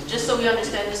 Just so we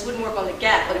understand, this wouldn't work on the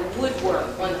Gap, but it would work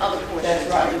on other portions.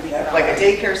 That's right. Like a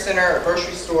daycare center, a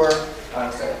grocery store,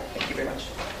 etc. Thank you very much.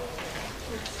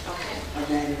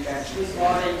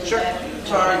 Sure.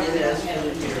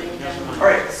 All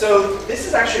right, so this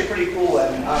is actually a pretty cool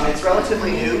one. It's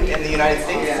relatively new in the United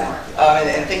States,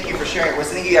 and thank you for sharing it. I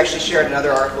think you actually shared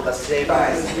another article that's today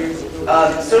by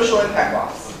social impact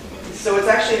bonds. So it's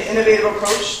actually an innovative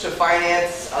approach to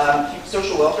finance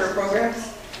social welfare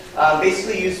programs.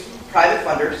 Basically use private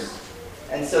funders,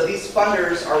 and so these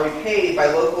funders are repaid by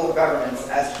local governments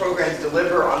as programs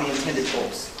deliver on the intended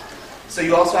goals. So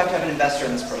you also have to have an investor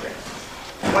in this program.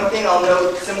 One thing I'll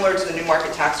note, similar to the new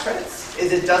market tax credits,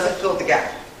 is it doesn't fill the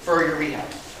gap for your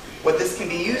rehab. What this can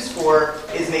be used for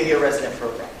is maybe a resident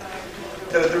program.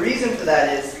 The reason for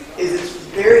that is it's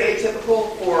very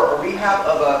atypical for a rehab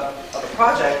of a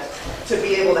project to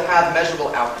be able to have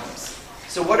measurable outcomes.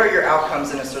 So what are your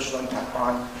outcomes in a social impact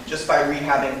bond just by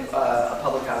rehabbing a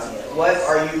public housing unit? What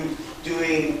are you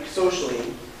doing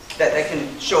socially that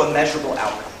can show a measurable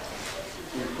outcome?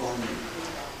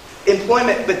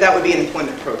 Employment, but that would be an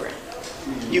employment program.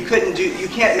 You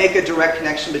can't make a direct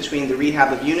connection between the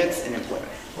rehab of units and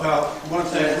employment. Well, one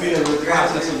thing, we're in the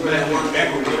process of measuring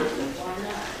equity.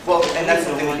 Well, and that's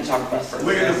something we can talk about further.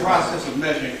 We're in the process of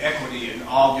measuring equity in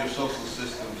all your social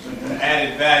systems and the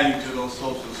added value to those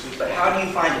social systems. But how do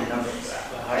you find a number for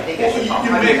that? I think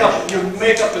you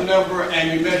make up the number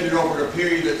and you measure it over a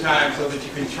period of time so that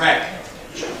you can track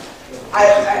it. Sure.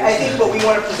 I think what we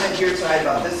want to present here tonight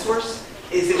about this source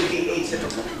is it would be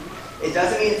atypical. It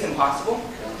doesn't mean it's impossible,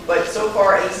 but so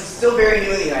far, and this is still very new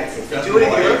in the United States. They do it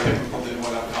in Europe.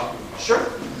 Sure.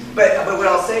 But what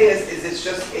I'll say is it's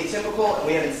just atypical and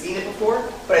we haven't seen it before,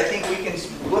 but I think we can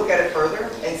look at it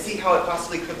further and see how it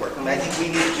possibly could work. And I think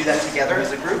we need to do that together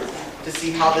as a group to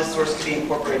see how this source could be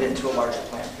incorporated into a larger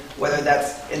plan, whether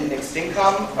that's in the mixed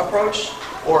income approach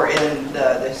or in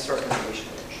the historic preservation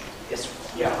approach. Yes, sir.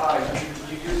 Yeah,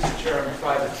 you use the term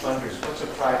private funders. What's a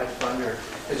private funder?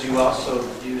 Because you also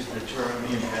use the term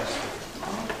investor.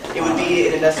 It would be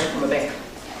an investor from a bank.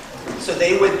 So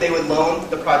they would loan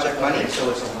the project money. So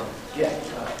it's a loan. Yeah.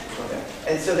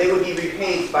 And so they would be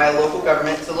repaid by a local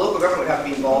government. So the local government would have to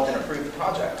be involved and approve the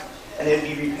project. And they would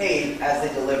be repaid as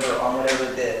they deliver on whatever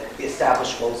the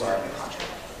established goals are in the contract.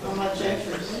 How much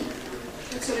interest?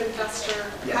 So an investor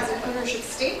has an ownership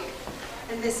stake,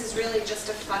 and this is really just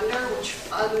a funder which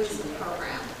funds the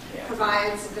program,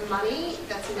 provides the money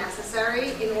that's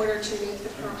necessary in order to make the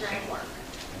program work.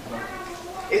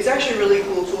 It's actually a really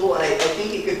cool tool, and I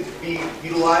think it could be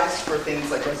utilized for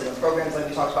things like resident programs, like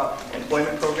we talked about,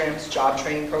 employment programs, job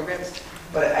training programs.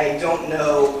 But I don't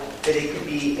know that it could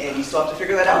be, and you still have to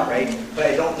figure that out, right? But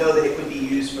I don't know that it could be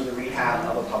used for the rehab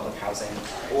of a public housing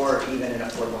or even an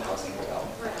affordable housing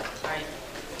development. Right.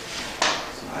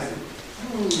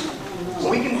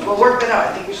 We'll work that out.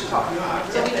 I think we should talk.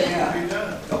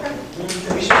 Okay.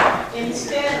 We should talk.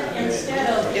 Instead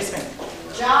of Yes, ma'am.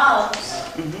 jobs,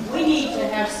 we need to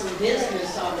have some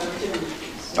business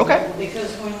opportunities. Okay.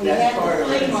 Because when we had the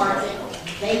flea market,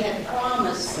 they had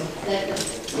promised that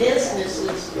the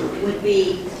businesses would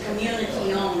be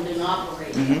community-owned and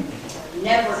operated.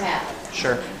 Never happened.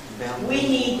 Sure. We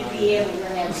need to be able to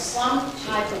have some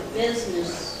type of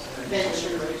business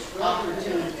venture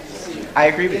opportunities. I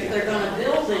agree with you. If they're going to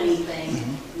build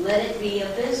anything, let it be a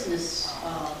business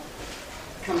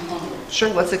component. Sure,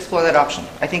 let's explore that option.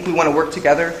 I think we want to work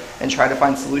together and try to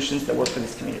find solutions that work for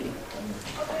this community.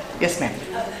 Yes, ma'am.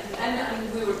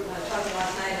 And we were talking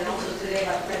last night and also today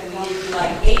about we needed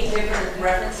like 8 different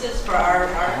references for our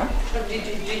did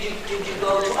you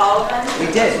go through all of them? We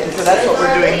did, and so that's what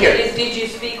we're doing here. Did you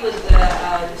speak with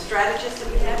the strategist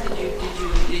that we have?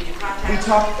 Did you contact We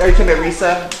talked, are you talking about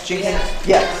Risa Jenkins?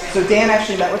 Yes. So Dan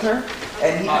actually met with her,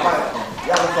 and he, on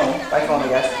the phone, by phone, I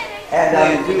guess.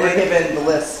 And we were given the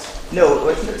list. No, it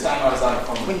was the time I was on the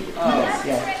phone. Yes,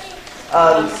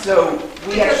 yeah. So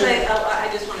we because actually. I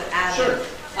just want to add. Sure.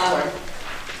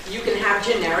 You can have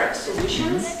generic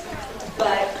solutions,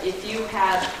 but if you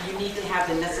need to have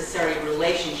the necessary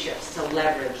relationships to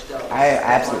leverage those. I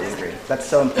absolutely agree. That's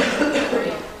so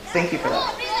important. Thank you for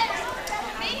that.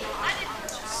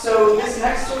 So this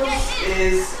next source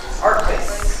is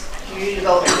ArtPlace, Community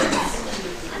Development Grants.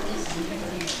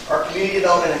 Our Community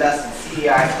Development Investment,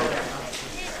 CDI program.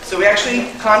 So we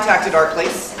actually contacted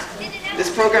ArtPlace. This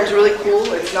program is really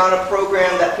cool. It's not a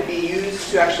program that could be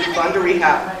used to actually fund a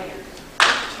rehab,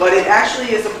 but it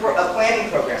actually is a planning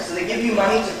program. So they give you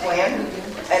money to plan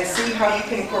and see how you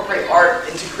can incorporate art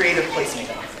into creative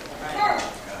placemaking.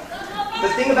 The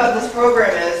thing about this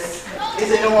program is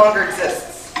it no longer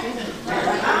exists.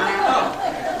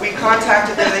 We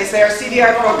contacted them, they say our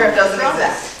CDI program doesn't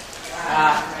exist.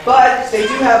 But they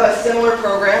do have a similar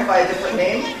program by a different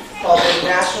name called the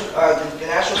National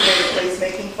Creative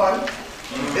Placemaking Fund.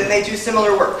 Then they do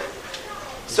similar work.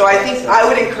 So I think I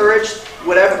would encourage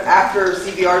whatever, after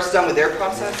CVR is done with their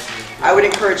process, I would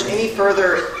encourage any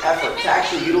further effort to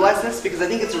actually utilize this because I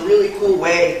think it's a really cool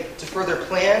way to further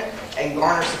plan and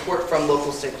garner support from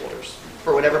local stakeholders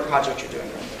for whatever project you're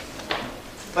doing.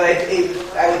 But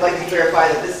I would like to clarify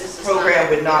that this program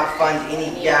would not fund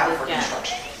any gap for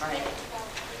construction.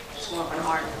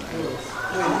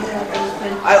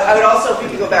 I would also, if we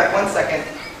could go back 1 second,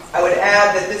 I would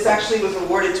add that this actually was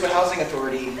awarded to a housing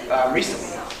authority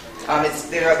recently.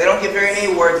 They don't get very many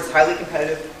awards, it's highly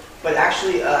competitive, but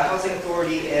actually a housing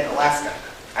authority in Alaska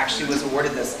actually was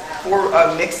awarded this for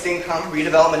a mixed income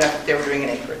redevelopment effort they were doing in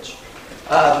Anchorage.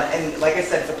 And like I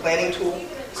said, it's a planning tool,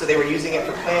 so they were using it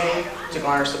for planning, to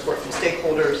garner support from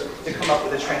stakeholders, to come up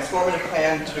with a transformative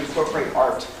plan to incorporate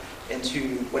art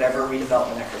into whatever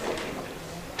redevelopment effort they came up with.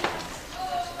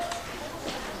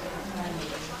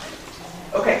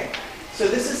 Okay, so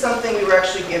this is something we were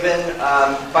actually given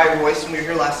by Royce when we were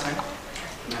here last time.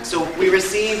 So we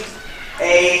received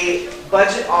a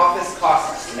budget office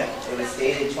cost estimate. It was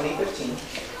dated 2015.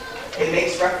 It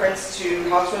makes reference to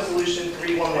House Resolution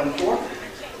 3114.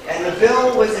 And the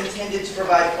bill was intended to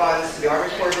provide funds to the Army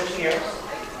Corps of Engineers,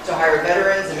 to hire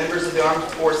veterans and members of the armed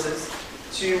forces,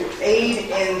 to aid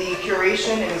in the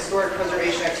curation and historic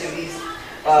preservation activities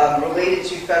related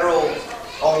to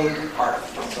federal-owned art,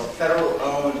 so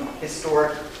federal-owned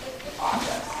historic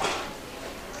objects.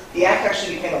 The act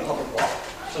actually became a public law,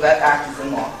 so that act is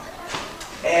in law.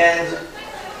 And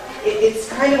it's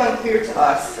kind of unclear to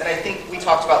us, and I think we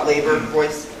talked about labor,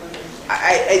 Royce.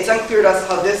 It's unclear to us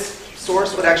how this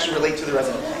source would actually relate to the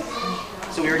resident plan.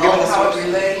 So we were given the source. How it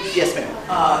relates? Yes, ma'am.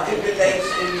 It relates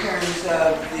in terms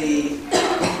of the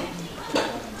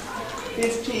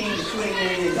 $15 to $20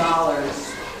 million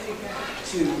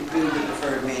to do the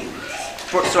deferred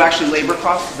maintenance. So actually labor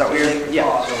costs, is that what you're... Labor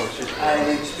costs. And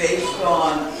it's based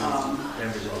on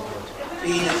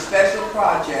being a special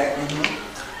project,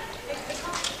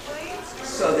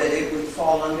 so that it would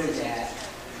fall under that,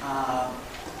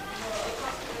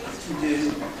 to do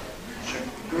the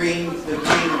green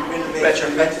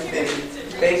renovation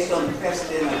retrofitting based on the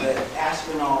precedent of the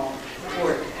Aspinall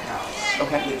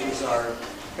Courthouse, which is our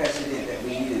precedent that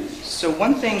we use. So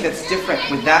one thing that's different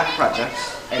with that project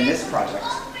and this project,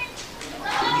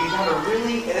 you'd have a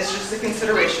really, and it's just a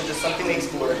consideration, just something to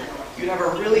explore, you'd have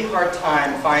a really hard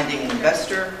time finding an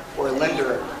investor or a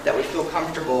lender that would feel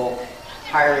comfortable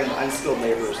hiring unskilled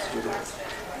laborers to do that.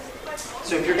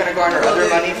 So if you're going to garner other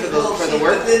money for the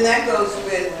work, but then that goes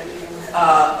with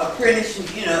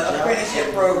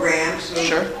apprenticeship programs. So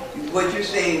sure. What you're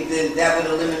saying, that would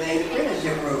eliminate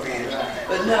apprenticeship programs.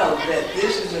 But no, that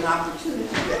this is an opportunity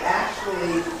to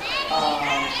actually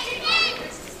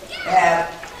have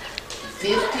 $15 to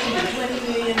 $20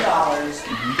 million to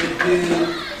do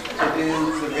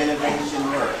the renovation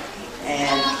work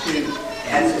and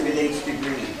as it relates to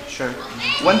green. Sure.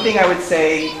 One thing I would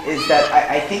say is that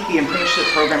I think the apprenticeship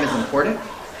program is important,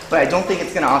 but I don't think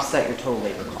it's going to offset your total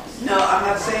labor costs. No, I'm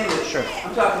not saying that. Sure.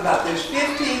 I'm talking about there's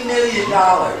 $15 million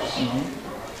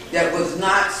that was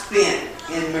not spent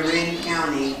in Marin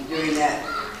County during that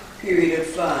period of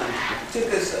fund. It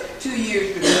took us 2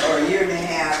 years or a year and a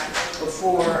half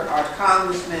before our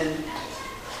congressman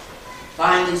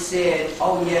finally said,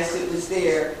 oh yes, it was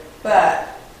there, but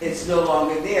it's no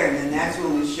longer there. And then that's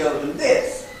when we showed them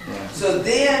this. Yeah. So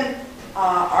then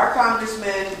our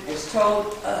congressman has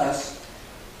told us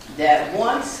that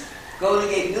once Golden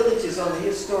Gate Village is on the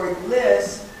historic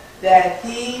list, that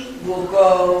he will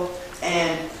go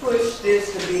and push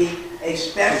this to be a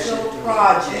special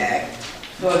project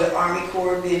for the Army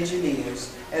Corps of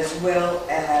Engineers, as well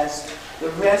as the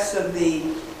rest of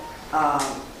the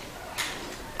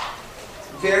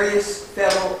various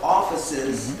federal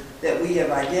offices that we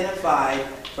have identified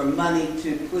for money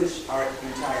to push our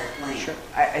entire plan. Sure.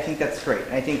 I think that's great.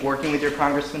 I think working with your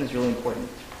congressman is really important.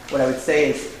 What I would say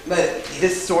is, but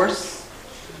this source,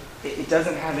 it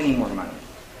doesn't have any more money.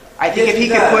 I think if he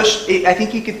could push, I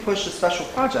think he could push a special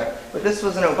project. But this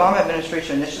was an Obama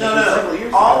administration initiative several years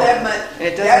ago. All that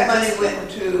money, that money went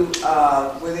to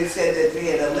where they said that they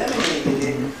had eliminated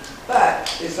it, but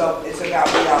it's about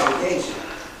reallocation.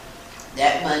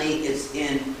 That money is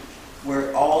in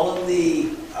where all of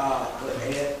the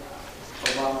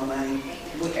Obama money,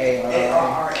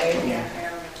 ARRA,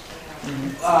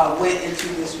 went into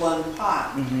this one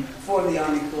pot for the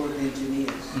Army Corps of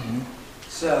Engineers.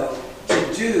 So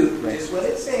to do is what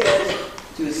it says,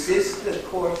 to assist the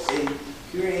courts in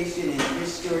curation and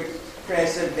historic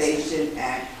preservation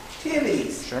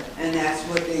activities. Sure. And that's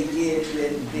what they did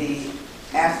with the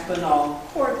Aspinall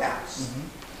Courthouse,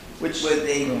 which was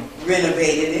they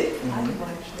renovated it.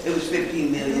 It was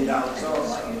 $15 million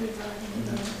also.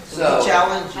 So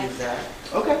challenge you that.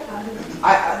 Okay.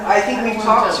 I think we've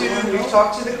talked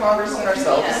to the congressman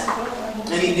ourselves.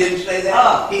 And he didn't say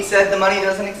that? He said the money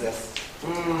doesn't exist.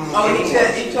 Oh,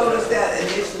 he told us that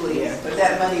initially, but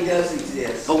that money does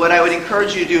exist. But what I would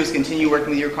encourage you to do is continue working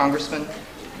with your congressman.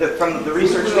 From the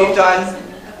research we've done,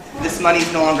 this money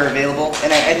is no longer available,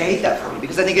 and I hate that for you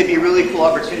because I think it'd be a really cool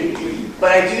opportunity for you.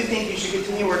 But I do think you should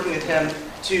continue working with him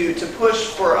to push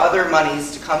for other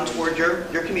monies to come toward your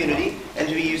community and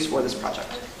to be used for this project.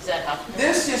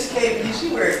 This just came, you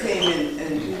see where it came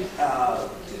in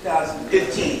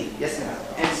 2015? Yes, ma'am.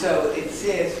 And so it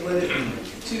says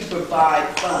to provide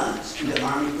funds to the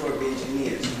Army Corps of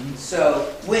Engineers.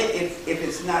 So when, if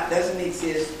it's not, doesn't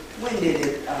exist, when did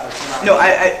it? No,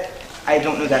 I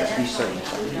don't know that to be certain.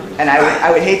 And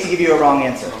I would hate to give you a wrong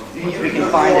answer. We can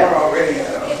find out. Already.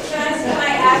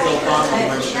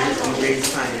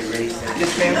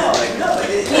 Yes, ma'am.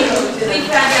 We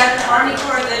found out the Army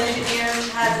Corps of Engineers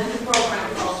has a new program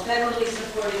called Federally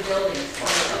Supported Buildings. So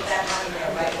they put that money there,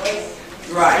 right?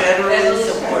 Right. Federally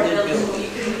supported buildings. You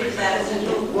can use that as a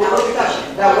new.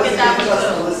 That wasn't because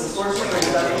of the list of sources.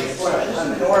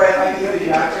 Or I can go to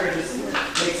you after and just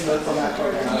make some notes on that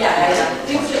program. Yeah,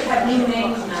 things that have new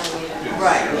names now.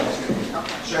 Right.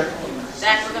 Sure.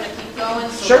 Zach, we're going to keep going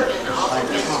so Sure. we can also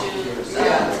get to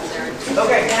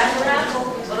Okay.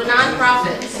 So the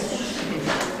nonprofits.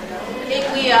 I think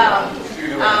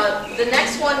the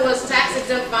next one was tax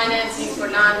exempt financing for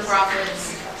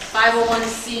nonprofits,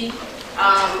 501c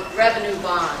revenue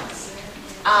bonds.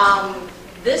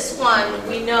 This one,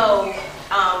 we know,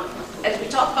 as we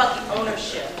talk about the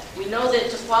ownership, we know that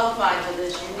to qualify for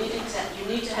this, you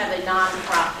need to have a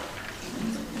nonprofit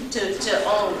to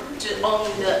own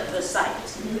the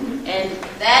site. And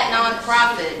that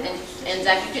nonprofit, and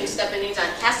Zach, you can step in anytime,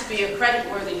 has to be a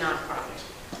credit-worthy nonprofit.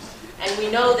 And we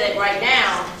know that right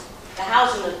now, the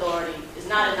Housing Authority is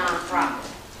not a nonprofit.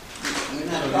 We're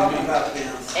not talking about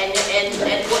them. And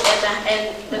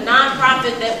the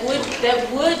nonprofit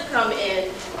that would come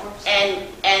in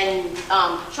and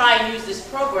try and use this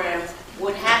program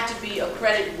would have to be a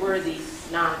credit-worthy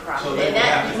nonprofit. So and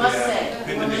that you must say.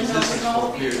 Been in existence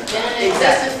for a period of time. Been in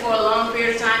existence for a long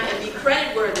period of time and be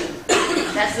credit-worthy.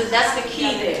 That's the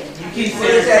key there. What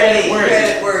does that mean?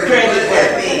 Credit-worthy. What does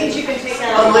that mean?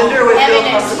 A lender would feel Having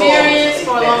comfortable. experience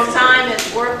for a long time, has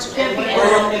worked, so if you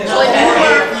work,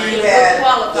 you would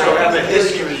qualify. So have a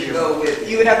history.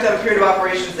 You would have to have a period of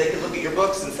operations. They could look at your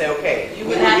books and say, okay, You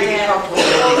would have to be have comfortable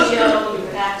with you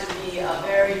would have to be a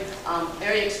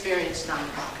very experienced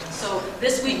nonprofit. So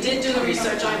this we did do the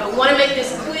research on, but we want to make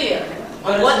this clear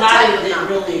But on it's what not type of even nonprofit.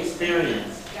 really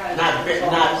experience. Not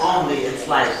only, it's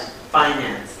like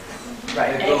finance.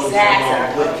 Right. It goes Exactly.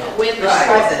 along with With the You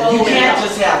portfolio. can't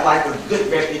just have like a good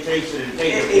reputation and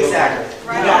take it. Exactly.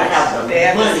 You gotta have the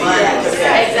money.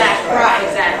 Exactly, right,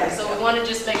 exactly. So we want to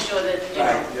just make sure that,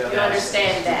 you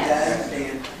understand that.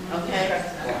 Okay?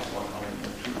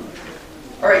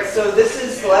 All right, so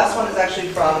the last one is actually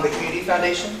from the Community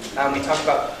Foundation. We talked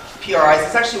about PRIs.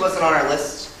 This actually wasn't on our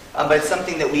list, but it's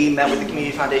something that we met with the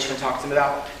Community Foundation and talked to them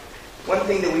about. One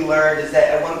thing that we learned is that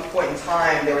at one point in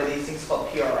time, there were these things called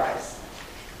PRIs.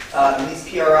 And these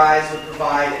PRIs would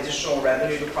provide additional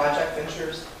revenue to project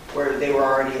ventures where they were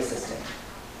already assisting.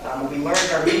 What we learned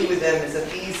in our meeting with them is that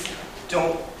these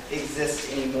don't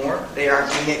exist anymore. They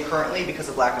aren't doing it currently because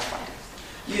of lack of funding.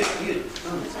 Did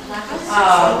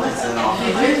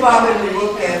you bother to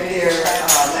look at their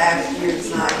last year's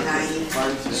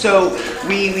 990? So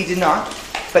we did not.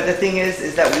 But the thing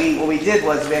is that what we did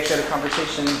was we actually had a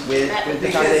conversation with the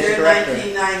foundation director. Because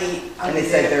their 1990, And they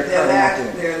said they're currently not doing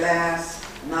it. their last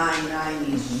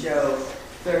 990s show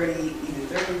either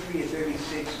 33 or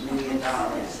 36 million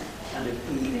dollars under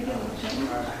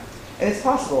PRI. And it's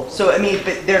possible. So, I mean,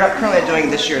 but they're not currently doing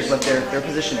this year is what their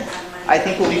position is. I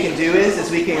think what we can do is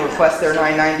we can request their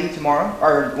 990 tomorrow,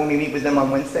 or when we meet with them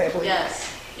on Wednesday, I believe. Yes.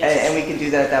 And we can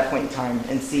do that at that point in time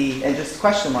and see, and just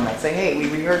question them on that. Say, hey,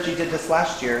 we heard you did this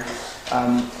last year.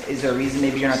 Is there a reason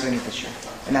maybe you're not doing it this year?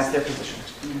 And that's their position.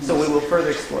 So we will further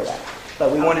explore that.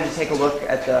 But we wanted to take a look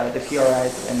at the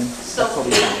PRIs, and that's what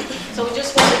we found. So we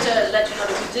just wanted to let you know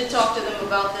that we did talk to them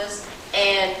about this,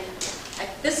 and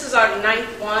this is our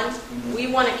 9th one. We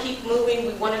want to keep moving.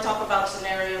 We want to talk about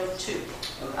scenario 2.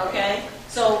 Okay?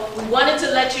 So we wanted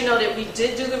to let you know that we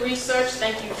did do the research.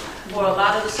 Thank you for a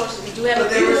lot of the sources. We do have a But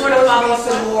there few was more to supposed follow to be up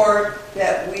some on. more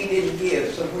that we didn't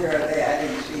give, so where are they? I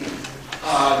didn't see them.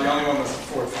 The only one was the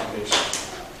Ford Foundation.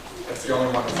 That's the only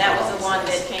one. That was the one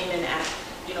that came in at,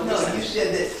 No, you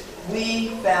said that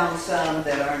we found some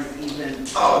that aren't even.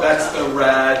 Oh, that's the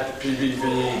RAD,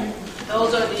 PVV,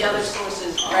 Those are the other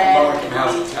sources, Brad. low-income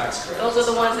housing tax credit. Those are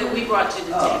the ones that we brought to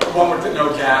the table. The one with the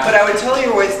no gap. But I would tell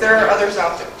you, Royce, there are others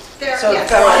out there. So yes.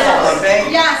 federal funding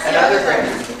bank Yes, and there are other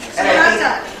others. grants. And They're I not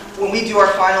done. think when we do our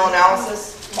final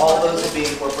analysis, all those will be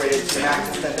incorporated to the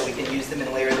max extent that we can use them and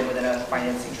layer them within a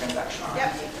financing transaction.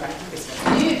 Yep.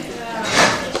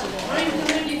 Marin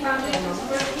Community Foundation's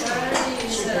first priority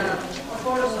is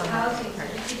affordable housing.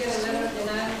 Did you get a letter of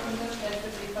denial from them that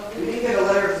could be published? We didn't get a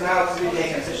letter of denial because we didn't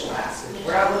make an official ask.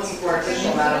 We're not looking for an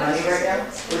official amount of money right now.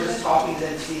 We're just talking to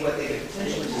them to see what they could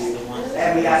potentially do.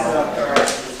 And we asked them for our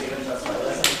statement of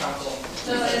trust. Council.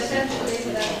 So essentially,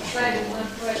 that site is not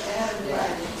correct, they haven't done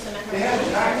it. They haven't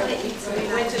denied it. So we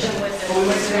went to them with Well, we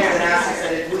went to them and asked, I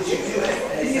said, would you do it?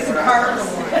 And they said, we're not.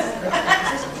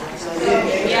 So we didn't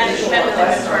make an official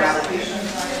request for an application,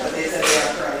 but they said they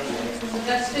are currently doing it. So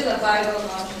that's still a viable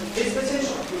option. It's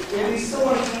potential. We still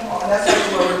want to keep on, that's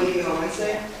why we're meeting on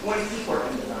Wednesday. We want to keep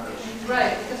working with the foundation.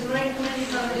 Right, because Marin Community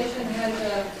Foundation has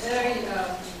a very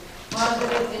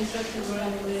positive interest in Marin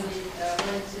Community,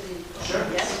 Marin City. Sure.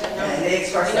 Yes. And they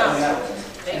expressed that on that.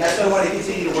 And that's why I want to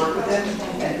continue to work with them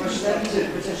and push them to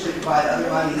potentially provide other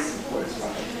monies for this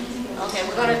project. Okay,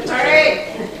 we're going to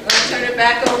turn it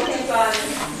back over to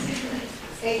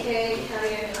AK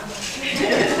County.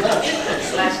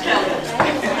 Slash Kelly.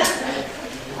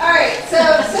 All right, so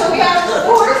we have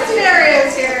 4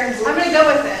 scenarios here. I'm going to go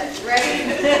with it. Ready?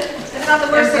 It's not the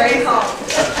worst thing call.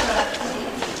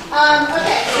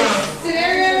 Okay, so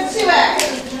scenario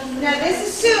 2A. Now this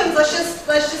assumes,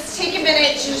 let's just take a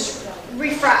minute to just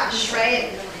refresh,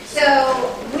 right? So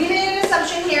we made an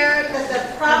assumption here that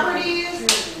the properties,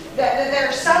 that there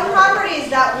are some properties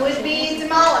that would be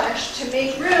demolished to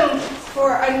make room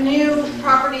for a new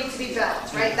property to be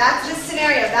built, right? That's the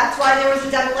scenario. That's why there was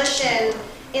a demolition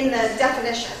in the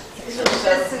definition.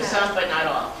 Some, but not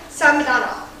all. Some, but not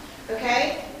all.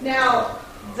 Okay? Now,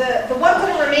 the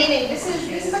 1% remaining, this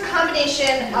is a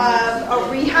combination of a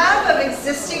rehab of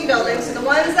existing buildings. So the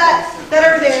ones that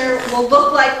are there will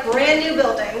look like brand new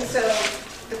buildings. So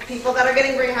the people that are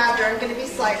getting rehabbed aren't going to be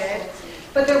slighted.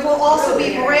 But there will also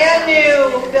be brand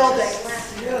new buildings.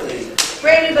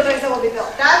 Brand new buildings that will be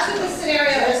built. That's what the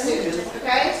scenario assumes.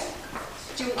 Okay?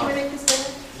 Can we make this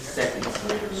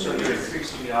bigger? So you're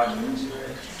increasing the occupancy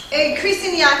rate?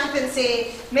 Increasing the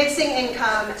occupancy, mixing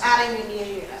income, adding new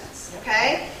units.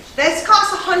 Okay? This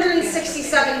costs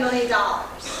 $167 million.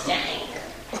 Dang.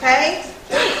 Okay?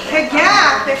 The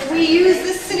gap, if we use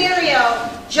this scenario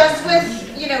just with,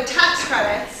 tax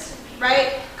credits,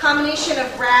 right? Combination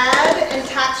of RAD and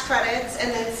tax credits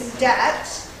and then some debt,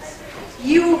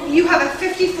 you have a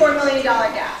 $54 million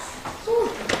gap.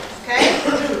 Okay?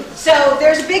 So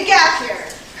there's a big gap here.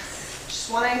 Just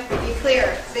want to be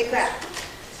clear, big gap.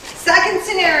 Second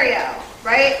scenario,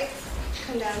 right?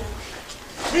 Come down.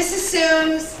 This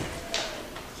assumes,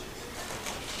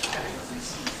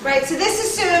 right, so this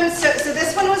assumes, so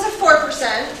this one was a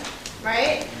 4%,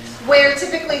 right? Where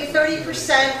typically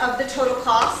 30% of the total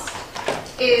cost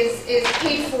is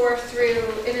paid for through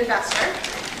an investor.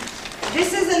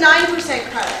 This is a 9%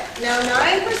 credit. Now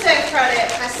 9%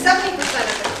 credit has 70%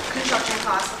 of the construction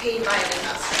costs paid by an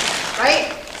investor,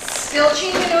 right? Still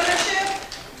change in ownership,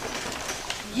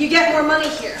 you get more money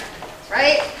here,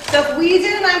 right? So if we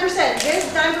did a 9%, this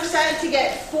 9% to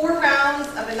get 4 rounds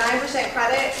of a 9%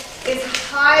 credit is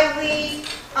highly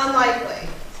unlikely,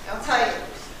 I'll tell you.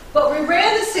 But we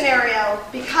ran the scenario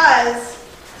because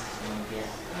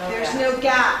there's no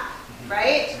gap,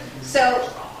 right? So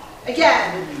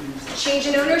again, change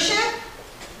in ownership,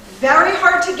 very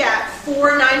hard to get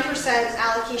 4 9%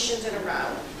 allocations in a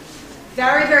row.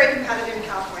 Very, very competitive in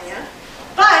California.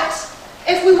 But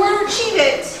if we were to achieve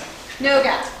it, no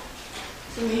gap.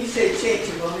 So when you say change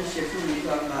of ownership, who are you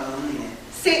talking about owning it?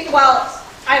 See, well,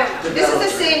 I don't know. This is the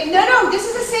same. No. This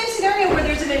is the same scenario where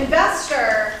there's an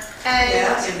investor and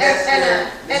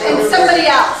somebody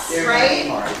else, right?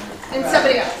 And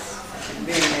somebody else.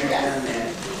 Being there, done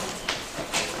that.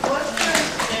 What's the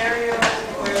scenario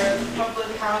where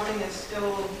public housing is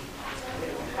still,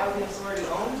 housing is already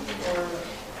owned, or?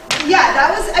 Yeah,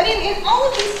 that was, in all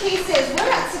of these cases, we're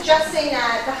not suggesting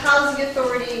that the housing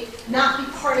authority not be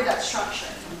part of that structure,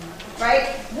 right?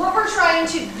 What we're trying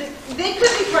to, they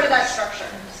could be part of that structure.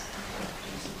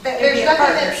 There's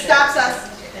nothing that stops us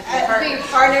being a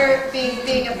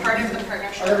part of the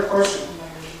partnership. I have a question.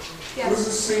 What is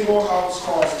a single house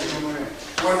cost in Marin?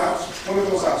 One house, one of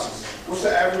those houses. What's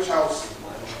the average house?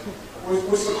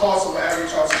 What's the cost of an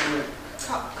average house in Marin?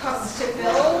 Cost to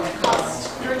build, cost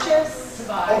to purchase.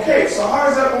 Okay, so how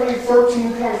is that only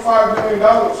 $13.5 million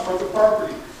worth of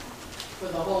property? For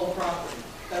the whole property,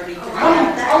 33.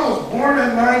 I was born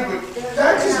at night, but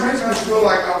that just makes me feel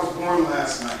like I was born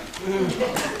last night.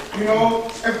 You know,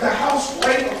 if the house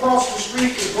right across the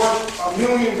street is worth $1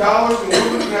 million and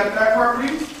we're looking at that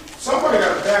property, somebody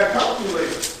got a bad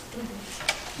calculator.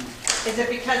 Is it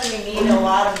because we need a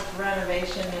lot of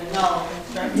renovation and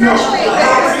construction? No, the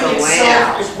property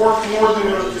itself is worth more than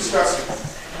we're discussing.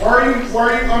 Why are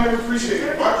you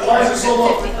underappreciating? Why is it so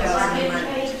low?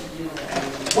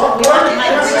 Why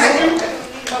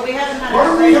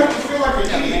do we have to feel like an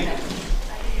idiot?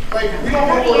 Like, we don't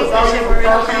know what the value of a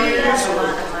property is or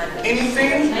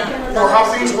anything, or how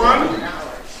things run?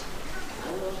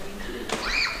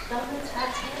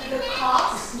 The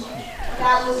cost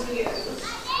that was used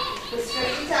was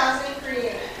 $50,000 per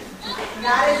unit.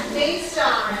 That is based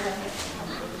on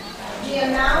the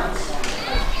amount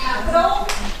of capital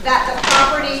that the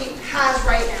property has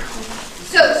right now.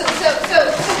 So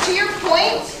to your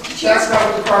point, That's not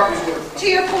what the property's worth. to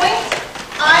your point,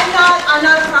 I'm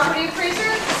not a property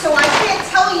appraiser, so I can't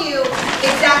tell you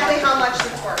exactly how much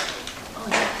it's worth.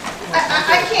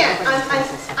 I can't.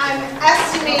 I'm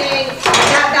estimating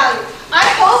that value. I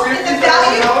hope that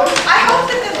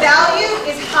the value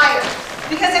is higher.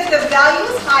 Because if the value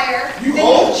is higher, then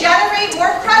you generate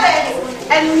more credit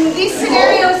and these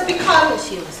scenarios become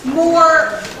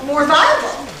more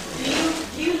viable.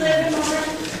 Do you live in Marin?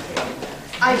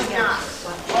 I do not.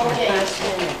 Okay.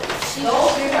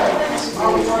 Those buildings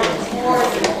are worth more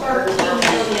than $13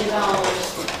 million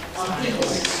on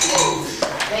people's estates.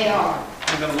 They are.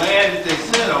 And the land that they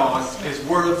sit on is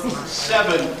worth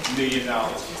 $7 million.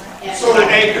 So an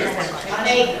acre. An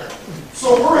acre. So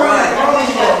we're having problems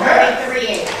about that. 3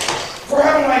 acres. We're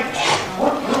having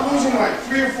we're losing like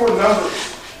 3 or 4 numbers.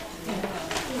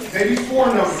 Maybe 4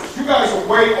 numbers. You guys are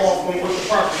way off on what the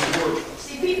property is worth.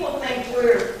 See, people think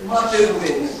we're much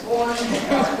born.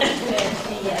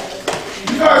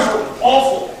 You guys are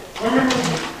awful. Remember,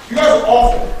 you guys are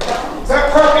awful. That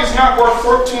property is not worth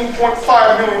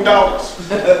 $13.5 million.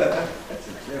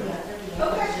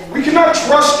 We cannot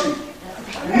trust you.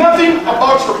 Nothing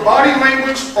about your body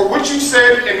language or what you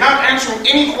said and not answering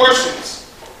any questions.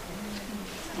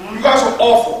 You guys are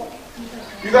awful.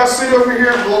 You guys sit over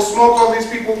here and blow smoke all these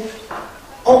people.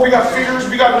 Oh, we got figures,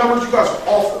 we got numbers. You guys are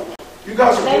awful. You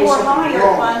guys are doing something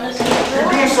wrong.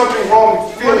 You're doing something wrong.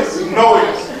 We feel it. We know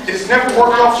it. It's never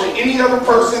worked out for any other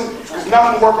person. It's not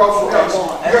going to work out for us.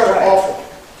 You guys are awful.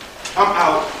 I'm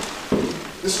out.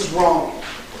 This is wrong.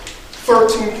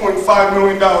 $13.5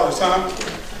 million, huh?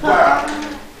 Wow.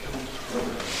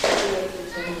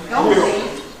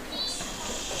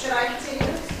 Should I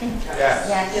continue?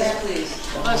 Yes, please.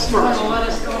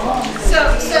 So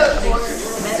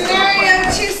scenario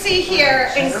 2C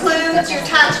here includes your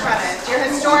tax credits, your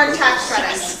historic tax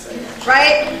credits,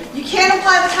 right? You can't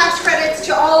apply the tax credits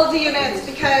to all of the units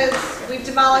because we've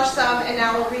demolished some and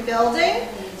now we're rebuilding.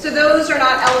 So those are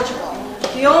not eligible.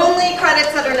 The only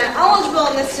credits that are not eligible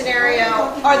in this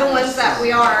scenario are the ones that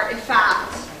we are, in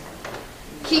fact,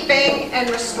 keeping and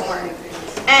restoring.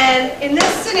 And in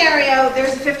this scenario,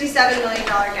 there's a $57 million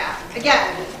gap.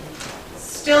 Again,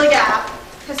 still a gap.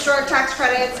 Historic tax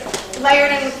credits,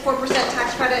 layered in with 4%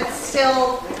 tax credits,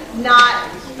 still not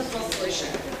the full solution.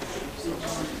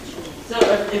 So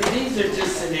if these are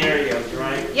just scenarios,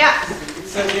 right? Yeah.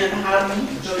 So then how do you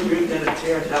know you're going to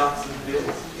tear down some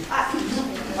buildings? How do you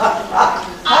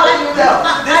know?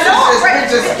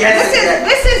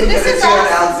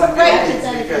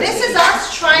 This is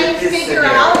us trying to figure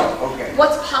out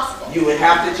what's possible. You would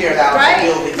have to tear down Right?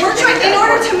 some buildings. We're trying, in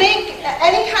order to make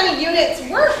any kind of units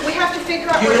work, we have to figure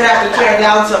out. You would have to tear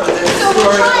down some of the So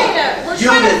we're trying to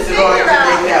units in order to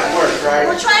make that work, right?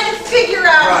 We're trying to figure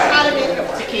out how to make it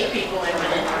work. To keep people in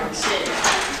the city.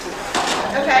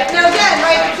 Okay, now again,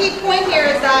 right, the key point here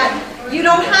is that you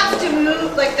don't have to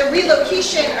move, like the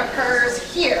relocation occurs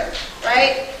here,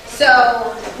 right?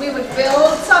 So we would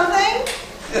build something,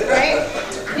 right?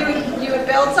 You would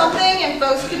build something and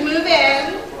folks could move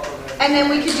in, and then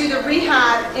we could do the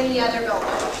rehab in the other building.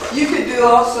 You could do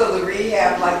also the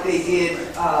rehab like they did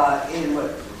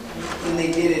when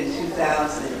they did it in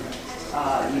 2000.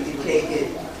 You could take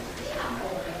it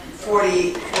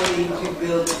 42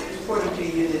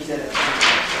 units at a time.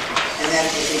 And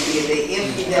that's what they did. They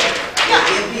emptied them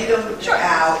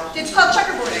out. It's called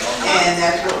checkerboarding. And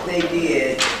that's what they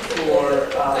did to do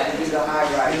the high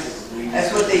rises.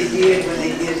 That's what they did when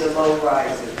they did the low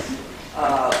rises.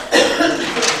 what,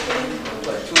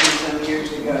 20-some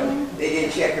years ago, they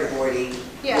did checkerboarding,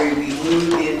 Yeah. where we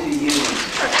moved into units.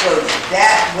 So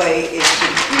that way it's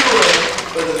secure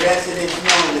for the residents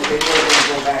knowing that they were going to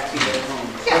go back to their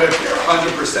homes. But if you're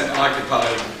 100%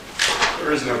 occupied,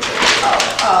 there is no change.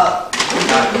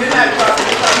 You're not talking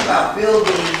about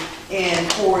building in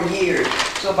 4 years.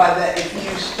 So by that, if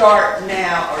you start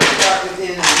now or start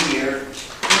within a year,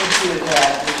 you could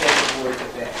have the checkerboard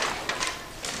effect.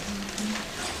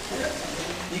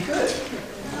 You could.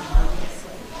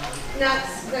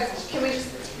 That's, can we just,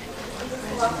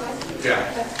 Yeah.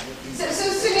 so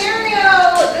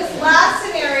this last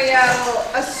scenario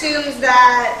assumes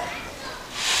that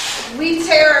we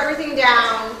tear everything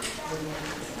down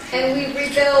and we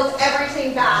rebuild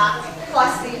everything back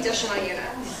plus the additional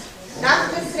units.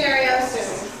 That's what this scenario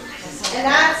assumes. And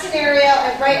that scenario,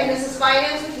 right, and this is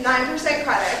financed with 9%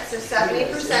 credit, so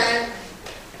 70%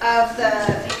 of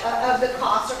the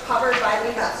costs are covered by the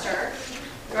investor,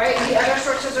 right? The other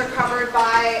sources are covered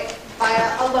by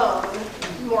a loan,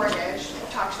 mortgage, we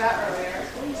talked about earlier.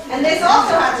 And this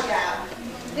also has a gap.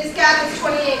 This gap is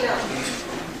 28 million,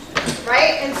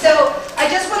 right? And so I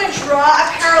just want to draw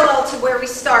a parallel to where we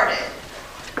started.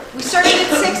 We started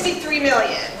at 63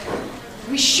 million.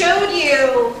 We showed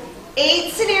you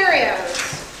 8 scenarios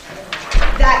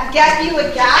that get you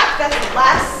a gap that's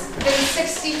less than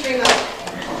 63 million.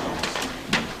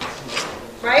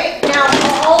 Right? Now,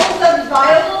 are all of them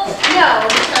viable? No,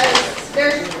 because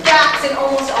there's gaps in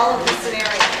almost all of the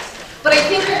scenarios. But I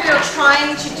think what we're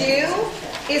trying to do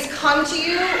is come to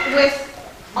you with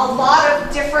a lot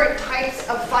of different types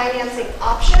of financing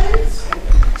options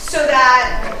so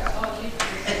that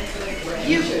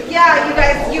you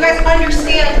guys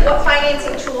understand what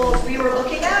financing tools we were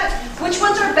looking at, which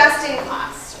ones are best in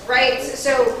class, right?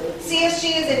 So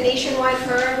CSG is a nationwide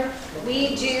firm.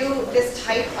 We do this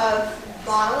type of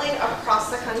modeling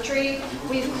across the country.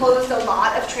 We've closed a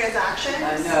lot of transactions.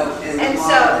 I know, and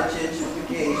so,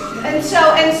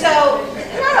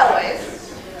 not always.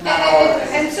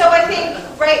 And so I think,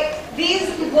 right,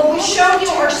 what we showed you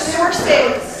are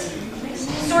sources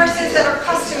that are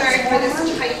customary for this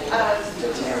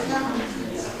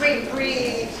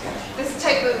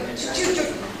type of,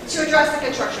 to address the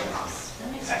construction costs.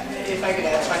 If I could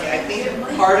add something, I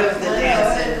think part of the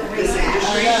dance in this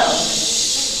industry,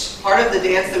 part of the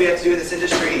dance that we have to do in this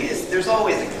industry is there's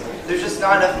just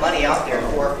not enough money out there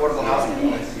for affordable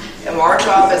housing. And our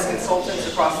job as consultants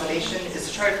across the nation is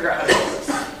to try to figure out how to do this.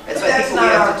 And so I think what we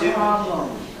have to do.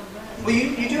 Well,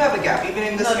 you do have a gap, even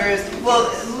in this area. Well,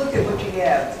 look at what you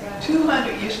have.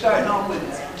 200, you're starting off with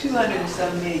 200 and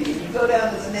some million. You go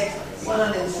down to the next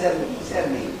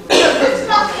 170. It's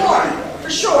not foreign, for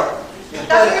sure. That's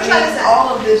what you're trying to say.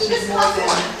 All of this is more than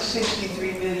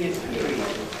 63 million, period.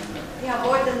 Yeah,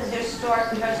 more than the historic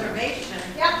preservation.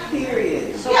 Yeah.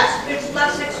 Period. So it's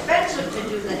less expensive to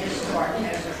do the historic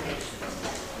preservation.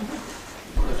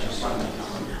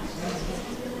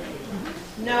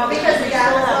 No, because we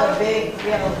still have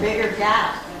a bigger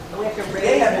gap. We have to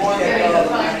raise more.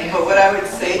 But what I would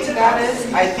say to that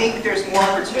is, I think there's more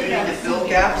opportunity to fill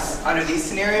gaps under these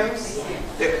scenarios.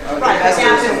 Right, the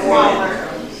gap is smaller.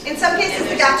 In some cases,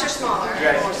 the gaps are smaller.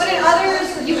 Right. But in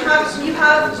others, you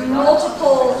have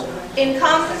multiple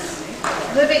incomes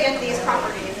living at these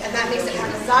properties, and that makes it more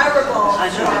desirable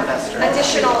for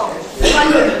additional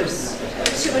funders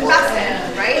to invest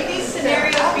in, right? Would these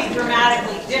scenarios be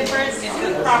dramatically different if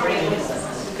the property was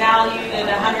valued at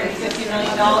 $150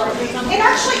 million or something?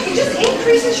 It just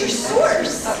increases your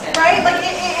source, right? Like,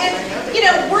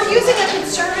 we're using a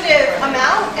conservative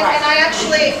amount, and I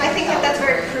think that that's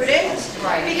very prudent.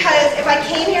 Right. Because if I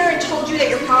came here and told you that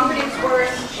your property is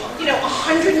worth,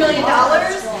 $100 million,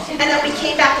 and then we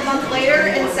came back a month later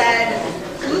and said,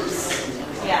 oops,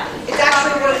 it's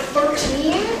actually worth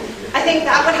 13, I think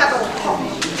that would have a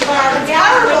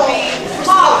gap would be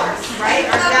smaller, right?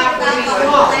 Our gap would be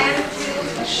smaller.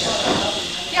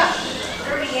 Yeah.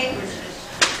 30 acres.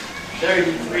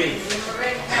 33.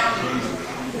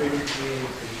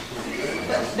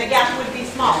 The gap would be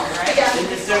smaller, right? Yeah.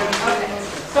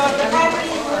 So if the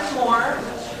property is worth more,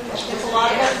 which a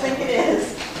lot of us think it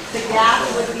is, the gap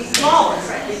would be smaller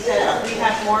because we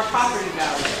have more property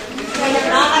value. We have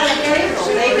not had an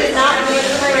appraisal. They did not do an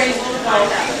appraisal, so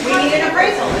we need an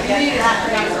appraisal to get that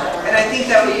appraisal. And I think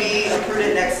that would be a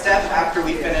prudent next step after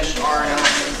we finish our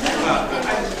analysis.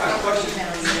 I have a question.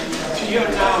 To your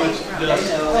knowledge,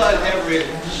 does HUD ever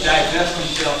divest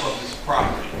himself of his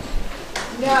property?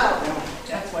 No.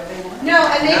 No,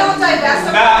 and they don't divest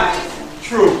the Not properties.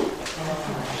 true.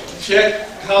 Check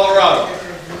Colorado.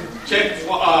 Check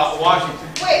Washington.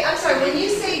 Wait, I'm sorry, when you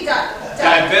say divest,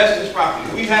 divest this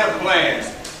property. We had a plan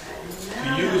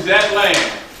to use that land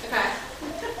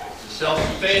to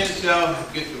self-sustain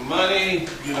itself, get the money,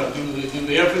 you know, do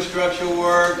the infrastructure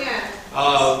work,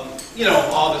 you know,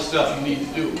 all the stuff you need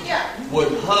to do.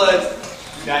 Would HUD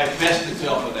divest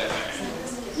itself of that land?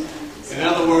 In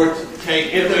other words,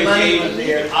 take everything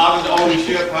out of the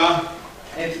ownership, huh?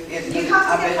 I bet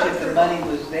you if the money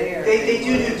was there. They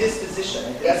do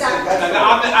disposition. That's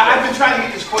I've been trying to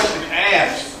get this question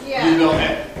asked. You know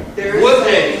that. Would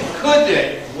they? Could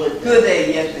they? Could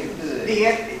they? Yes, they could.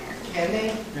 Can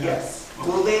they? Yes.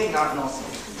 Will they? Not in all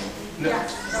cases. No.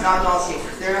 Not in all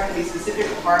cases. There have to be specific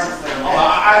requirements that are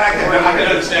met. I can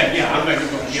understand. Yeah, I'm not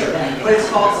going to Sure. But it's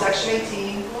called Section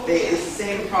 18. It's the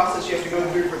same process you have to go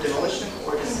through for demolition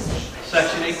or disposition.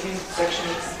 Section 18? Section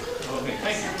 18. Okay,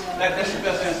 thank you. That's the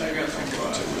best answer I got so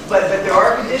far. But there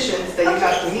are conditions that you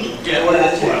have to meet in order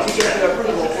to get the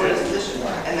approval for disposition.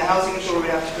 And the housing controller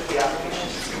would have to put the application.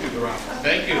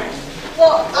 Thank you.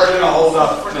 Well, We're going to hold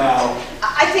up for now.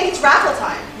 I think it's raffle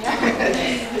time.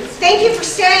 Thank you for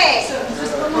staying.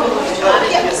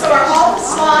 Yeah, so are all the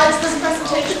slides, this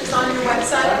presentation is on your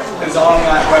website? It's on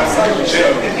that website.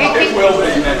 It will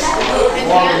be next week.